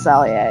hurt Le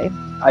Cellier.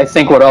 I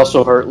think what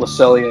also hurt Le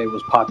Cellier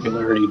was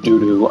popularity due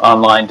to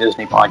online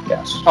Disney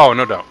podcasts. Oh,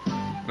 no doubt.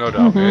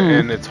 Mm-hmm.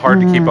 And it's hard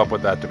to keep up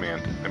with that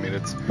demand. I mean,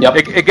 it got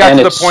and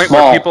to the point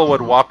small. where people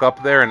would walk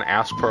up there and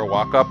ask for a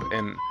walk-up,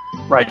 and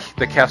right,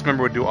 the cast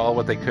member would do all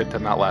what they could to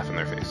not laugh in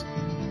their face.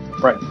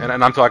 Right. And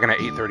I'm talking at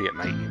 8:30 at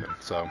night even.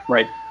 So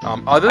right.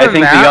 Other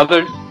than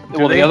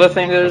the other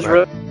thing that has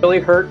really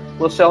hurt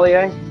Le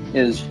Cellier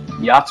is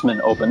Yachtsman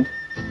opened,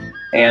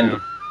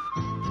 and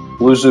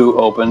Blue Zoo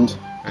opened,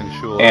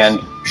 and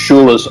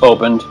Shula's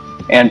opened,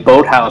 and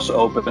Boathouse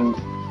opened,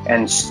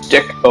 and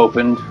Stick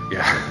opened.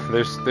 Yeah,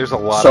 there's a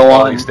lot so of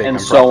on steak and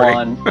on so property.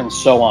 on and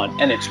so on,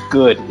 and it's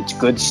good. It's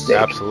good steak.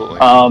 Absolutely.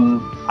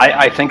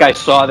 I think I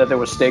saw that there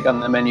was steak on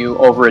the menu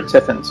over at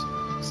Tiffin's.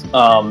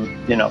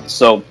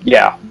 So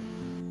yeah.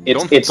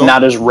 It's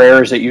not as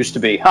rare as it used to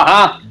be.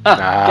 Ha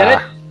ha!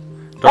 Get it?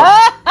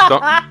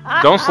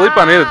 Don't sleep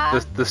on it.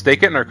 The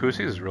steak at Narcoossee's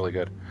is really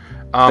good.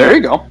 There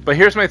you go. But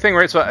here's my thing,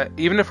 right? So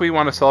even if we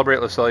want to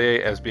celebrate Le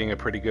Cellier as being a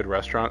pretty good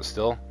restaurant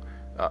still,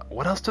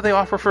 what else do they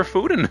offer for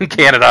food in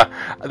Canada?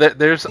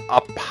 There's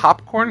a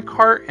popcorn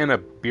cart and a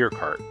beer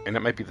cart, and it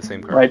might be the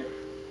same cart. Right.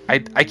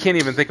 I can't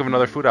even think of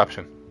another food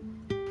option.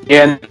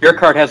 Yeah, and the beer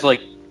cart has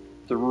like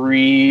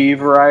 3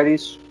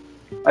 varieties,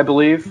 I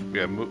believe.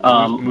 Yeah,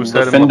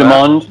 Moosehead and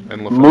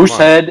Labatt.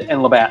 Moosehead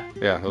and Labatt.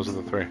 Yeah, those are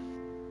the 3.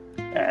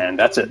 And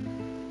that's it.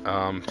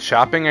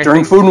 Shopping,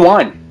 During food and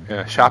wine.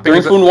 Yeah, shopping.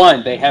 During food and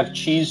wine, they have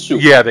cheese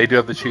soup. Yeah, they do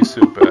have the cheese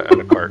soup at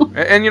a cart.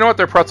 And you know what?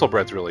 Their pretzel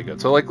bread's really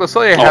good. So like Le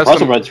Cellier has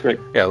pretzel bread's great.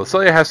 Yeah, Le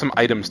Cellier has some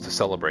items to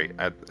celebrate.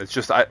 It's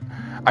just I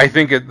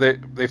think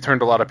they've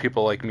turned a lot of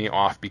people like me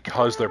off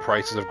because their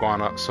prices have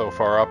gone up so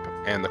far up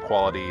and the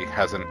quality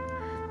hasn't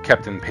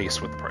kept in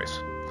pace with the price.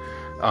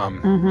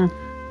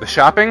 The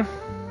shopping,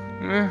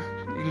 you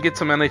can get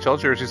some NHL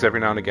jerseys every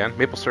now and again.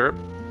 Maple syrup.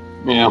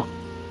 Yeah.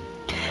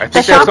 I think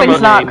the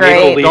shopping's not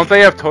great. Don't they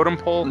have totem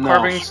pole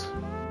carvings?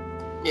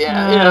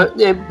 Yeah,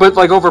 but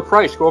like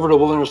overpriced. Go over to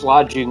Wilderness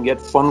Lodge, you can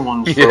get fun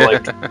ones for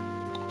like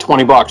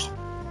 $20.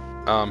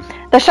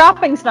 The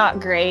shopping's not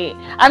great.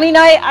 I mean,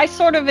 I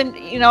sort of,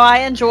 I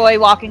enjoy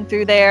walking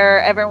through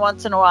there every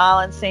once in a while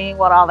and seeing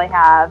what all they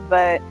have,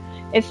 but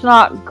it's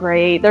not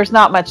great. There's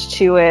not much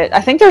to it.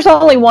 I think there's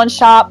only one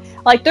shop.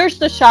 Like, there's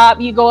the shop,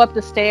 you go up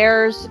the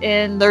stairs,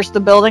 and there's the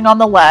building on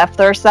the left.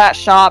 There's that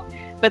shop.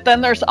 But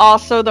then there's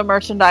also the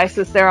merchandise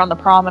that's there on the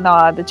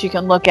promenade that you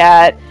can look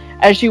at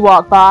as you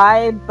walk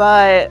by,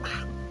 but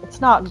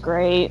it's not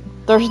great.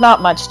 There's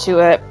not much to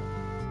it.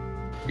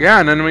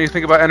 Yeah, and then when you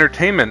think about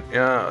entertainment,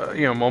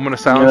 moment of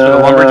silence for the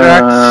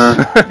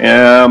Lumberjacks.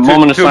 Yeah,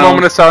 moment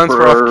of silence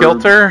for Off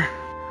Kilter.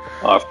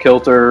 Off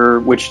Kilter,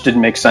 which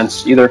didn't make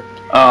sense either.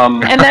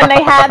 And then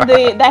they had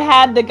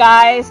the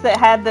guys that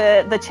had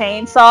the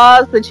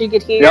chainsaws that you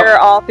could hear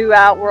all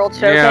throughout World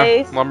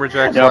Showcase. Yeah,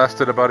 Lumberjacks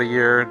lasted about a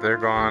year. They're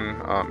gone.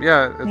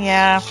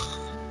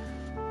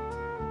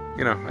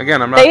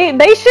 Again, I'm not.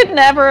 They should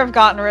never have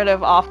gotten rid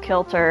of Off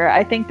Kilter.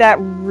 I think that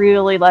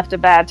really left a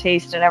bad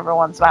taste in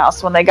everyone's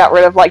mouth when they got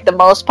rid of like the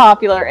most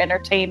popular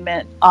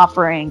entertainment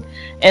offering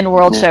in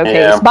World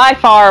Showcase. By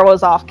far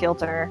was Off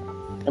Kilter.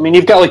 I mean,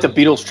 you've got like the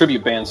Beatles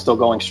tribute band still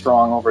going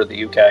strong over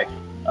the UK.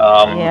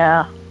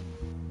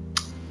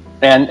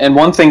 And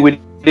one thing we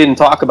didn't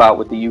talk about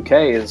with the UK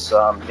is,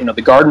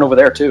 the garden over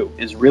there too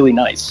is really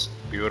nice.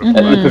 Beautiful.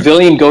 The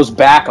pavilion goes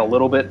back a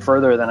little bit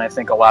further than I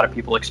think a lot of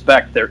people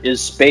expect. There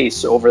is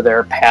space over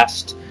there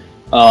past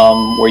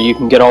where you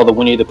can get all the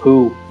Winnie the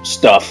Pooh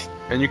stuff.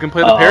 And you can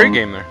play the Perry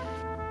game there.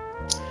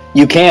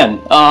 You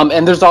can.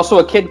 And there's also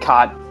a Kid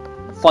Cot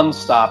fun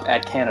stop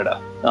at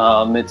Canada.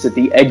 It's at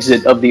the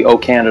exit of the O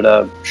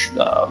Canada,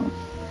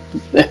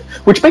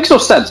 which makes no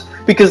sense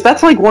because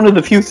that's like one of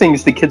the few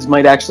things the kids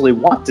might actually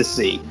want to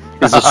see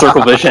is a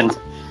Circle Vision.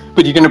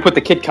 But you're going to put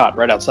the Kid Cot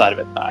right outside of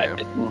it,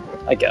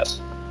 I guess.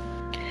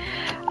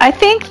 I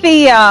think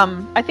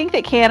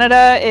that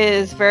Canada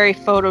is very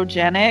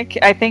photogenic.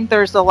 I think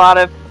there's a lot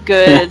of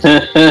good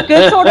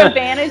sort of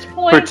vantage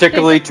points.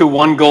 Particularly to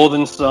one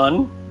golden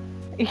sun.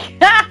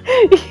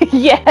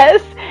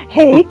 Yes.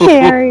 Hey,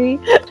 Carrie.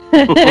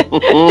 Hey,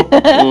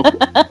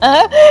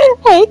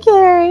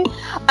 Carrie.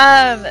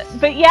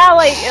 But yeah,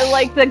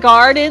 like the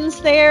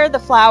gardens there, the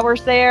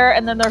flowers there,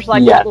 and then there's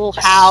like a little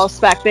house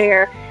back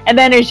there. And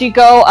then as you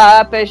go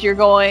up, as you're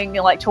going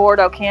like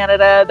toward O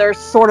Canada, there's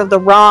sort of the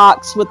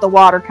rocks with the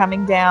water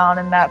coming down,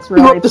 and that's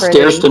really pretty. The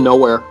stairs to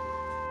nowhere.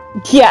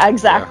 Yeah,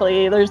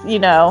 exactly. There's,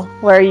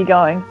 where are you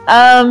going?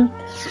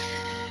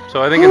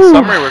 So I think in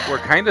summary, we're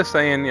kind of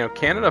saying,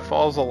 Canada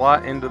falls a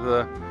lot into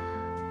the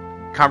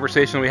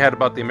conversation we had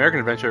about the American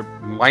Adventure,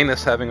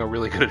 minus having a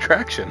really good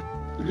attraction.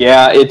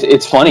 Yeah,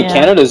 it's funny. Yeah.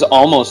 Canada's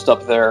almost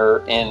up there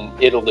in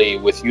Italy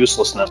with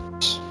uselessness.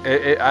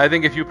 I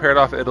think if you paired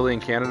off Italy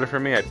and Canada for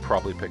me, I'd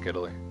probably pick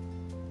Italy.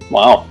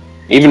 Wow.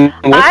 Even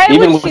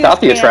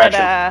without the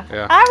attraction. Yeah.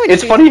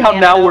 It's funny how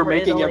now we're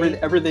making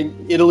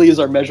everything. Italy is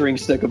our measuring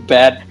stick of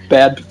bad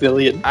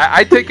pavilion.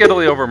 I'd take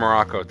Italy over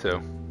Morocco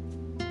too.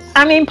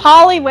 I mean,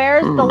 Polly,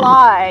 where's the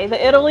lie?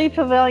 The Italy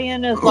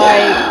pavilion is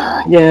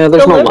like there's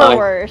the no lie.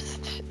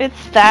 Worst. It's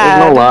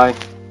sad. There's no lie.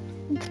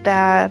 It's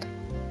bad.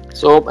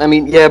 So I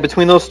mean,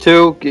 between those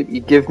two,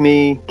 give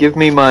me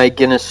my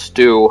Guinness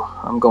stew.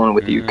 I'm going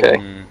with the UK.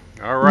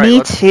 All right.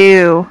 Me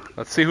too.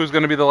 Let's see who's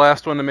going to be the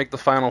last one to make the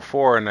final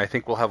four, and I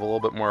think we'll have a little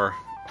bit more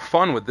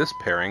fun with this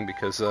pairing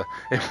because it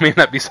may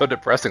not be so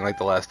depressing like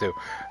the last two.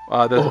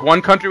 There's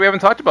one country we haven't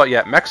talked about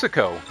yet: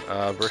 Mexico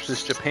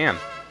versus Japan.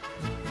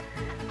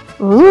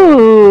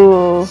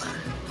 Ooh.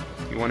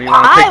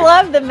 I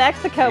love the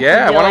Mexico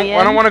pavilion.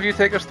 Why don't one of you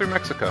take us through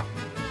Mexico?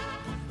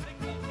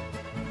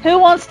 Who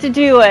wants to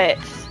do it?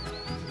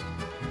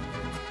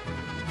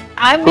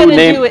 I'm going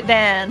to do it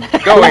then.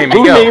 Go, Amy,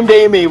 Who named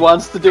Amy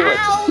wants to do it?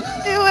 I'll do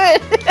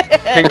it.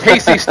 Can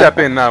Casey step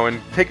in now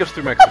and take us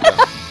through Mexico?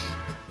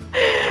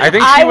 I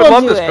think she would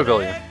love this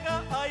pavilion.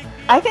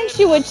 I think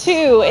she would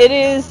too. It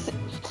is...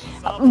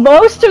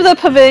 Most of the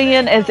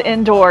pavilion is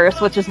indoors,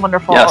 which is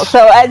wonderful. Yes.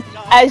 So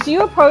as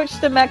you approach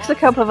the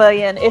Mexico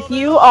pavilion, if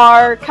you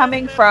are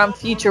coming from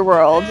Future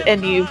World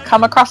and you've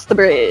come across the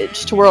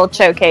bridge to World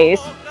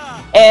Showcase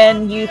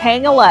and you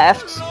hang a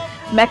left,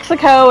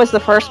 Mexico is the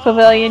first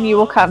pavilion you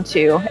will come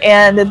to.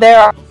 And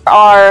there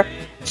are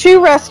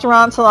 2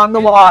 restaurants along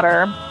the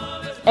water,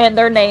 and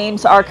their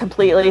names are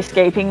completely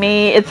escaping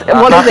me. It's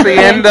what is it?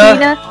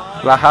 Cantina?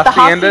 La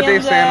Hacienda de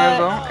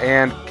San Jose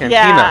and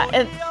Cantina.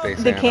 Yeah,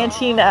 the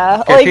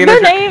Cantina. Like, their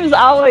names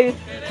always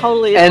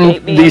totally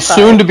escape me. And the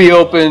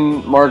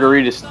soon-to-be-open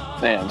margarita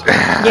stand.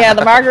 Yeah,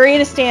 the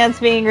margarita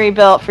stand's being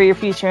rebuilt for your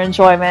future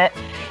enjoyment.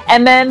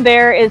 And then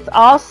there is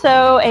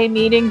also a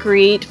meet and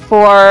greet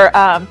for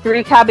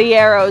Three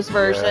Caballeros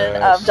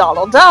version of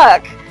Donald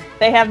Duck.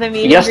 They have the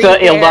meet and greet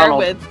there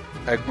with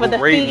a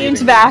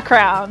themed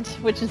background,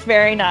 which is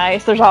very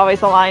nice. There's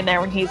always a line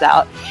there when he's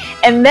out.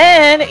 And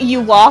then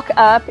you walk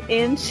up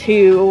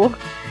into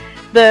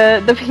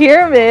the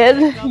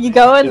pyramid. You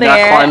go in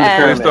there.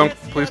 And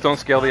please don't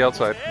scale the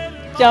outside.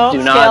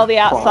 Don't scale the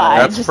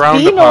outside. That's just frowned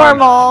be upon.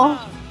 normal.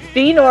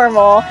 Be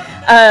normal.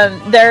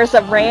 There's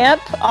a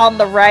ramp on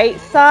the right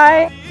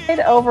side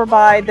over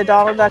by the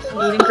Donald Duck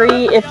meet and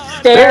greet. If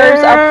stairs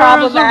are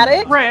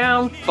problematic,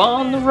 ramp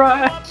on the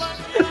right.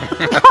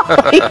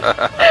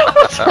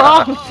 What's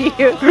wrong with you?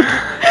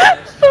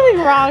 What's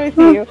really wrong with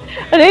you?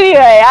 But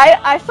anyway,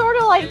 I sort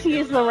of like to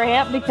use the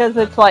ramp because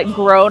it's like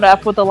grown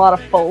up with a lot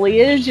of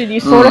foliage, and you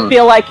sort of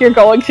feel like you're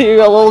going to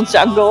a little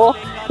jungle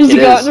as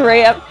you go up the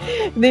ramp.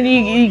 Then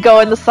you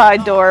go in the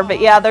side door. But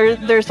yeah,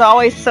 there's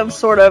always some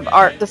sort of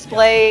art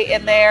display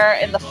in there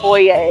in the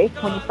foyer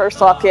when you first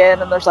walk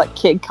in, and there's like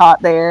Kid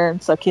Cot there,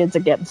 and so kids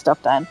are getting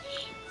stuff done.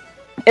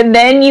 And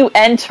then you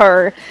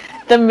enter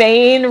the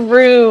main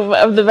room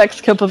of the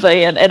Mexico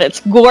Pavilion, and it's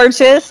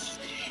gorgeous.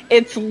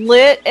 It's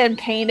lit and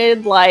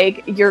painted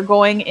like you're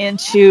going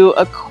into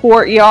a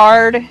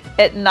courtyard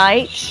at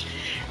night.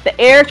 The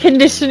air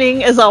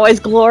conditioning is always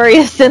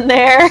glorious in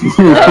there.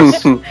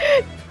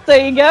 So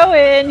you go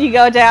in, you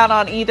go down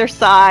on either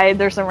side.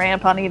 There's a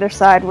ramp on either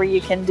side where you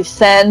can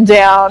descend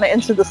down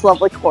into this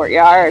lovely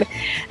courtyard.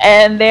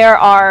 And there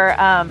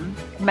are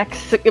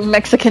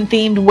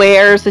Mexican-themed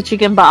wares that you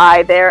can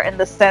buy there in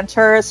the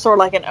center. It's sort of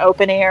like an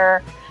open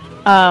air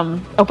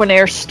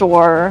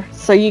store,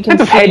 so you can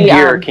see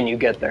headgear can you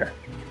get there?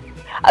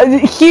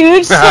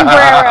 Huge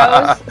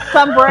sombreros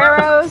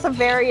of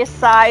various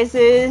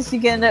sizes.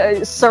 You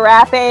can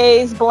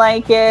serapes,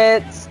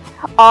 blankets,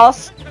 all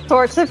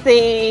sorts of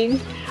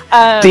things.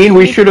 Dean,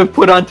 we should have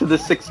put onto the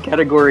 6th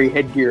category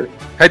headgear.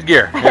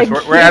 Yes,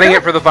 we're adding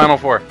it for the final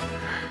 4.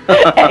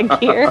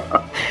 Headgear.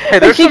 Hey,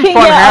 there's some fun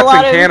hats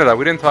in Canada.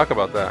 We didn't talk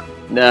about that.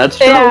 No, that's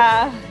true.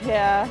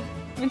 Yeah.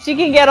 But you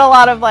can get a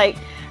lot of like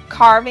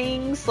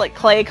carvings, like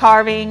clay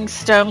carvings,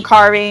 stone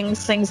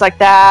carvings, things like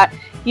that.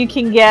 You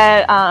can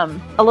get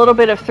a little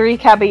bit of Three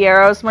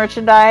Caballeros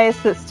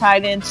merchandise that's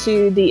tied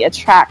into the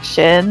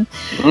attraction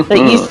that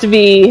used to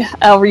be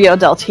El Rio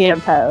del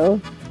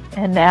Tiempo,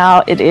 and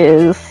now it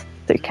is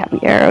Three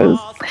Caballeros.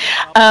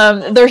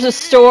 There's a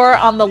store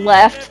on the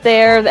left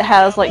there that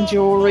has like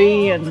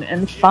jewelry and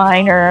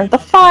the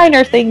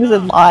finer things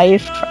in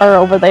life are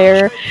over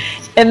there.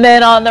 And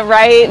then on the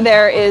right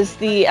there is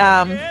the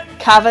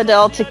Cava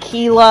del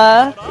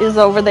Tequila is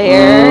over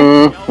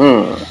there.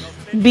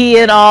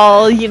 Being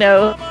all,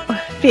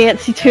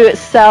 fancy to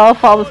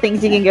itself, all the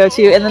things you can go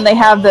to. And then they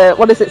have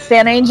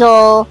San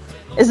Angel...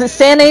 Is it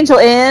San Angel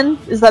Inn?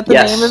 Is that the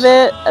name of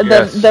it?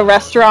 The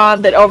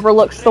restaurant that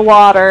overlooks the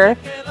water.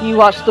 You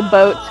watch the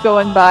boats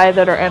going by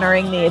that are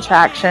entering the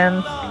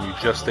attraction. And you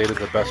just stated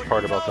the best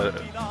part about the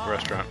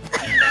restaurant.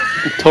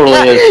 It totally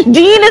is.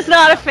 Dean is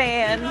not a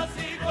fan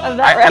of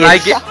that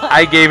restaurant. And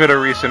I gave it a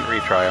recent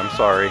retry. I'm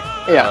sorry.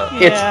 Yeah,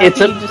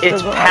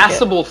 it's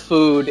passable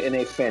food in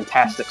a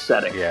fantastic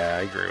setting. Yeah,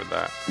 I agree with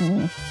that.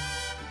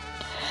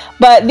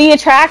 But the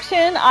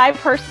attraction, I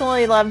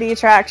personally love the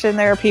attraction.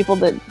 There are people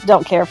that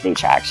don't care for the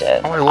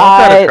attraction. Oh, I love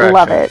that attraction. I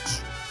love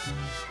it.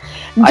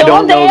 I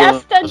don't know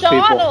Esta those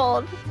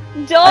Donald.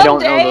 I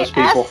don't know those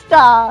people.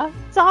 Esta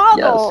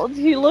Donald. Yes.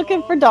 You're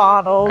looking for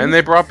Donald. And they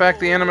brought back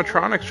the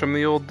animatronics from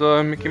the old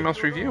Mickey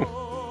Mouse review.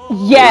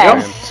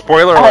 Yes.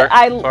 Spoiler alert.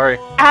 Sorry.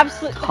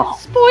 Absolutely.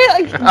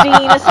 Spoiler.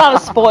 Dean, it's not a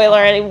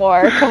spoiler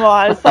anymore. Come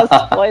on, it's not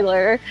a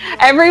spoiler.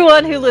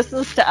 Everyone who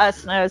listens to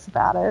us knows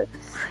about it.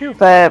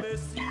 But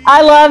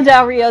I love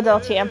Del Rio del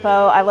Tiempo.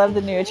 I love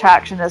the new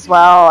attraction as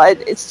well.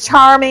 It's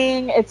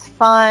charming. It's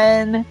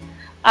fun.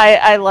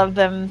 I love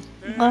them.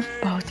 Love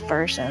both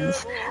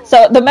versions.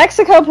 So the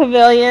Mexico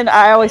Pavilion,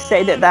 I always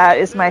say that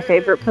is my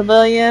favorite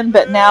pavilion,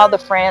 but now the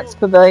France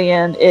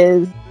Pavilion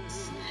is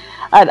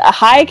a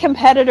high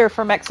competitor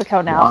for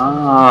Mexico now.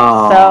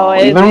 Wow.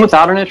 So even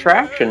without an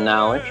attraction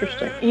now.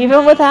 Interesting.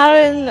 Even without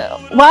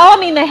well, I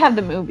mean, they have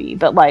the movie,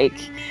 but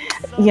It's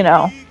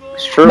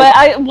true.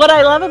 But what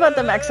I love about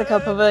the Mexico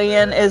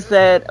Pavilion is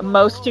that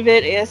most of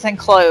it is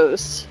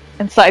enclosed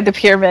inside the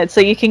pyramid.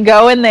 So you can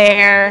go in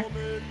there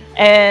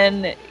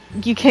and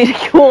you can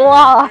cool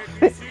off.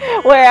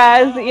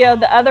 Whereas,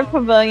 the other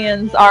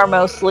pavilions are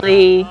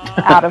mostly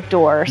out of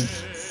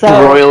doors. So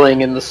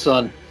broiling in the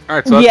sun. All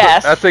right, so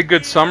that's a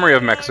good summary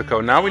of Mexico.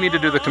 Now we need to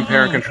do the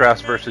compare and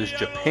contrast versus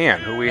Japan,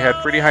 who we had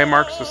pretty high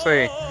marks to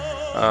say,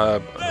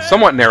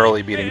 somewhat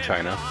narrowly beating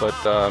China. But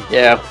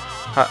yeah,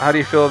 how do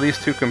you feel these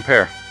two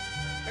compare?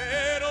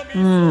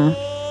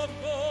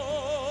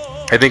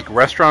 I think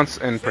restaurants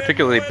and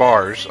particularly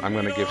bars, I'm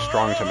going to give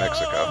strong to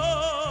Mexico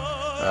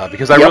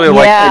because I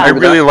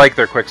really like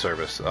their quick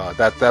service.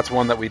 That's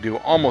one that we do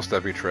almost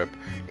every trip.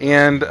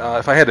 And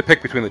if I had to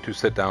pick between the two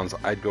sit downs,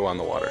 I'd go on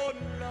the water.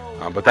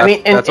 But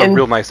that's a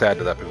real nice add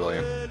to that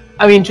pavilion.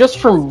 I mean, just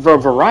from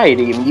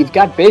variety, you've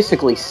got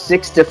basically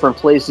 6 different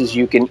places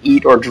you can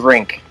eat or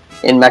drink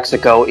in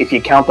Mexico if you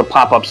count the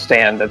pop-up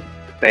stand that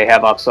they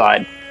have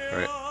outside.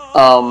 Right.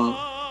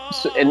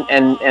 So,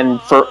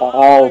 and for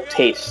all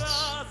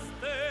tastes.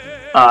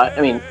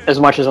 I mean, as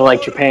much as I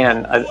like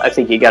Japan, I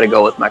think you got to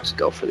go with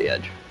Mexico for the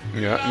edge.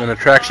 Yeah, and then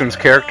attractions,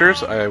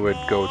 characters, I would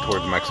go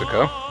towards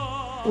Mexico.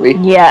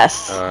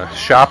 Yes.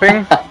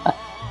 Shopping.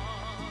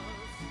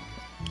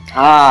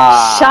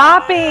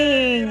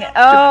 Shopping.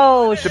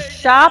 Oh,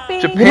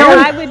 shopping.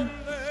 Japan.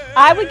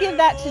 I would give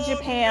that to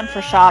Japan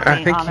for shopping.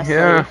 I think, honestly.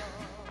 Yeah.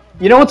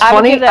 You know what's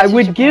funny?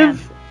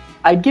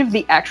 I'd give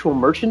the actual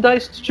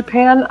merchandise to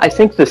Japan. I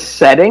think the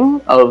setting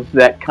of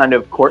that kind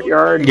of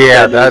courtyard.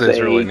 Yeah, that is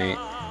really neat.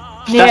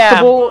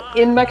 Festival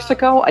in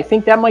Mexico. I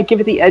think that might give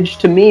it the edge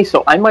to me,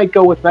 so I might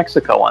go with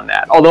Mexico on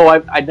that. Although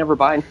I'd never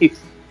buy these.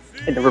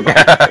 They don't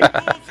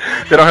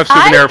have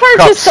souvenir cups. I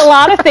purchased a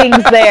lot of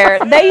things there.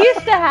 They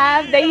used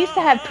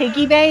to have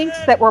piggy banks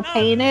that were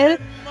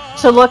painted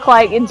to look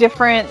like in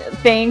different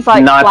things,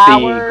 like not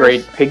flowers. The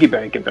Great Piggy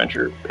Bank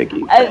Adventure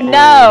piggy.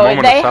 No,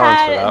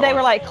 they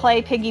were like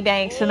clay piggy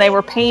banks, and they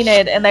were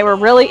painted, and they were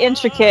really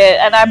intricate.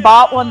 And I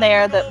bought one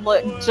there that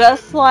looked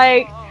just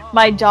like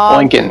my dog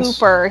Lincoln's.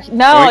 Cooper.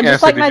 No,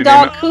 just like my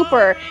dog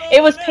Cooper.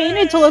 It was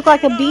painted to look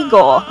like a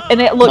beagle, and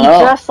it looked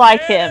just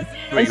like him.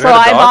 Wait, and so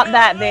I bought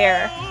that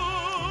there.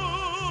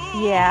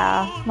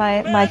 Yeah,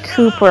 my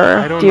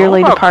Cooper,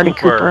 dearly departed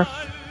Cooper.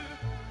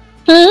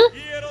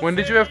 When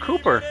did you have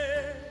Cooper?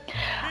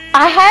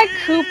 I had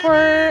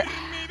Cooper.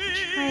 I'm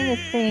trying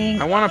to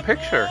think. I want a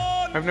picture.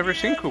 I've never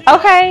seen Cooper.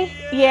 Okay,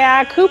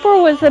 yeah,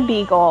 Cooper was a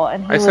beagle,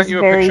 and he was I sent you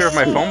a very picture of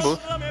my sweet. phone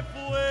booth.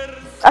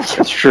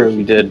 That's true,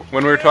 you did.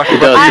 When we were talking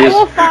about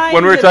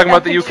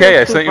the UK,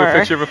 I sent you a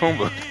picture of a phone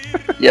booth.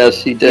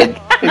 Yes, he did.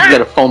 He's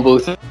got a phone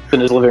booth in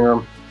his living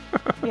room.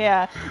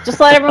 Yeah,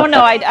 just let everyone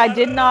know I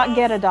did not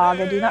get a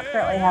dog. I do not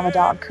currently have a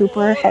dog.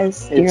 Cooper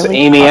has. It's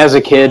Amy as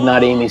a kid,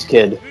 not Amy's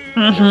kid.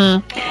 Mm-hmm.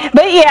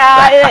 But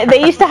yeah,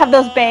 they used to have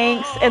those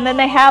banks, and then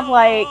they have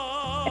I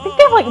think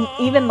they have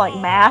even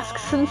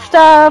masks and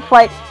stuff.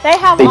 Like they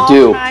have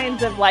all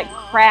kinds of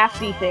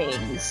crafty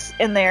things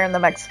in there in the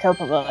Mexico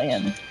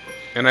Pavilion.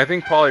 And I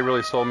think Paulie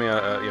really sold me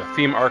a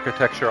theme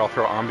architecture. I'll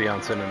throw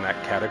ambiance in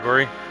that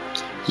category.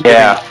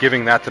 Yeah.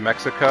 Giving that to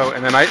Mexico.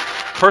 And then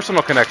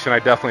personal connection, I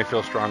definitely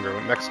feel stronger.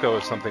 Mexico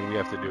is something we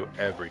have to do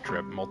every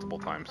trip, multiple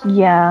times.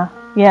 Yeah.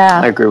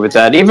 I agree with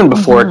that. Even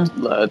before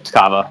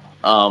Tcava,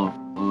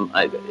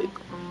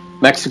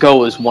 Mexico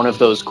was one of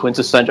those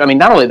quintessential. I mean,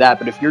 not only that,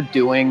 but if you're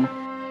doing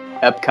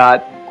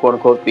Epcot, quote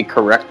unquote, the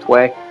correct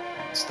way,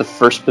 it's the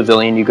first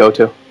pavilion you go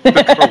to. The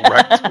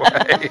correct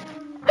way.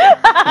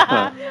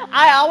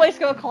 I always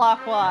go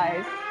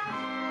clockwise.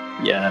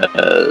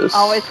 Yes.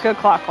 Always go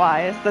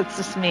clockwise. That's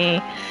just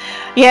me.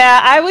 Yeah,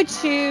 I would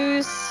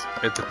choose.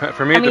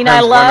 For me, it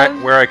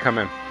depends where I come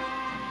in.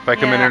 If I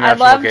come in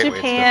international gateway, I love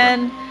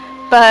Japan,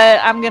 but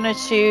I'm gonna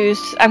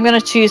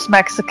choose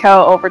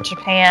Mexico over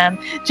Japan.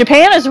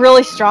 Japan is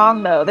really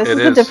strong, though. This is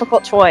a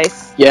difficult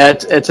choice. Yeah,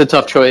 it's a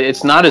tough choice.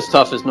 It's not as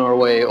tough as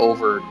Norway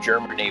over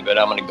Germany, but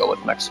I'm gonna go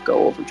with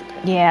Mexico over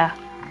Japan. Yeah.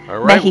 All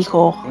right.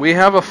 Mexico. We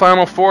have a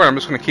final four. I'm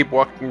just going to keep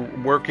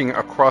working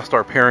across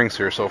our pairings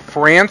here. So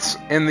France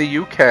and the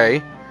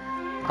UK,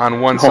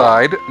 on one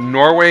side,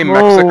 Norway,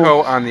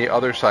 Mexico on the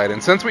other side.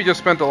 And since we just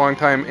spent a long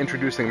time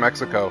introducing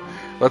Mexico,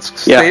 let's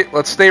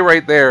stay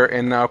right there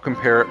and now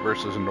compare it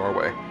versus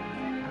Norway.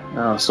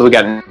 Oh, so we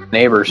got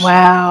neighbors.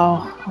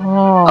 Wow.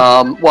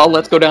 Oh. Well,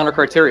 let's go down to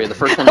criteria. The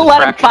first one is let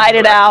them fight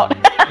it out.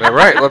 All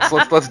right,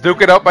 let's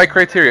duke it out by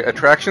criteria.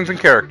 Attractions and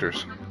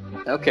characters.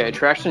 Okay,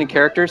 attraction and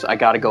characters. I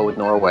got to go with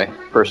Norway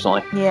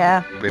personally.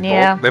 Yeah.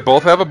 They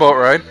both have a boat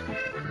ride.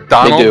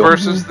 Donald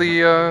versus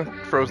the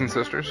Frozen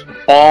sisters.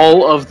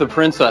 All of the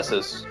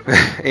princesses.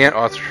 And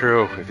it's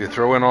true. If you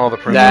throw in all the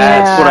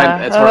princesses, that's what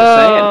I'm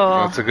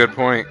saying. That's a good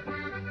point.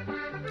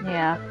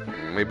 Yeah.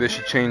 Maybe they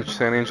should change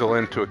San Angel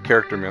into a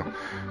character meal.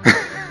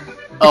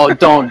 Oh,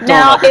 don't.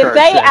 Now, if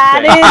they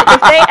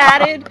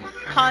added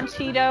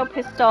Conchito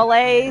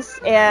Pistoles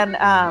and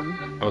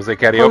Jose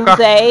Carioca,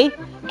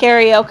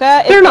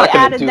 they're not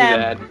going to do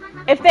that.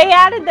 If they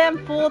added them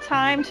full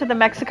time to the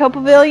Mexico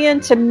Pavilion,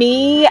 to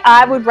me,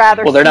 I would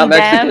rather see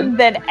them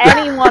than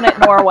anyone at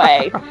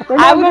Norway.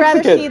 I would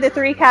rather see the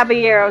Three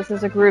Caballeros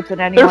as a group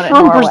than anyone at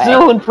Norway. They're from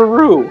Brazil and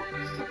Peru.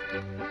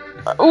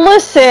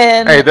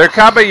 Listen. Hey, they're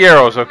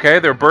caballeros, okay?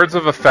 They're birds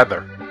of a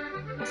feather.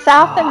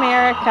 South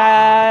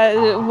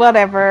America,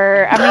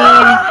 whatever.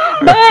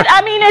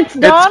 I mean, it's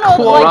Donald.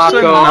 Close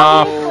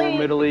enough.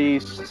 Middle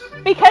East.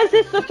 Because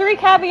it's the Three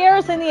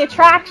Caballeros in the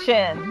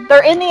attraction.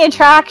 They're in the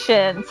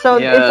attraction, so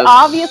it's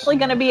obviously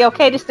going to be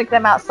okay to stick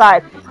them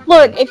outside.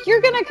 Look, if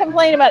you're going to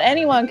complain about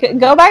anyone,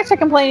 go back to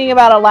complaining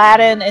about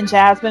Aladdin and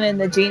Jasmine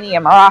and the Genie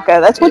in Morocco.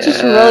 That's what you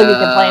should really be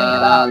complaining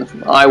about.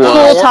 I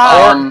will.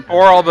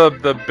 Or all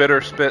the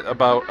bitter spit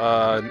about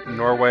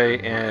Norway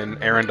and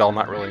Arendelle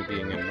not really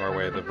being in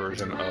Norway, the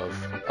version of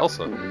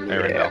Elsa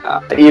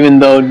Arendelle. Yeah. Even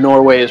though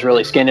Norway is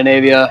really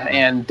Scandinavia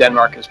and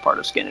Denmark is part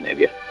of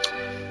Scandinavia,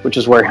 which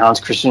is where Hans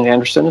Christian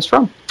Andersen is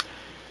from.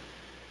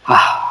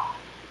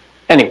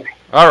 Anyway.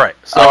 All right.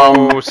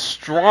 So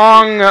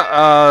strong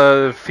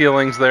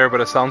feelings there,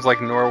 but it sounds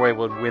like Norway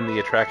would win the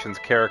attractions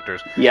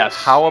characters. Yes.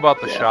 How about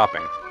the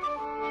shopping?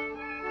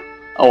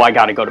 Oh, I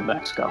got to go to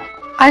Mexico.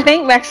 I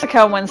think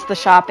Mexico wins the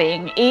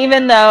shopping,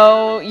 even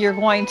though you're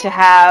going to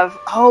have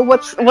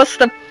what's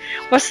the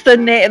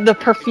name, the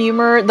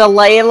perfumer, the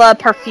Layla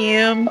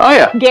perfume. Oh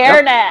yeah,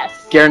 Guernes.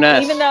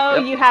 Guernes. Even though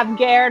you have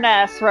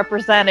Guernes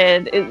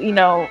represented,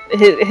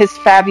 his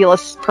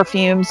fabulous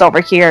perfumes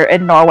over here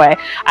in Norway,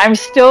 I'm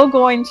still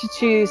going to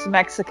choose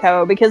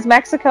Mexico because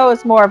Mexico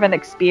is more of an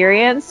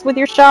experience with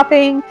your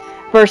shopping.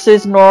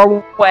 Versus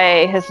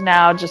Norway has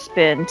now just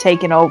been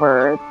taken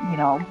over,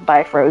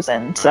 by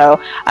Frozen. So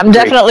I'm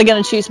definitely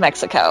going to choose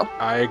Mexico.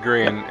 I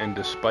agree, and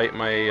despite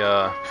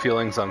my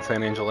feelings on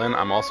San Angel Inn,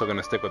 I'm also going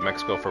to stick with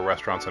Mexico for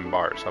restaurants and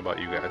bars. How about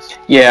you guys?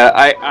 Yeah,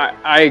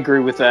 I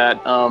agree with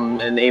that.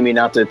 And Amy,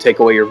 not to take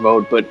away your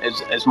vote, but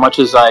as much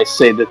as I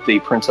say that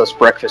the Princess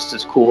Breakfast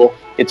is cool,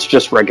 it's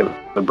just regular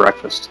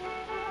breakfast.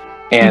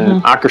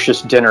 And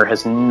Akershus dinner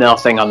has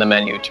nothing on the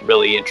menu to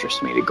really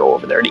interest me to go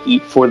over there to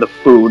eat for the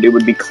food. It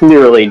would be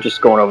clearly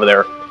just going over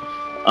there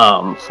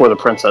for the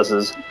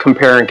princesses.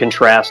 Compare and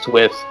contrast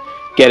with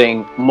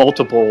getting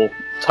multiple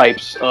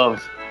types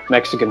of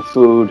Mexican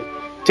food,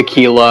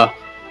 tequila,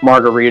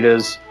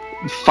 margaritas,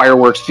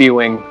 fireworks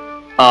viewing.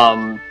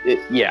 I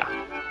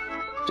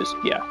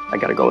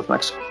got to go with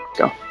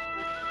Mexico.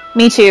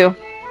 Me too.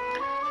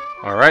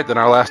 All right, then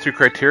our last two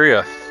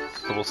criteria.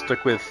 So we'll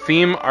stick with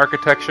theme,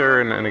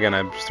 architecture, and again,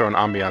 I'm just throwing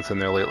ambiance in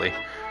there lately.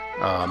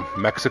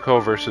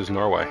 Mexico versus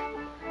Norway.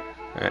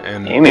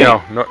 And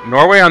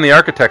Norway on the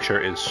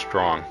architecture is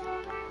strong.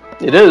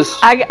 It is.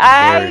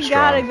 I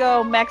gotta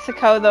go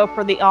Mexico, though,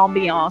 for the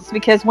ambiance,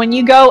 because when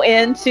you go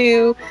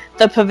into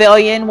the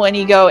pavilion, when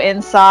you go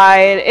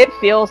inside, it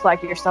feels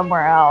like you're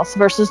somewhere else.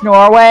 Versus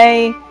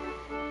Norway.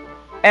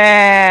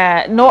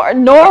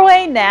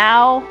 Norway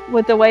now,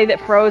 with the way that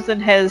Frozen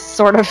has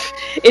sort of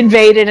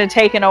invaded and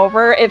taken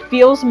over, it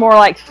feels more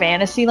like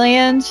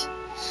Fantasyland,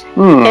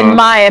 in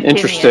my opinion.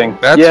 Interesting.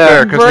 That's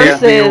fair, because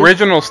the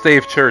original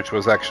Stave Church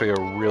was actually a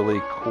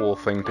really cool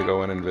thing to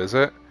go in and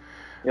visit.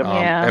 Yep.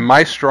 And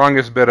my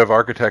strongest bit of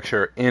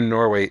architecture in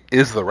Norway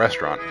is the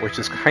restaurant, which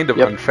is kind of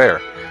unfair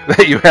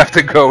that you have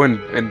to go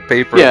and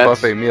pay for a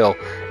buffet meal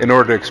in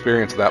order to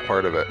experience that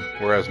part of it,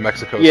 whereas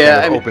Mexico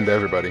is open to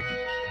everybody.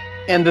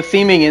 And the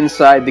theming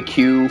inside the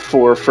queue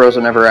for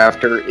Frozen Ever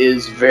After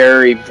is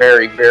very,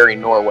 very, very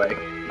Norway.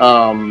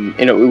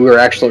 We were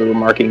actually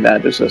remarking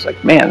that. It was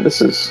like, man, this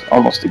is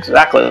almost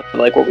exactly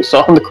like what we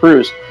saw on the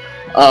cruise.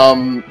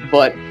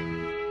 But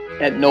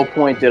at no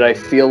point did I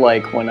feel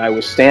like when I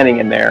was standing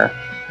in there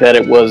that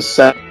it was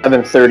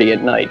 7:30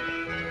 at night,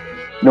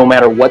 no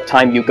matter what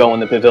time you go in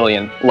the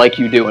pavilion, like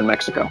you do in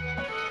Mexico.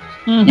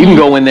 Mm-hmm. You can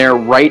go in there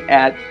right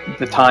at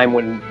the time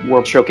when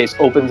World Showcase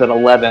opens at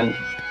 11,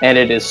 and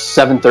it is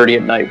 7:30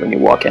 at night when you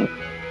walk in.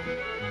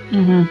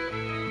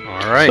 Mm-hmm.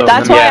 All right. So,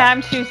 that's why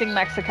I'm choosing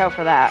Mexico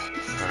for that.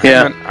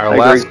 Yeah. Our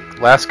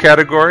last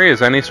category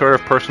is any sort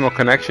of personal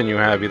connection you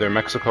have, either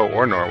Mexico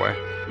or Norway.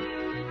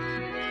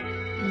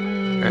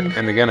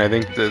 And again, I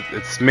think that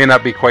it may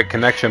not be quite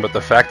connection, but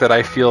the fact that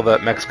I feel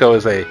that Mexico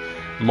is a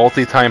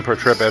multi-time per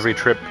trip, every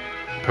trip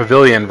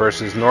pavilion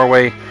versus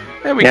Norway.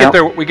 Yeah, we get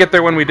there. We get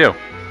there when we do.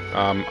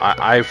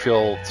 I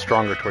feel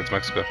stronger towards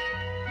Mexico.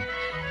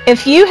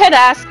 If you had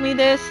asked me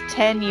this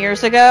 10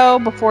 years ago,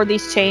 before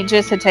these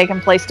changes had taken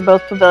place to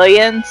both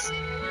pavilions,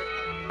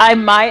 I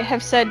might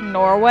have said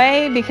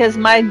Norway, because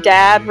my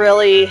dad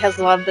really has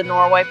loved the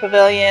Norway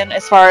pavilion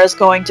as far as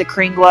going to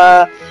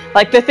Kringla.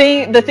 Like the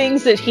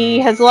things that he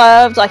has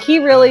loved, like he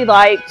really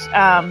liked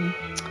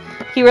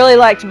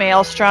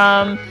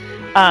Maelstrom.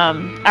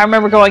 I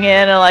remember going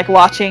in and like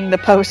watching the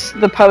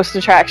post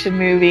attraction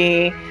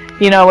movie,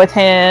 with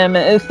him,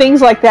 and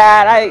things like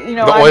that. The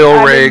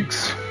oil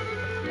rigs.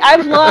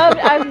 I've loved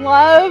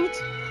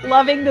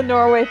loving the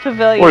Norway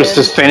pavilion. Or is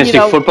this fantasy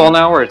football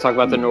now, where it's talk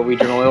about the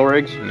Norwegian oil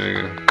rigs?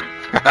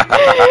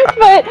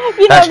 But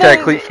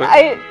Hashtag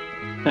Cleatfoot.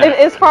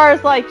 As far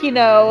as like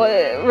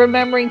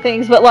remembering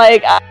things, but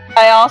like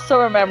I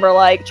also remember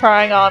like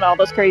trying on all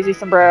those crazy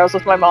sombreros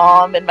with my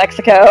mom in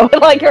Mexico,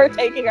 like her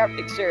taking our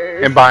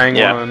pictures and buying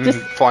one, just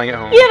flying it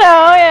home.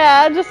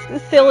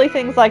 Just silly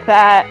things like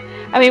that.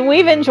 I mean,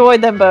 we've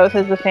enjoyed them both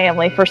as a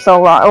family for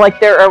so long, like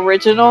their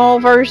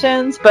original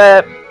versions,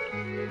 but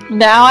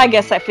now I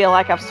guess I feel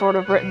like I've sort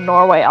of written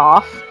Norway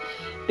off,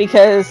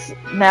 because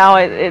now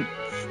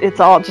it's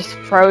all just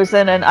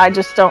Frozen, and I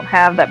just don't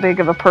have that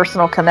big of a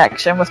personal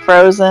connection with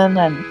Frozen,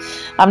 and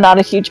I'm not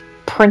a huge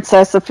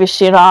princess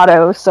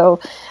aficionado, so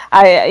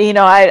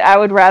I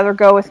would rather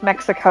go with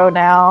Mexico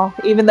now,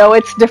 even though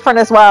it's different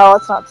as well.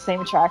 It's not the same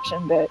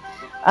attraction, but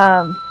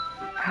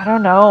I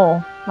don't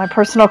know. My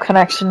personal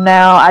connection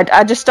now,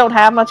 I just don't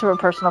have much of a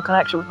personal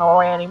connection with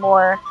Norway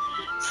anymore,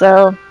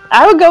 so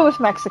I would go with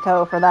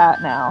Mexico for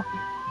that now.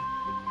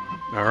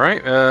 All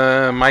right.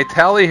 My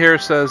tally here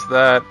says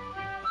that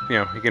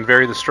you can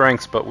vary the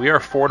strengths, but we are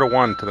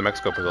 4-1 to the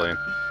Mexico Pavilion.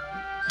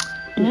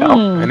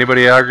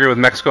 Anybody agree with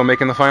Mexico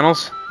making the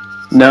finals?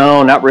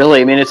 No, not really.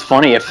 I mean, it's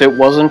funny. If it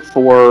wasn't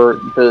for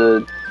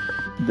the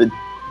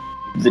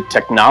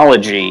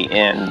technology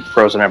in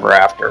Frozen Ever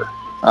After,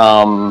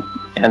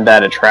 and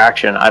that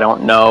attraction, I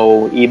don't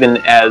know, even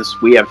as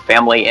we have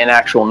family in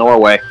actual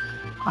Norway,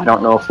 I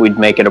don't know if we'd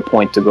make it a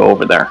point to go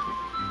over there.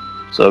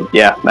 So,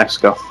 yeah,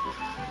 Mexico.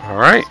 All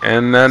right,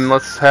 and then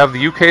let's have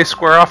the UK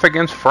square off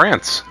against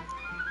France.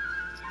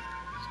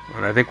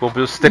 And I think we'll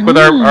just stick with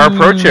our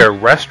approach here,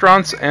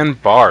 restaurants and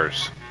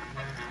bars.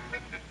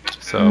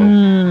 So,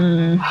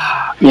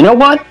 you know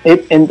what?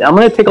 And I'm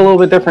going to take a little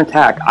bit different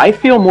tack. I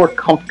feel more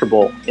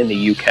comfortable in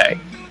the UK.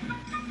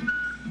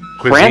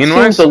 France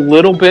seems a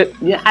little bit,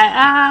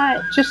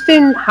 just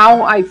in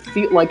how I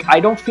feel. Like, I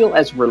don't feel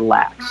as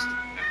relaxed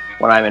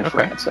when I'm in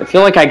France. I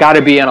feel like I got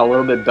to be on a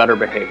little bit better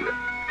behavior.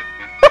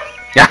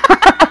 Yeah,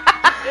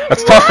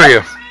 that's tough for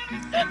you.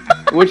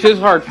 Which is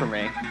hard for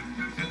me.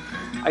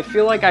 I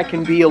feel like I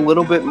can be a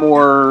little bit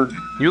more.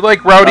 You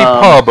like rowdy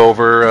pub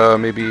over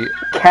maybe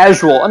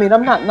casual. I mean,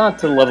 I'm not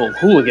to the level of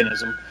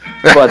hooliganism,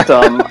 but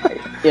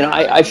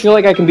I feel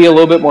like I can be a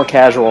little bit more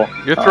casual.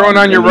 You're throwing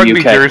on your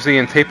rugby jersey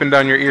and taping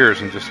down your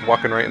ears and just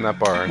walking right in that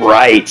bar.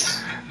 Right.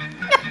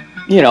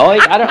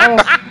 I don't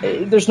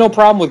know. There's no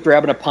problem with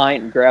grabbing a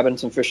pint and grabbing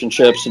some fish and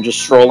chips and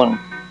just strolling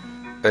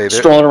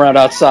around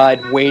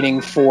outside,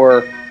 waiting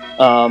for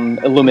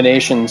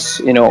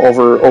illuminations.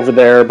 Over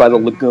there by the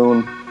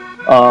lagoon.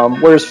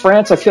 Whereas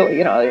France, I feel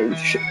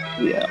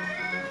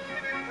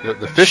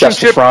the fish and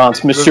chip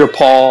France, Monsieur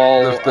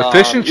Paul. The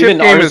fish and chip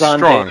game is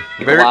strong.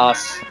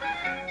 It's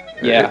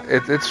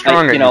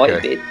strong at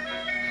UK.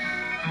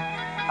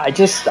 I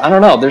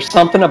don't know. There's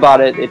something about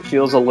it. It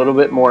feels a little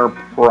bit more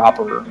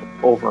proper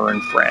over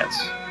in France.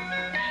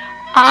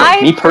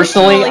 Me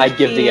personally, I'd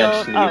give the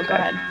edge to the UK. Go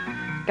ahead.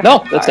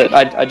 No, that's it.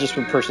 I just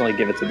would personally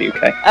give it to the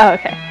UK. Oh,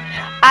 okay.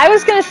 I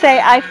was going to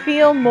say I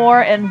feel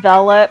more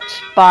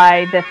enveloped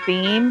by the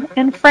theme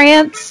in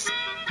France,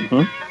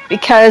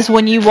 because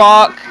when you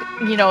walk,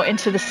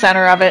 into the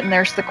center of it, and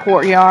there's the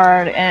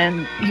courtyard,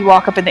 and you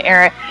walk up in the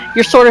area,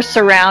 you're sort of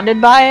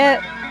surrounded by it.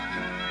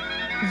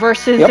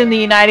 Versus in the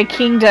United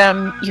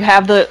Kingdom, you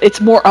have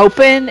it's more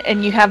open,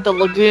 and you have the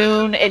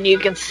lagoon, and you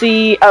can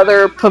see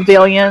other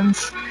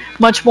pavilions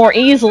much more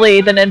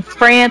easily than in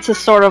France. Is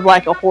sort of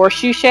like a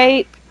horseshoe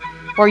shape,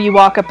 where you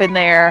walk up in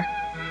there,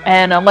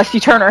 and unless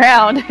you turn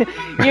around,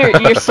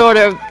 you're sort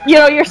of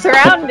you're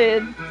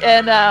surrounded.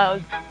 And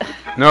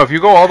no, if you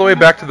go all the way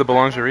back to the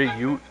Boulangerie,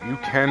 you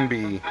can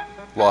be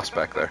lost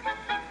back there.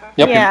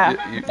 Yep. Yeah.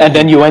 And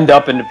then you end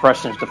up in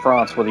Impressions de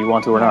France, whether you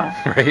want to or not.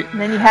 Right. And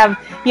then you have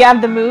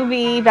the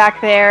movie back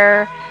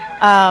there.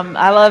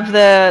 I love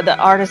the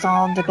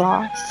artisan de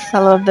glace. I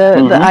love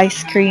the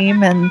ice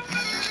cream and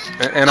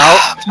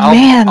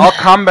I'll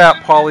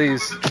combat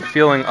Polly's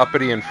feeling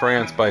uppity in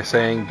France by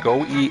saying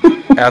go eat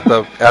at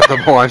the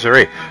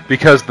Boulangerie,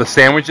 because the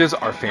sandwiches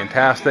are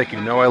fantastic.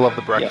 I love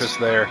the breakfast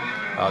there.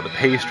 The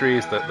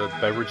pastries, the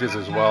beverages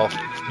as well.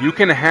 You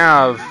can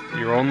have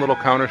your own little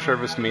counter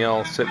service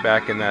meal, sit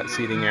back in that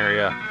seating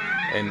area,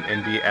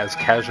 and be as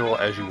casual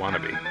as you want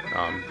to be.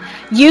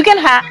 You can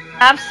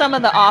have some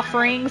of the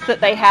offerings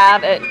that they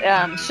have at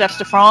Chefs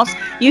de France.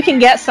 You can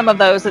get some of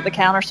those at the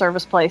counter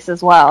service place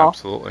as well.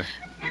 Absolutely.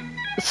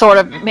 sort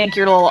of make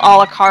your little a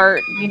la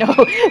carte,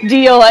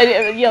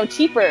 deal,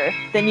 cheaper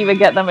than you would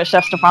get them at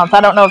Chefs de France.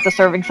 I don't know if the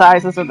serving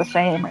sizes are the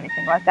same or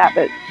anything like that,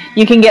 but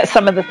you can get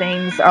some of the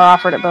things are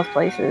offered at both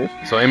places.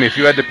 So, Amy, if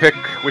you had to pick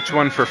which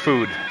one for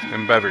food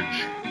and beverage?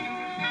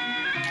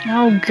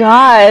 Oh,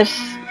 gosh.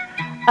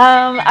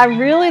 I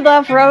really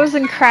love Rose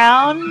and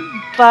Crown,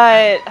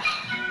 but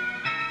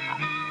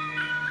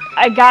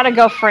I gotta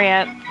go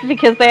France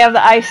because they have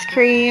the ice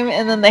cream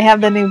and then they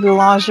have the new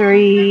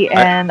boulangerie,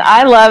 and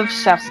I love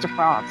Chefs de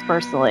France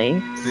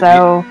personally.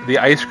 So the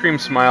ice cream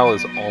smile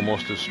is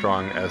almost as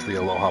strong as the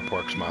Aloha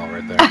pork smile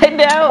right there. I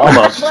know.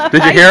 Almost.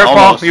 Did you hear it,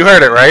 Paul? You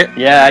heard it, right?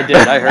 Yeah, I did.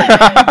 I heard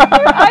it.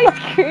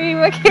 Ice cream.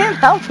 I can't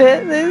help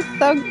it. This is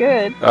so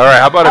good. All right.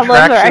 How about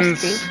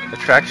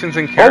attractions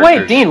and characters? Oh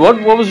wait, Dean,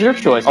 what was your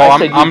choice? Oh, I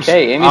said UK.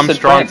 Amy I'm said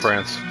strong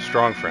France.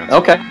 Strong France.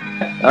 Okay.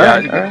 All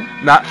right.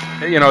 Not,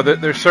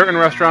 there's certain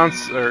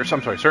restaurants,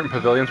 certain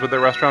pavilions with their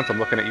restaurants. I'm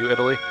looking at you,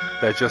 Italy,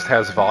 that just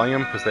has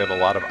volume because they have a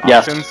lot of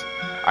options. Yes.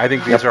 I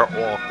think these are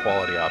all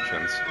quality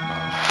options.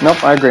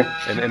 Nope, I agree.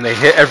 And they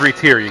hit every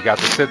tier. You got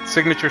the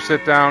signature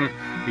sit down,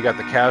 you got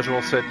the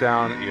casual sit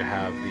down, you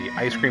have the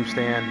ice cream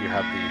stand, you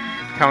have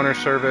the counter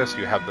service,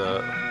 you have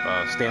the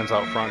stands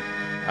out front.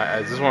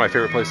 This is one of my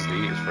favorite places to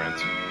eat is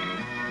France.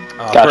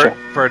 Gotcha.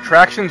 For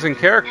attractions and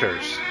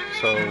characters,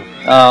 so.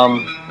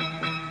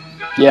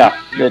 Yeah,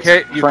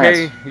 UK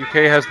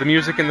has the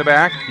music in the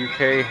back.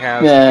 UK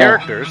has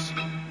characters.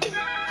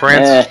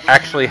 France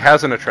actually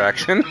has an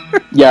attraction.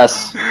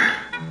 Yes.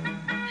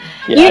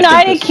 Yeah,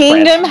 United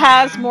Kingdom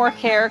has more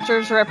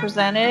characters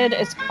represented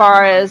as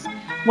far as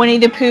Winnie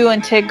the Pooh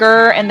and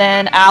Tigger, and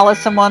then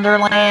Alice in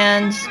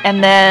Wonderland,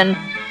 and then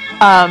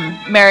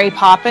Mary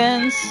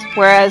Poppins.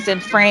 Whereas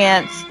in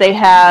France they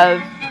have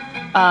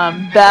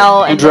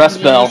Belle and Blue Dress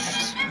Belle.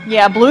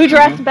 Yeah, Blue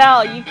Dress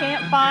Belle. You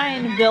can't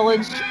find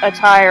village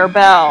attire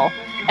Belle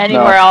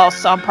anywhere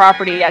else on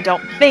property, I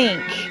don't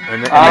think.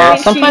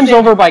 Sometimes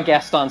over by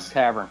Gaston's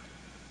Tavern.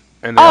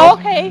 And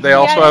okay. They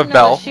also have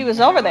Belle. She was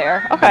over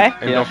there. Okay.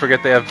 And don't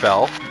forget they have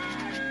Belle.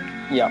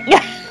 Yeah.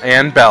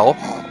 And Belle.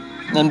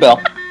 And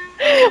Belle.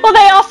 Well,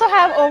 they also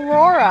have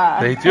Aurora.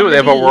 They do. They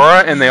have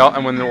Aurora, and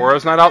when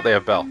Aurora's not out, they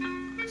have Belle.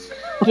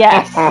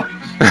 Yes.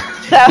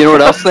 You know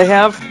what else they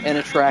have? An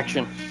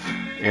attraction.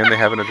 And they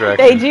have an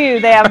attraction. They do.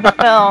 They have the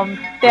film.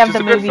 They have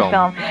the movie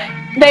film.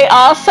 They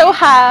also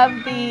have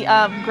the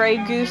Grey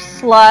Goose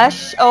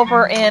slush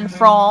over in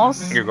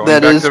France. You're going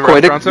back to the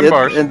restaurants and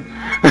bars.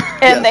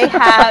 And they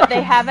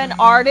have an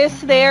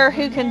artist there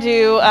who can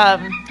do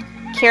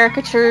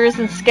caricatures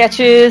and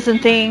sketches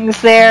and things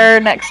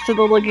there next to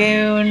the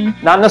lagoon.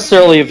 Not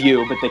necessarily of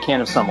you, but they can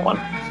of someone.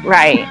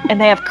 Right.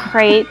 And they have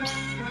crepes.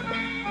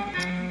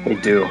 They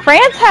do.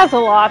 France has a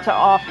lot to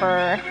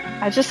offer.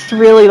 I just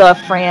really love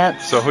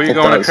France. So who are you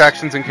going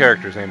attractions and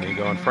characters, Amy? You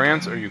going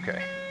France or UK?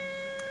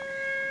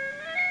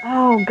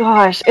 Oh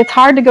gosh, it's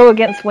hard to go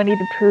against Winnie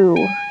the Pooh.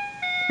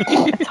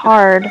 It's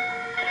hard.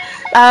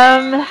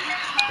 And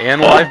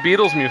live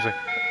Beatles music,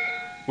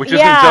 which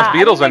isn't just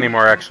Beatles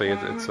anymore. Actually,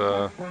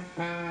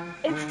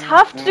 it's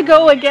tough to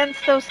go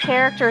against those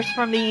characters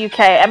from the UK.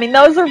 I mean,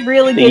 those are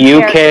really good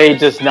characters. The UK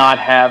does not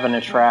have an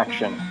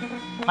attraction.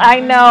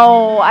 I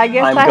know. I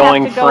guess I'm I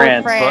going have to go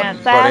France. with France.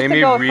 But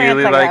Amy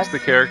really likes the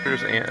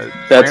characters. And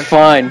that's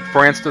fine.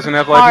 France doesn't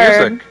have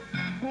live music.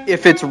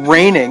 If it's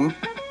raining,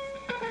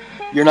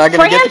 you're not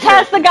going to get the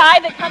France has the guy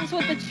that comes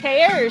with the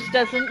chairs,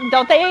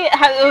 don't they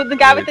have the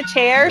guy with the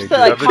chairs that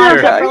like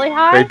climbs up really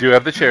high? They do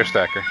have the chair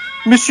stacker.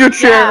 Monsieur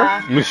Chair.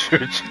 Yeah.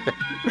 Monsieur Chair.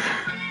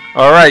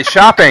 All right,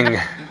 shopping.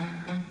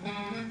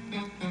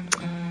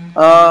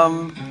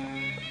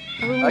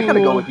 I got to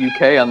go with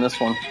UK on this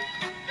one.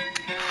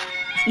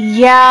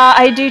 Yeah,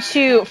 I do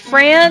too.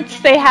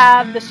 France, they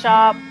have the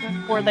shop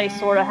where they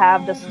sort of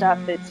have the stuff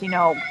that's,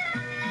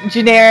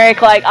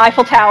 generic, like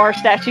Eiffel Tower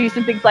statues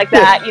and things like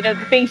that, the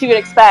things you would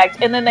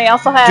expect. And then they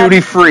also have...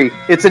 Duty free.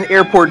 It's an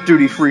airport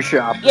duty free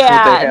shop.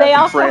 Yeah, they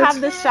also have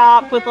the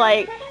shop with,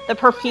 like, the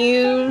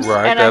perfumes.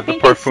 Right, and they have the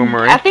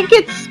perfumery. I think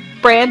it's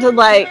branded,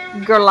 like,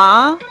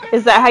 Guerlain.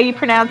 Is that how you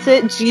pronounce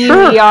it?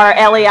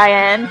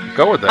 G-E-R-L-E-I-N.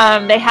 Go with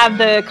it. They have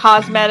the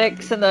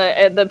cosmetics and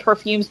the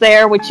perfumes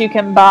there, which you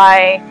can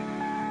buy...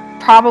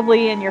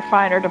 probably in your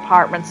finer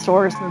department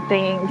stores and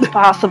things,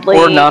 possibly.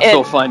 Or not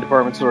so fine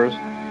department stores.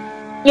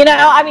 I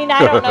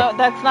don't know.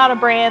 That's not a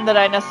brand that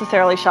I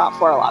necessarily shop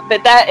for a lot.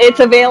 But it's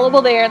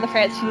available there in the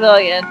France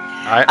Pavilion.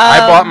 I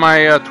bought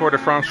my Tour de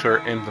France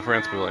shirt in the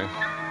France Pavilion.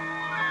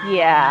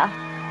 Yeah.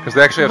 Because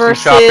they actually have some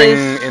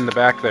shopping in the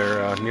back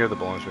there near the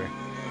boulangerie.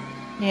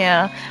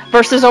 Yeah.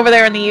 Versus over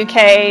there in the UK,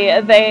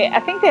 I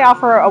think they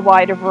offer a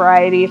wider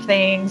variety of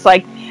things.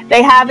 Like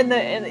they have in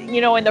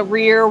the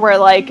rear where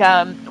like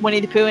Winnie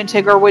the Pooh and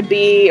Tigger would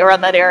be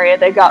around that area.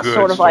 They've got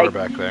sort of like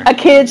a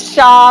kids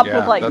shop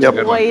with like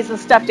toys and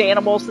stuffed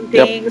animals and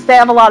things. Yep. They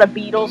have a lot of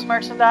Beatles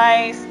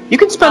merchandise. You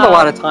can spend a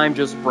lot of time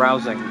just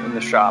browsing in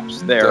the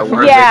shops there.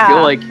 Where I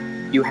feel like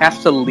you have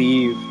to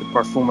leave the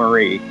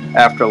parfumerie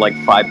after like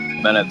 5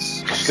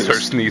 minutes.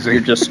 Start sneezing.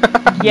 You're just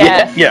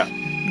Yeah. Yeah.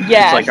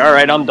 It's like, all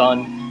right, I'm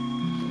done.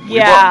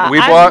 Yeah, we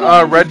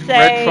bought red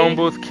phone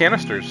booth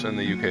canisters in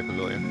the UK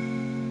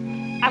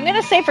pavilion. I'm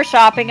gonna say for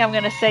shopping, I'm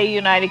gonna say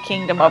United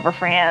Kingdom over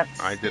France.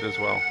 I did as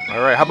well.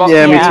 All right, how about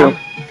me too.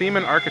 Theme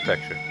and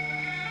architecture?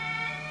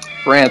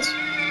 France.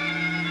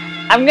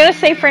 I'm gonna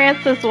say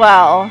France as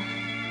well.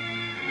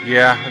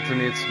 Yeah, to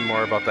me it's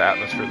more about the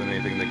atmosphere than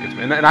anything that gets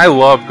me. And I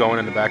love going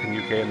in the back in the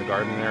UK in the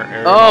garden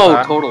area.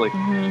 Oh, totally.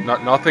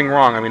 Nothing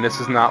wrong. I mean, this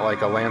is not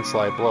like a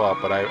landslide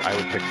blowout, but I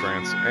would pick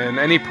France. And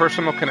any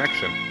personal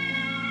connection.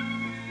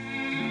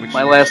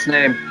 My last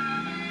name.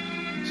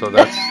 So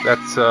that's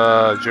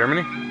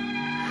Germany?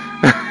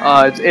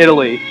 It's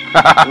Italy.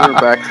 We're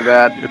back to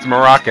that. It's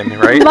Moroccan,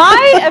 right?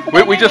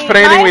 We just put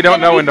anything we don't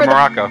know into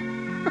Morocco.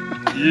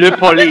 Le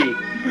Poli.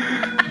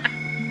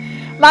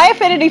 My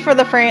affinity for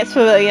the France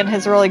Pavilion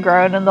has really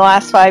grown in the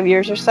last 5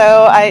 years or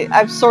so.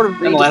 I've sort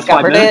of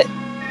rediscovered it.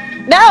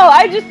 No,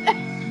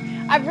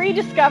 I've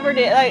rediscovered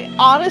it. Like,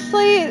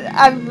 honestly,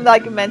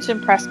 I've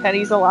mentioned Press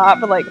Petties a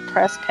lot, but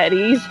Press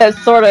Petties has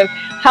sort of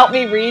helped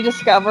me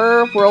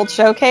rediscover World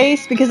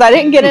Showcase, because I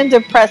didn't get into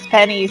Press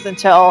Pennies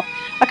until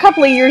a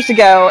couple of years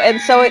ago,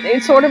 and so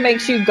it sort of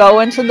makes you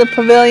go into the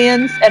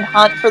pavilions and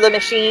hunt for the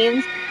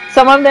machines.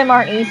 Some of them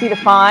aren't easy to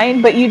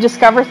find, but you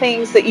discover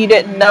things that you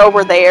didn't know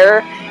were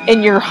there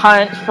in your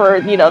hunt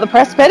for, the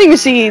Press Petty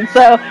machine.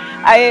 So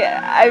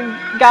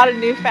I've got a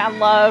newfound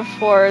love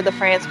for the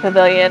France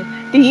Pavilion.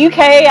 The UK,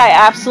 I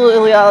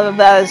absolutely love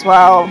that as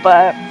well,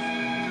 but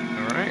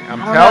all right,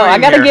 I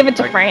gotta give it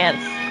to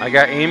France. I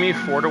got Amy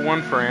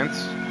 4-1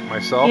 France.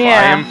 Myself,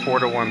 I am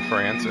 4-1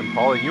 France, and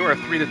Paula, you are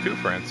 3-2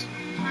 France.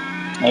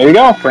 There you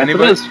go.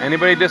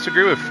 Anybody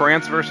disagree with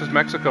France versus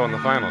Mexico in the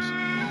finals?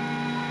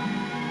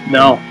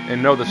 No.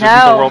 And no, this isn't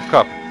the World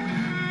Cup.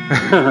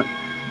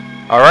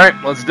 All right,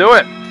 let's do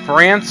it.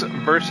 France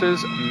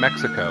versus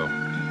Mexico.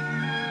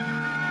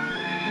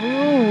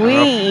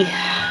 Ooh-wee.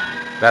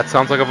 That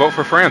sounds like a vote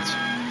for France.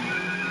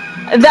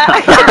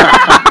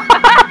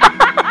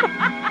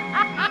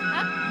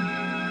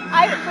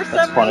 For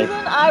some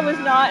reason, I was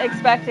not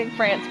expecting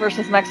France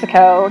versus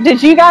Mexico.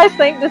 Did you guys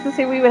think this is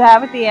who we would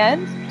have at the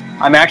end?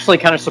 I'm actually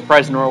kind of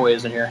surprised Norway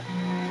isn't here.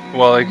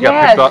 Well, it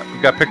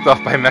got picked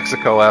off by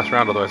Mexico last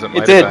round, otherwise it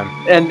might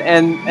have been.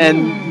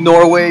 And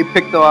Norway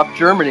picked off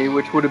Germany,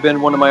 which would have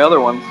been one of my other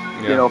ones,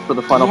 for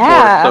the Final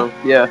Four.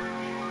 So,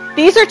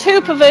 These are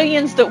two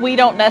pavilions that we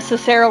don't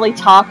necessarily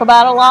talk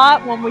about a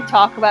lot when we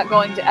talk about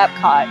going to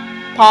Epcot.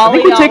 I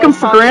think we take them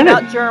for granted.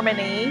 About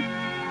Germany.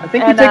 I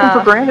think we take them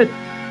for granted.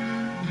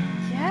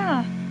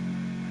 Yeah.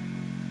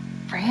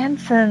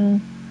 France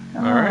and...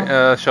 All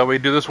right, shall we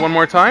do this one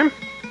more time?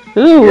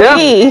 Ooh, yeah.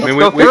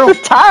 This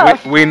is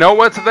tough. We know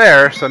what's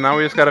there, so now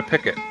we just got to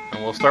pick it.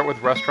 And we'll start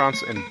with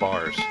restaurants and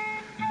bars.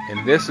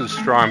 And this is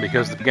strong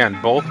because, again,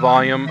 both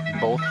volume,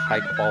 both high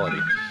quality.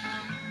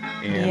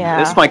 And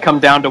this might come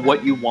down to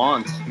what you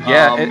want.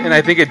 Yeah, and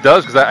I think it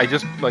does, because I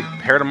just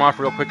paired them off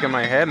real quick in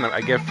my head, and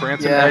I give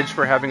France an edge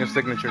for having a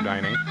signature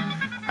dining.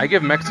 I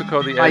give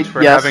Mexico the edge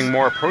for having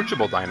more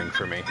approachable dining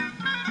for me.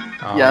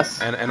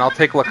 And I'll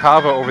take La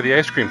Cava over the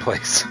ice cream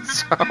place.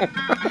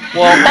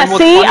 Well,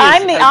 see,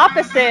 I'm the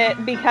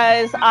opposite,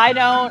 because I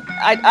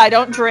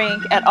don't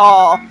drink at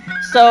all.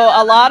 So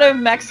a lot of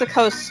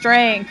Mexico's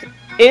strength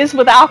is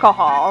with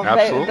alcohol.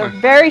 Absolutely. They're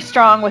very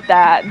strong with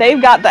that.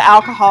 They've got the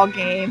alcohol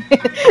game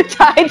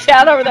tied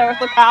down over there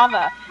with La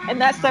Cava, and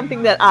that's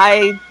something that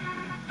I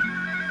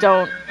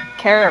don't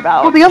care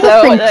about. Well, the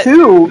other thing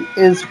too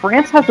is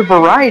France has a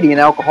variety in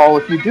alcohol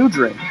if you do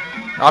drink.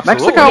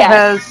 Absolutely. Mexico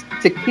has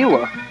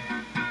tequila.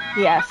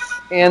 Yes.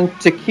 And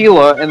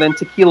tequila, and then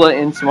tequila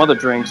in some other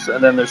drinks,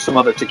 and then there's some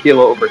other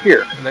tequila over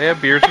here. And they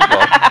have beers as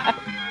well.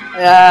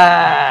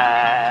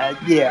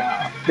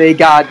 Yeah. They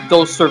got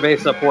Dos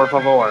Cerveza, por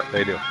favor.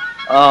 They do.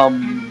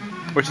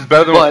 Which is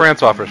better than what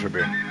France offers for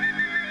beer.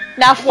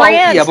 Now,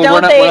 France,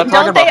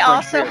 don't they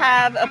also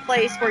have a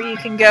place where you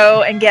can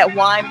go and get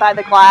wine by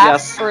the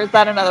glass? Yes. Or is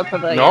that another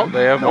pavilion? No,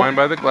 they have wine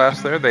by the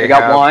glass there. They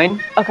got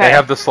wine. Okay. They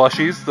have the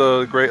slushies,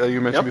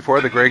 you mentioned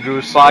before, the Grey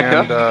Goose.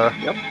 Vodka.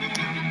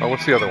 And,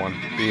 what's the other one?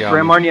 The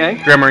Grand Marnier.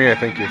 Grand Marnier,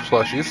 thank you.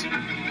 Slushies.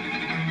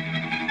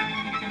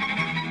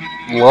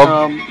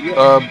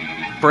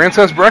 France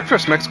has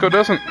breakfast. Mexico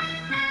doesn't.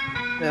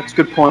 That's a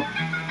good point.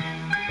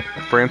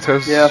 France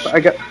has. Yeah, I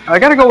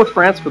got to go with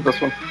France with this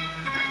one.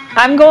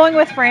 I'm going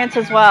with France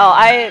as well.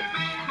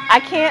 I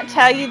can't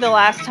tell you the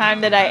last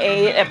time that I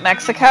ate at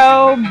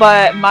Mexico,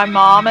 but my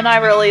mom and I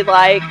really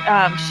like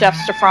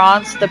Chefs de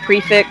France, the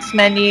prefix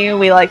menu.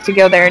 We like to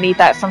go there and eat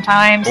that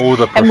sometimes. Oh,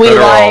 the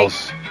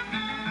profiteroles.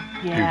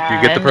 Do you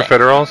get the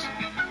profiteroles?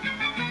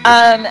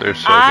 They're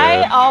so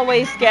I good.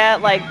 always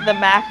get the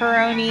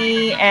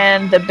macaroni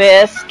and the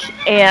bisque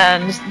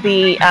and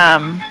the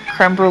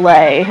creme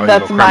brulee.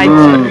 That's my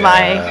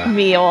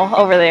meal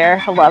over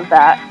there. I love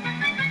that.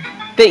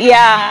 But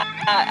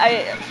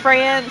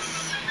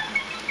France.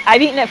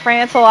 I've eaten at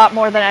France a lot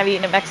more than I've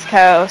eaten at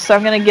Mexico, so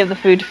I'm going to give the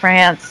food to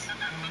France.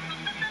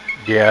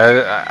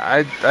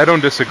 Yeah, I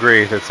don't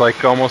disagree. It's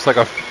almost like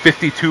a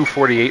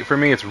 52-48 for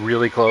me. It's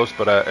really close,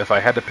 but if I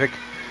had to pick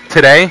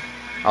today,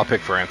 I'll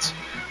pick France.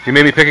 If you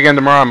made me pick again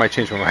tomorrow, I might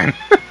change my mind.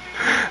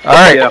 All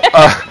right.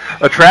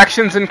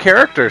 Attractions and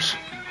characters.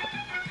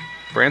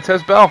 France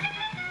has Belle.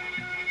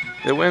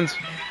 It wins.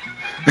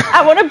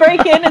 I want to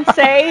break in and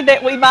say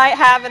that we might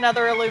have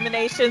another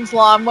Illuminations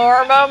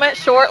lawnmower moment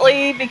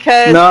shortly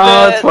because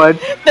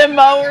the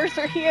mowers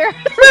are here.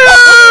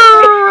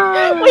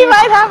 We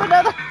might have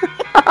another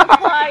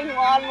flying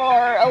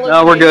lawnmower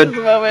Illuminations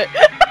moment.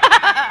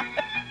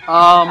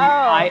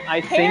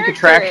 I think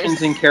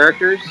attractions and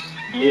characters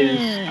is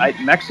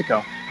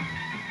Mexico.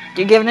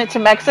 You're giving it to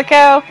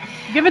Mexico?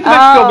 Give it to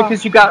Mexico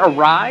because you got a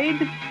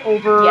ride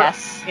over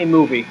a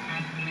movie.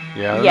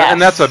 Yeah, and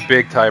that's a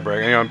big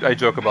tiebreaker. You know, I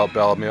joke about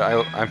Belle. I mean,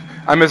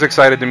 I'm as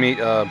excited to meet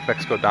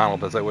Mexico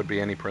Donald as I would be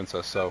any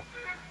princess. So,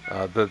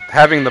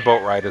 having the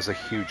boat ride is a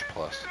huge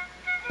plus.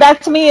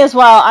 That's me as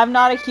well. I'm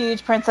not a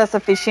huge princess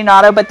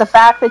aficionado, but the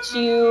fact that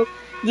you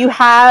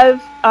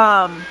have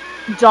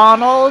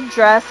Donald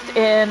dressed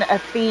in a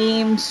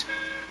themed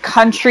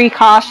country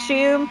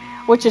costume,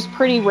 which is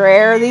pretty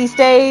rare these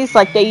days.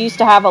 Like they used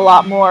to have a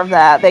lot more of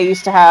that. They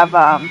used to have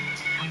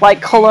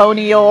like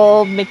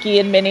colonial Mickey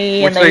and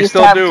Minnie, which and they used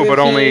still to have do, Goofy. but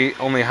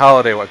only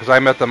holiday because I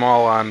met them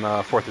all on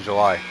 4th of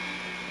July.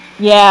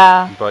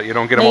 Yeah, but you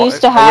don't get them all. I wish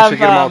you get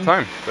them all the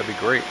time. That'd be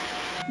great.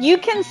 You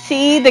can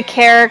see the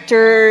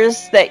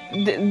characters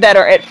that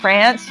are at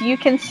France. You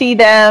can see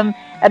them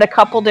at a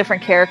couple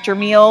different character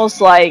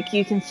meals. Like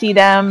you can see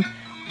them.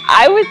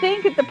 I would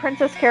think at the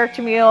Princess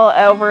Character Meal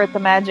over at the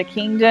Magic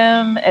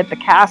Kingdom at the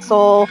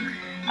castle.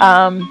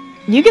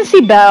 You can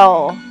see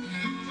Belle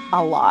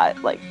a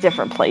lot, like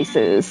different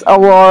places.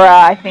 Aurora,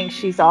 I think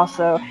she's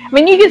also. I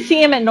mean, you can see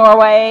them at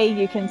Norway.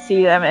 You can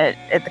see them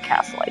at the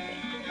castle, I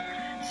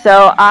think.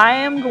 So I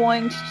am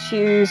going to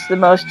choose the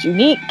most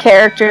unique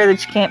character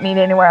that you can't meet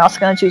anywhere else.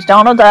 I'm going to choose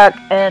Donald Duck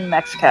in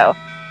Mexico.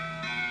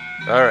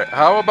 All right.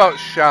 How about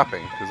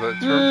shopping? Because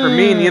for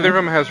me, neither of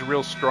them has a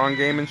real strong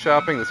game in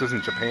shopping. This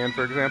isn't Japan,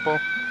 for example.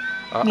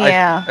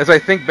 As I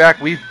think back,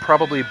 we've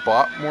probably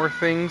bought more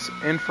things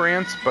in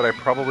France, but I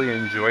probably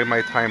enjoy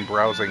my time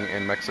browsing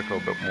in Mexico a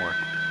bit more.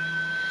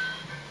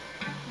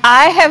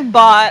 I have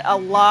bought a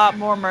lot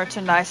more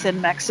merchandise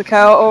in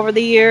Mexico over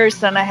the years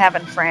than I have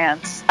in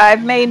France.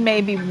 I've made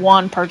maybe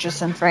one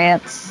purchase in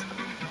France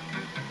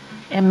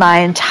in my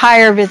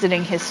entire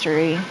visiting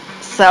history.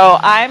 So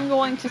I'm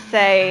going to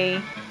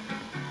say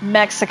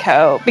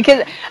Mexico.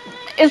 Because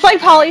it's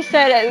like Polly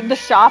said, the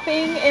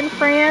shopping in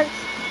France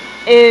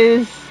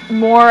is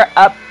more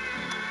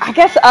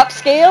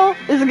upscale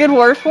is a good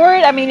word for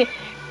it. I mean,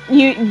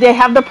 they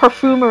have the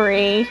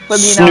perfumery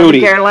with the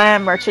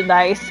Guerlain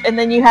merchandise, and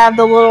then you have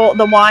the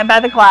wine by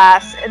the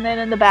glass, and then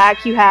in the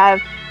back you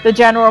have the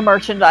general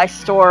merchandise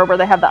store where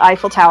they have the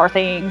Eiffel Tower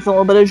things, a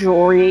little bit of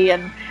jewelry,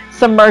 and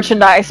some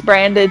merchandise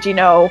branded,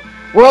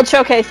 World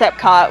Showcase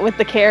Epcot with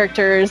the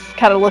characters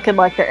kind of looking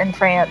like they're in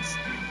France.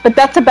 But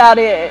that's about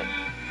it.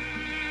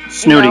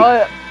 Snooty.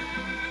 I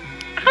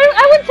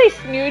wouldn't say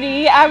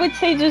snooty. I would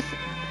say just.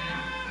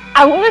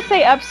 I want to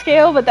say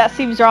upscale, but that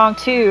seems wrong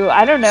too.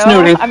 I don't know.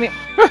 Snooty. I mean,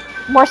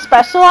 more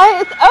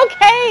specialized. It's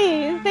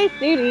okay. Say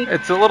snooty.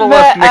 It's a little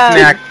less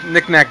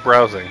knick-knack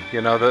browsing.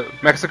 The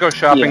Mexico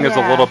shopping is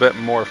a little bit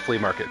more flea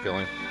market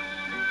feeling.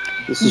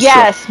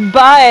 Yes,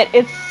 but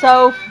it's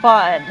so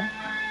fun.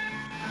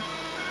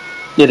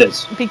 It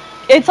is.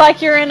 It's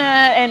like you're in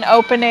an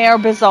open-air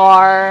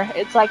bazaar.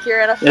 It's like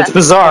you're in a festival. It's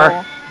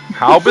bizarre.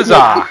 How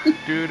bizarre.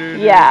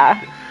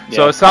 Yeah.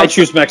 So I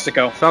choose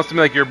Mexico. Sounds to me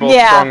like you're both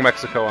strong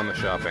Mexico on the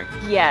shopping.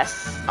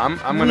 Yes. I'm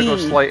going to go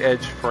slight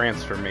edge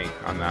France for me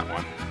on that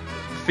one.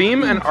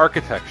 Theme and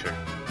architecture.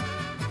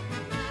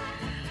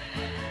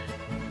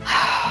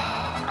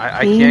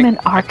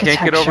 I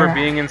can't get over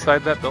being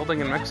inside that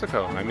building in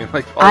Mexico. I mean,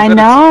 like I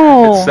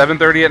know. It's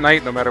 7:30 at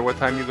night, no matter what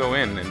time you go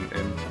in, and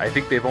I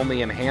think they've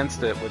only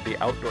enhanced it with the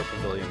outdoor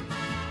pavilion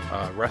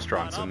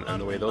restaurants and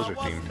the way those are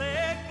themed.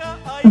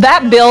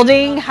 That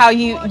building, how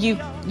you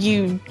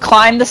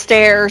climb the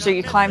stairs or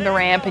you climb the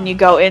ramp and you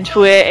go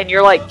into it and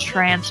you're like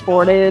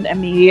transported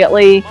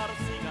immediately,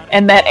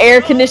 and that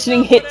air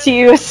conditioning hits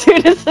you as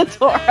soon as the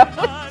door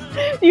opens.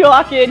 You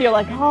walk in, you're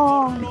like,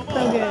 oh, it's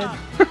so good.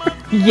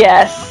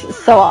 Yes,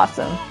 so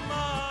awesome.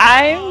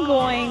 I'm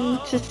going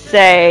to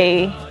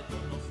say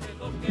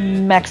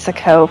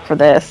Mexico for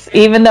this,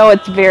 even though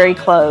it's very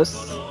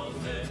close.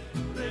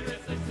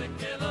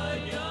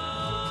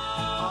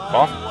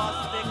 Paul?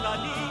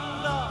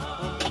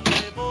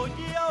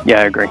 Yeah,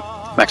 I agree.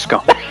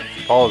 Mexico.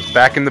 Paul is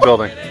back in the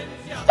building.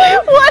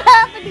 What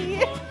happened to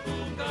you?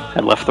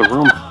 I left the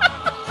room.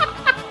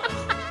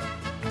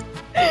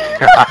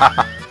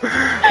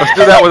 Let's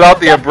do that without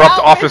the abrupt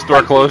office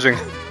door closing.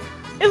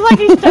 It's like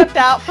he stepped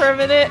out for a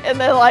minute and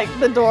then like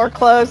the door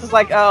closed. It's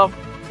like, oh.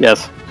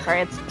 Yes.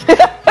 France.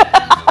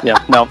 Yeah,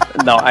 no,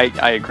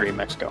 I agree,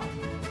 Mexico.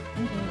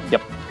 Mm-hmm.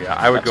 Yep. Yeah,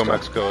 I would go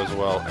Mexico as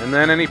well. And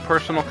then any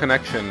personal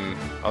connection,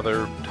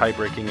 other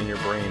tie-breaking in your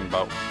brain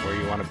about where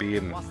you want to be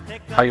and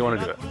how you want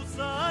to do it.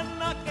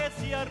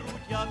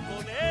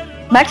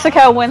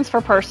 Mexico wins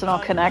for personal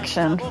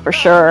connection, for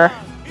sure.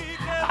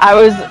 I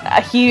was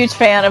a huge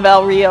fan of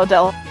El Rio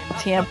del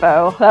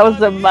Tiempo. That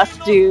was a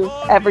must-do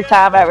every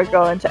time I would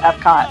go into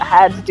Epcot. I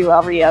had to do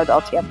El Rio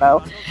del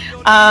Tiempo.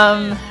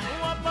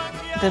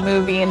 The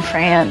movie in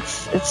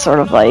France, it's sort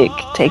of like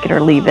take it or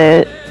leave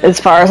it as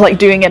far as like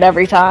doing it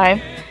every time.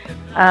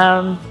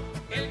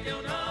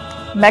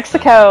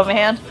 Mexico,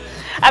 man.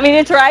 I mean,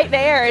 it's right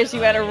there as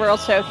you enter World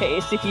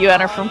Showcase. If you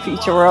enter from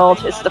Future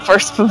World, it's the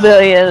first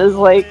pavilion. It's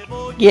like,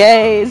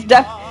 yay.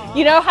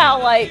 You know how,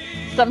 like,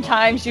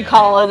 sometimes you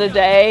call it a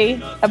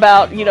day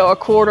about, you know, a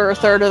quarter or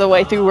third of the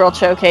way through World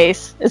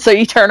Showcase. And so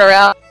you turn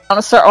around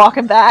and start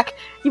walking back.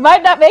 You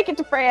might not make it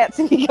to France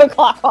if you go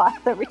clockwise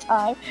every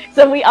time.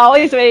 So we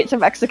always made it to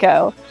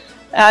Mexico.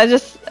 I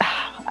just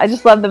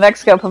love the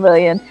Mexico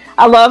pavilion.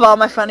 I love all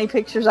my funny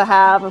pictures I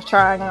have of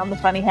trying on the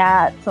funny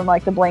hats and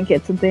like the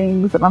blankets and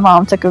things that my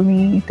mom took of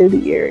me through the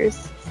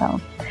years. So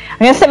I'm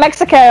gonna say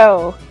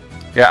Mexico.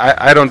 Yeah,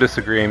 I don't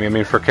disagree, Amy. I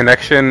mean, for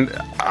connection,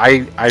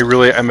 I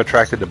really am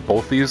attracted to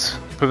both these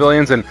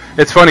pavilions, and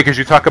it's funny because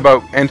you talk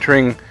about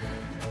entering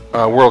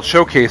World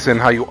Showcase and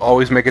how you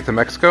always make it to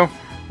Mexico.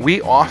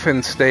 We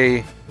often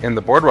stay in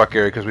the boardwalk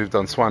area because we've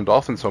done Swan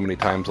Dolphin so many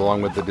times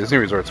along with the Disney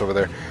resorts over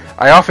there.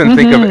 I often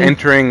think of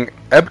entering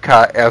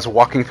Epcot as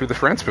walking through the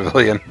France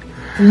Pavilion.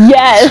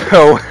 Yes.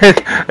 So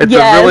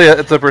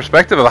it's a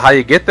perspective of how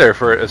you get there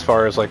for as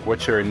far as like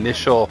what's your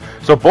initial.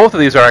 So both of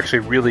these are actually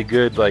really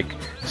good like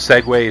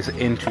segues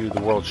into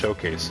the World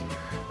Showcase.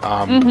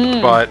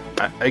 But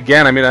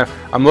again, I mean,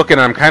 I'm looking.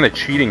 I'm kind of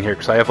cheating here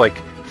because I have like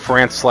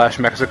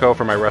France/Mexico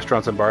for my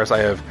restaurants and bars. I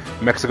have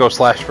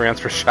Mexico/France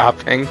for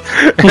shopping.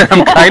 And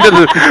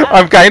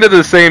I'm kind of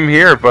the same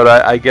here, but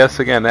I guess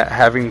again,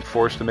 having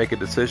forced to make a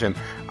decision,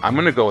 I'm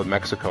going to go with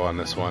Mexico on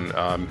this one.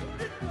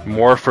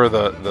 More for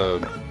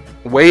the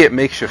way it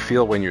makes you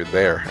feel when you're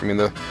there. I mean,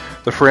 the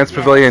France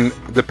Pavilion,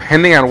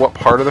 depending on what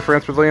part of the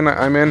France Pavilion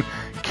I'm in,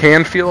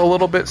 can feel a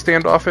little bit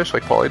standoffish,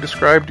 like Paulie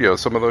described. You know,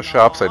 some of those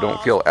shops I don't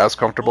feel as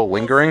comfortable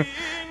lingering.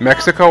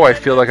 Mexico, I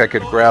feel like I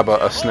could grab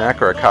a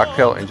snack or a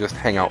cocktail and just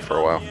hang out for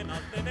a while.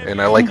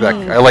 And I like that.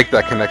 I like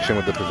that connection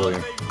with the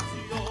pavilion.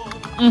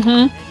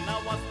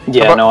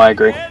 Yeah, no, I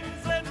agree.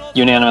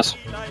 Unanimous.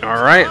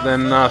 All right,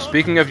 then.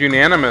 Speaking of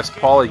unanimous,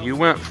 Paulie, you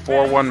went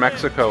 4-1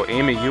 Mexico.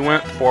 Amy, you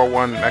went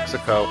 4-1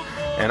 Mexico,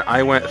 and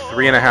I went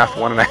 3.5,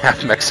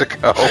 1.5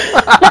 Mexico.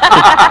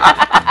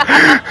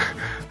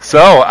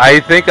 So,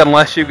 I think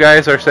unless you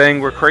guys are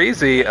saying we're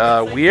crazy,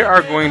 we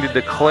are going to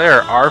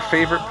declare our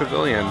favorite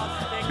pavilion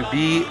to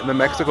be the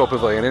Mexico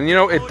Pavilion. And, you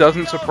know, it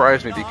doesn't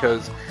surprise me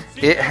because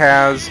it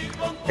has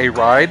a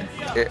ride,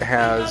 it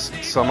has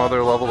some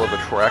other level of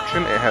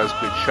attraction, it has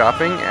good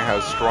shopping, it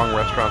has strong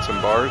restaurants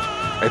and bars.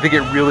 I think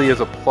it really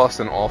is a plus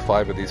in all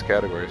 5 of these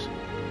categories.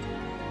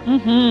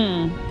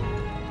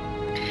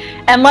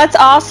 And let's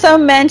also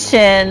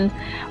mention,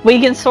 we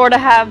can sort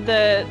of have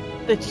the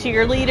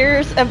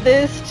cheerleaders of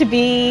this to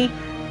be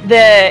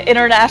the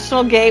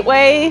International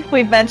Gateway.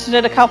 We've mentioned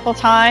it a couple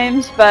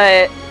times,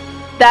 but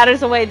that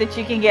is a way that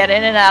you can get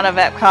in and out of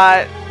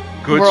Epcot.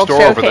 Good World store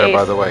Showcase. over there,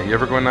 by the way. You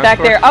ever go in that back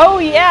store? there? Oh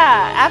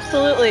yeah,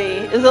 absolutely.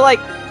 Is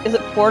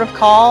it Port of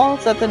Call?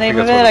 Is that the name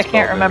of it? I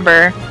can't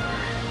remember.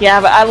 Yeah,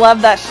 but I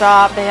love that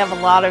shop. They have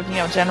a lot of, you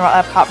know, general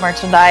Epcot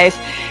merchandise,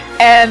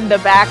 and the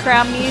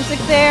background music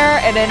there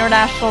at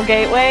International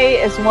Gateway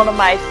is one of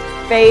my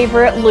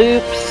favorite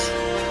loops.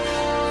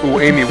 Ooh,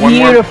 Amy, one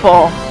more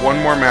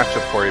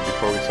matchup for you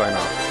before we sign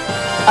off.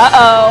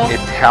 Uh-oh.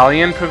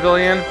 Italian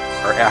Pavilion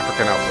or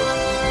African Outpost?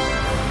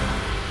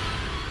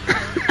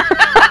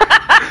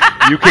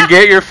 You can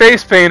get your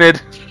face painted.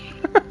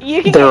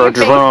 You can there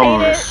get are your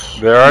drums. face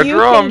painted. There are you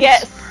drums. You can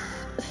get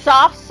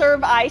soft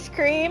serve ice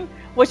cream,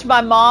 which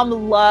my mom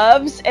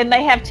loves, and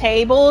they have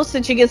tables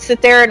that you can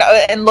sit there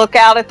and look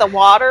out at the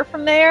water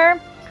from there.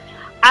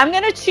 I'm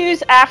going to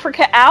choose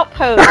Africa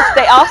Outpost.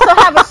 They also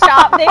have a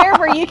shop there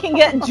where you can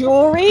get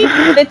jewelry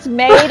that's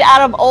made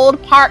out of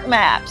old park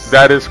maps.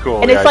 That is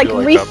cool. And it's like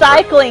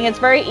recycling. It's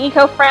very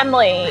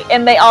eco-friendly.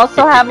 And they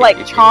also have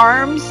like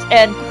charms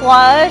and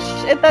plush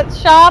at that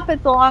shop.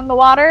 It's along the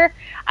water.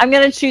 I'm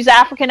going to choose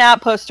African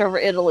Outpost over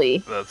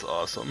Italy. That's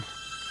awesome.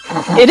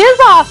 It is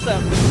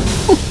awesome.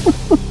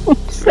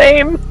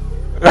 Same.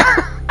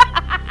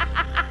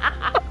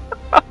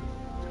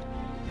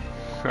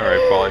 All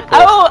right, Paulie.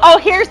 Oh,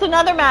 here's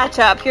another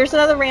matchup. Here's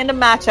another random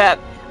matchup.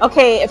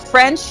 Okay, a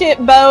friendship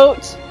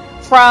boat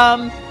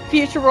from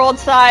Future World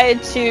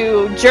side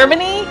to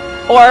Germany,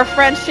 or a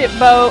friendship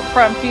boat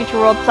from Future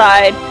World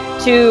side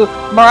to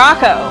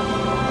Morocco.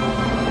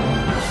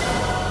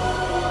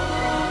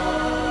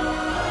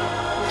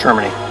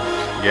 Germany.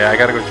 Yeah, I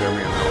gotta go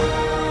Germany on that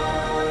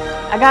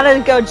one. I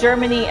gotta go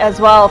Germany as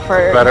well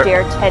for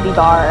their teddy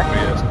bar.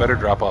 Yeah, it's a better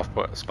drop-off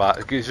spot.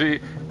 I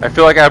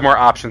feel like I have more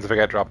options if I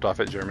got dropped off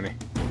at Germany.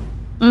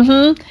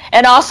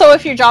 And also,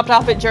 if you're dropped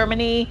off at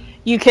Germany,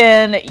 you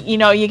can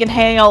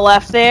hang a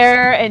left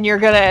there, and you're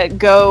gonna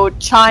go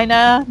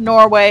China,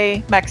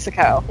 Norway,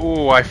 Mexico.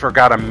 Ooh, I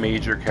forgot a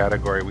major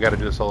category. We got to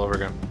do this all over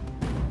again.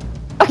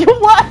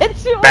 What?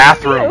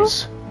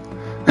 Bathrooms.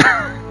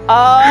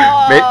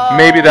 Oh.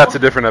 Maybe that's a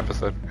different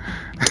episode.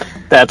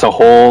 That's a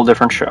whole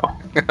different show.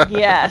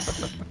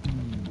 Yes.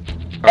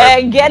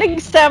 and getting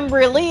some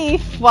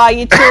relief while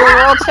you tour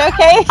World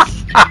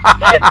Showcase.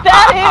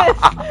 That is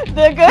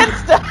the good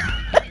stuff.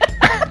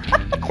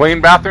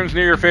 Clean bathrooms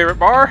near your favorite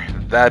bar.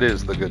 That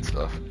is the good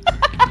stuff.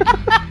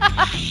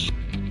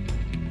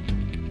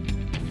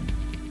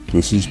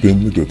 This has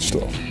been The Good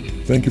Stuff.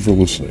 Thank you for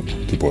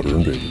listening to Butter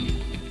and Bacon.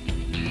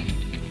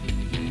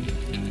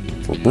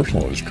 For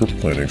personalized trip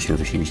planning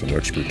services and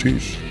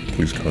expertise,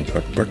 please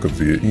contact Becca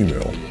via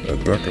email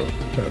at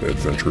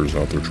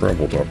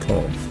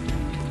becca@adventuresouttheretravel.com,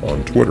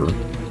 on Twitter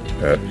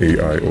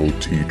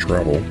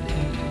 @AIOTtravel,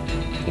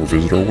 or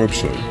visit our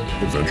website,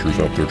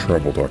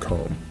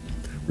 adventuresouttheretravel.com,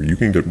 where you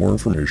can get more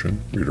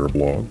information, read our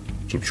blog,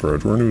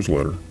 subscribe to our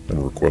newsletter,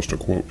 and request a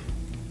quote.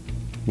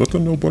 Let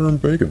them know Butter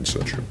and Bacon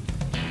sent you.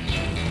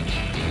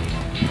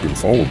 You can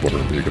follow Butter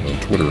and Bacon on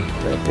Twitter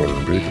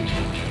 @ButterandBacon,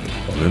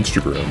 on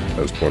Instagram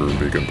as Butter and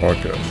Bacon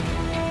Podcast,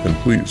 and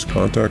please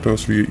contact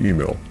us via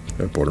email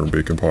at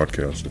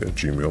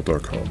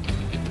butterandbaconpodcast@gmail.com.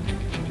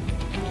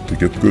 To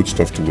get the good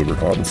stuff delivered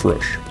hot and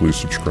fresh, please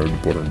subscribe to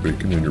Butter and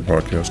Bacon in your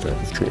podcast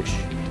app of choice.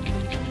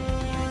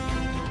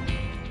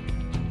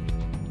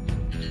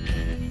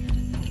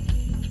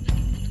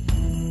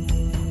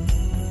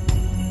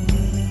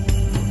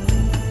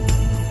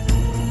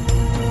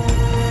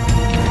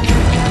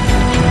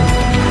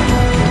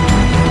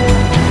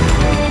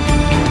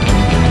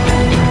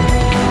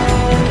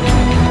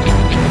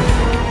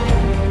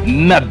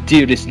 My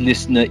dearest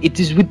listener, it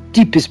is with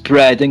deepest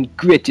pride and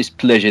greatest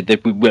pleasure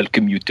that we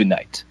welcome you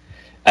tonight.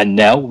 And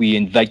now we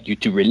invite you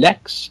to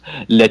relax.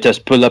 Let us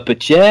pull up a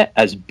chair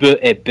as Beurre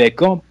et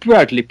Bacon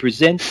proudly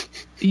presents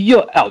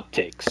your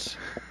outtakes.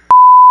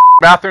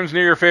 Bathrooms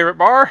near your favorite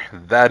bar.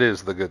 That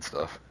is the good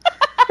stuff.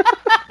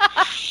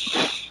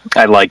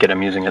 I like it.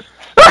 I'm using it.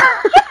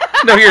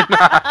 No, you're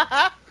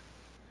not.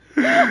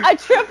 I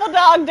triple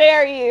dog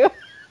dare you.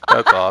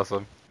 That's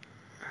awesome.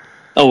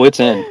 Oh,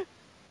 it's in.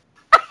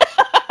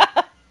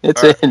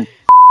 It's in.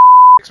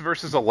 6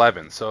 versus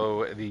 11.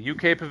 So the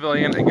UK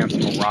Pavilion against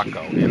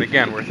Morocco. And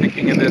again, we're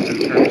thinking of this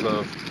in terms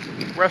of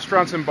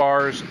restaurants and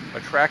bars,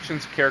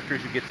 attractions,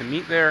 characters you get to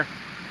meet there,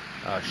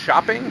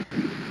 shopping,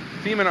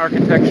 theme and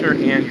architecture,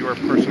 and your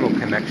personal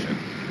connection.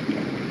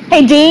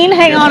 Hey, Dean,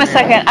 hang on a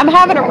second. I'm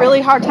having a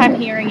really hard time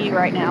hearing you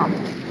right now.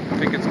 I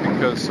think it's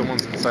because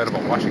someone's inside of a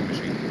washing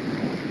machine.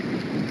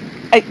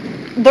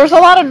 There's a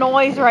lot of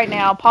noise right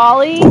now.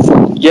 Polly?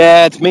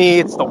 Yeah, it's me.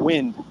 It's the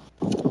wind.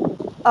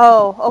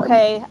 Oh,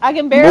 okay. I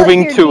can barely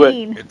Moving hear to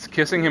Dean. It's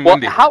kissing him Well,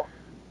 windy. how?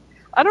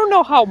 I don't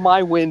know how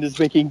my wind is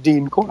making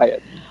Dean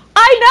quiet.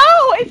 I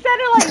know! It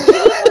sounded like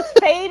Dean was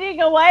fading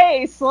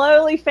away,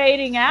 slowly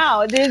fading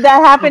out. Did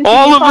that happen to you,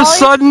 All of a Polly?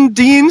 sudden,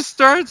 Dean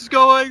starts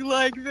going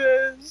like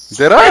this.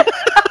 Did I?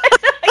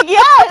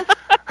 Yes!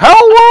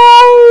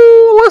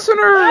 Hello,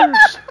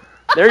 listeners!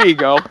 There you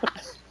go.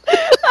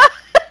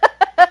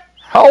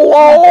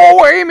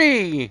 Hello,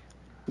 Amy!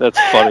 That's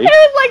funny. It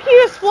was like he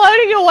was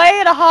floating away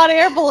in a hot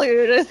air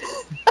balloon.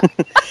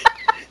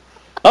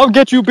 I'll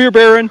get you, Beer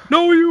Baron.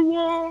 No, you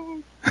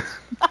won't.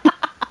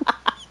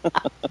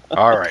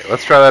 All right,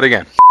 let's try that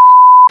again.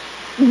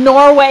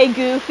 Norway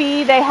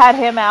Goofy, they had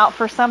him out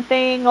for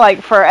something,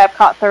 like for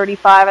Epcot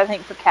 35, I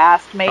think for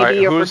Cast maybe,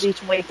 Right, or for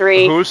Beach and Way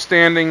 3. Who's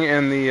standing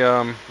in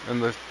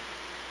the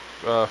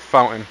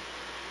fountain?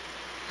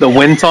 The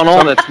wind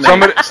tunnel. That's me.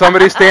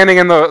 Somebody standing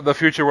in the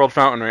Future World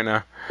fountain right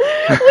now.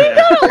 We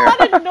got a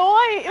lot of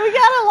noise. We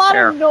got a lot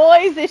of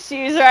noise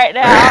issues right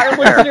now. Our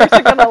listeners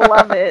are gonna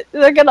love it.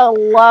 They're gonna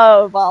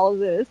love all of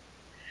this.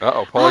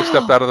 Uh-oh, Polly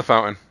stepped out of the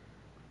fountain.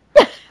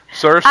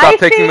 Sir, stop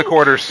taking the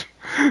quarters.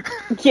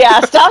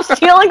 Yeah, stop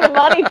stealing the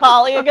money,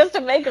 Polly. It goes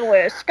to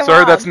Make-A-Wish. Come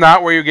Sir, on. that's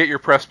not where you get your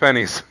press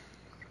pennies.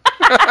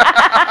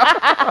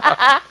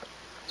 That's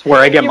where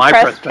I get my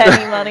press press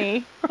penny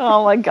money.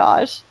 Oh my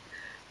gosh.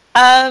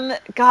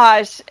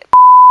 Gosh.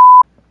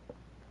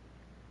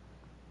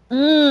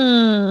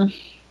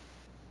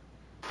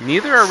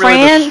 Neither are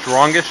really the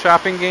strongest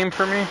shopping game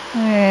for me.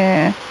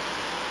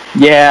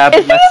 Yeah,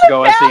 but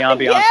Mexico has the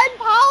ambiance. Again?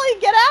 Polly,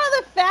 get out of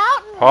the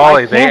fountain.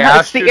 Polly, they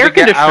asked you to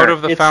get out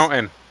of the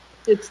fountain.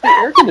 It's the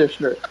air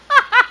conditioner.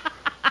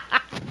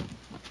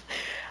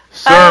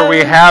 Sir, we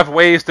have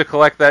ways to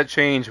collect that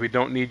change. We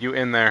don't need you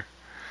in there.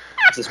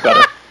 Is this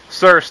better?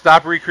 Sir,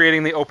 stop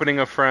recreating the opening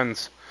of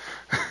Friends.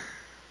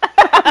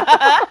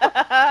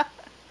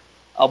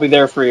 I'll be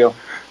there for you.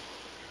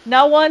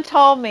 No one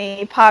told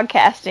me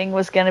podcasting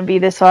was going to be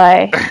this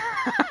way.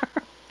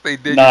 They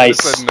did.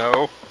 Nice. You said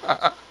no.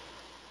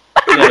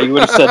 Yeah, you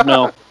would have said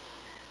no.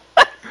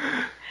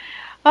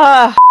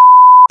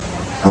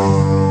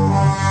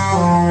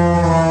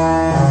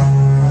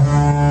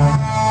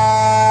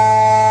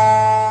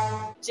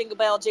 Jingle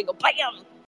bell, jingle bam.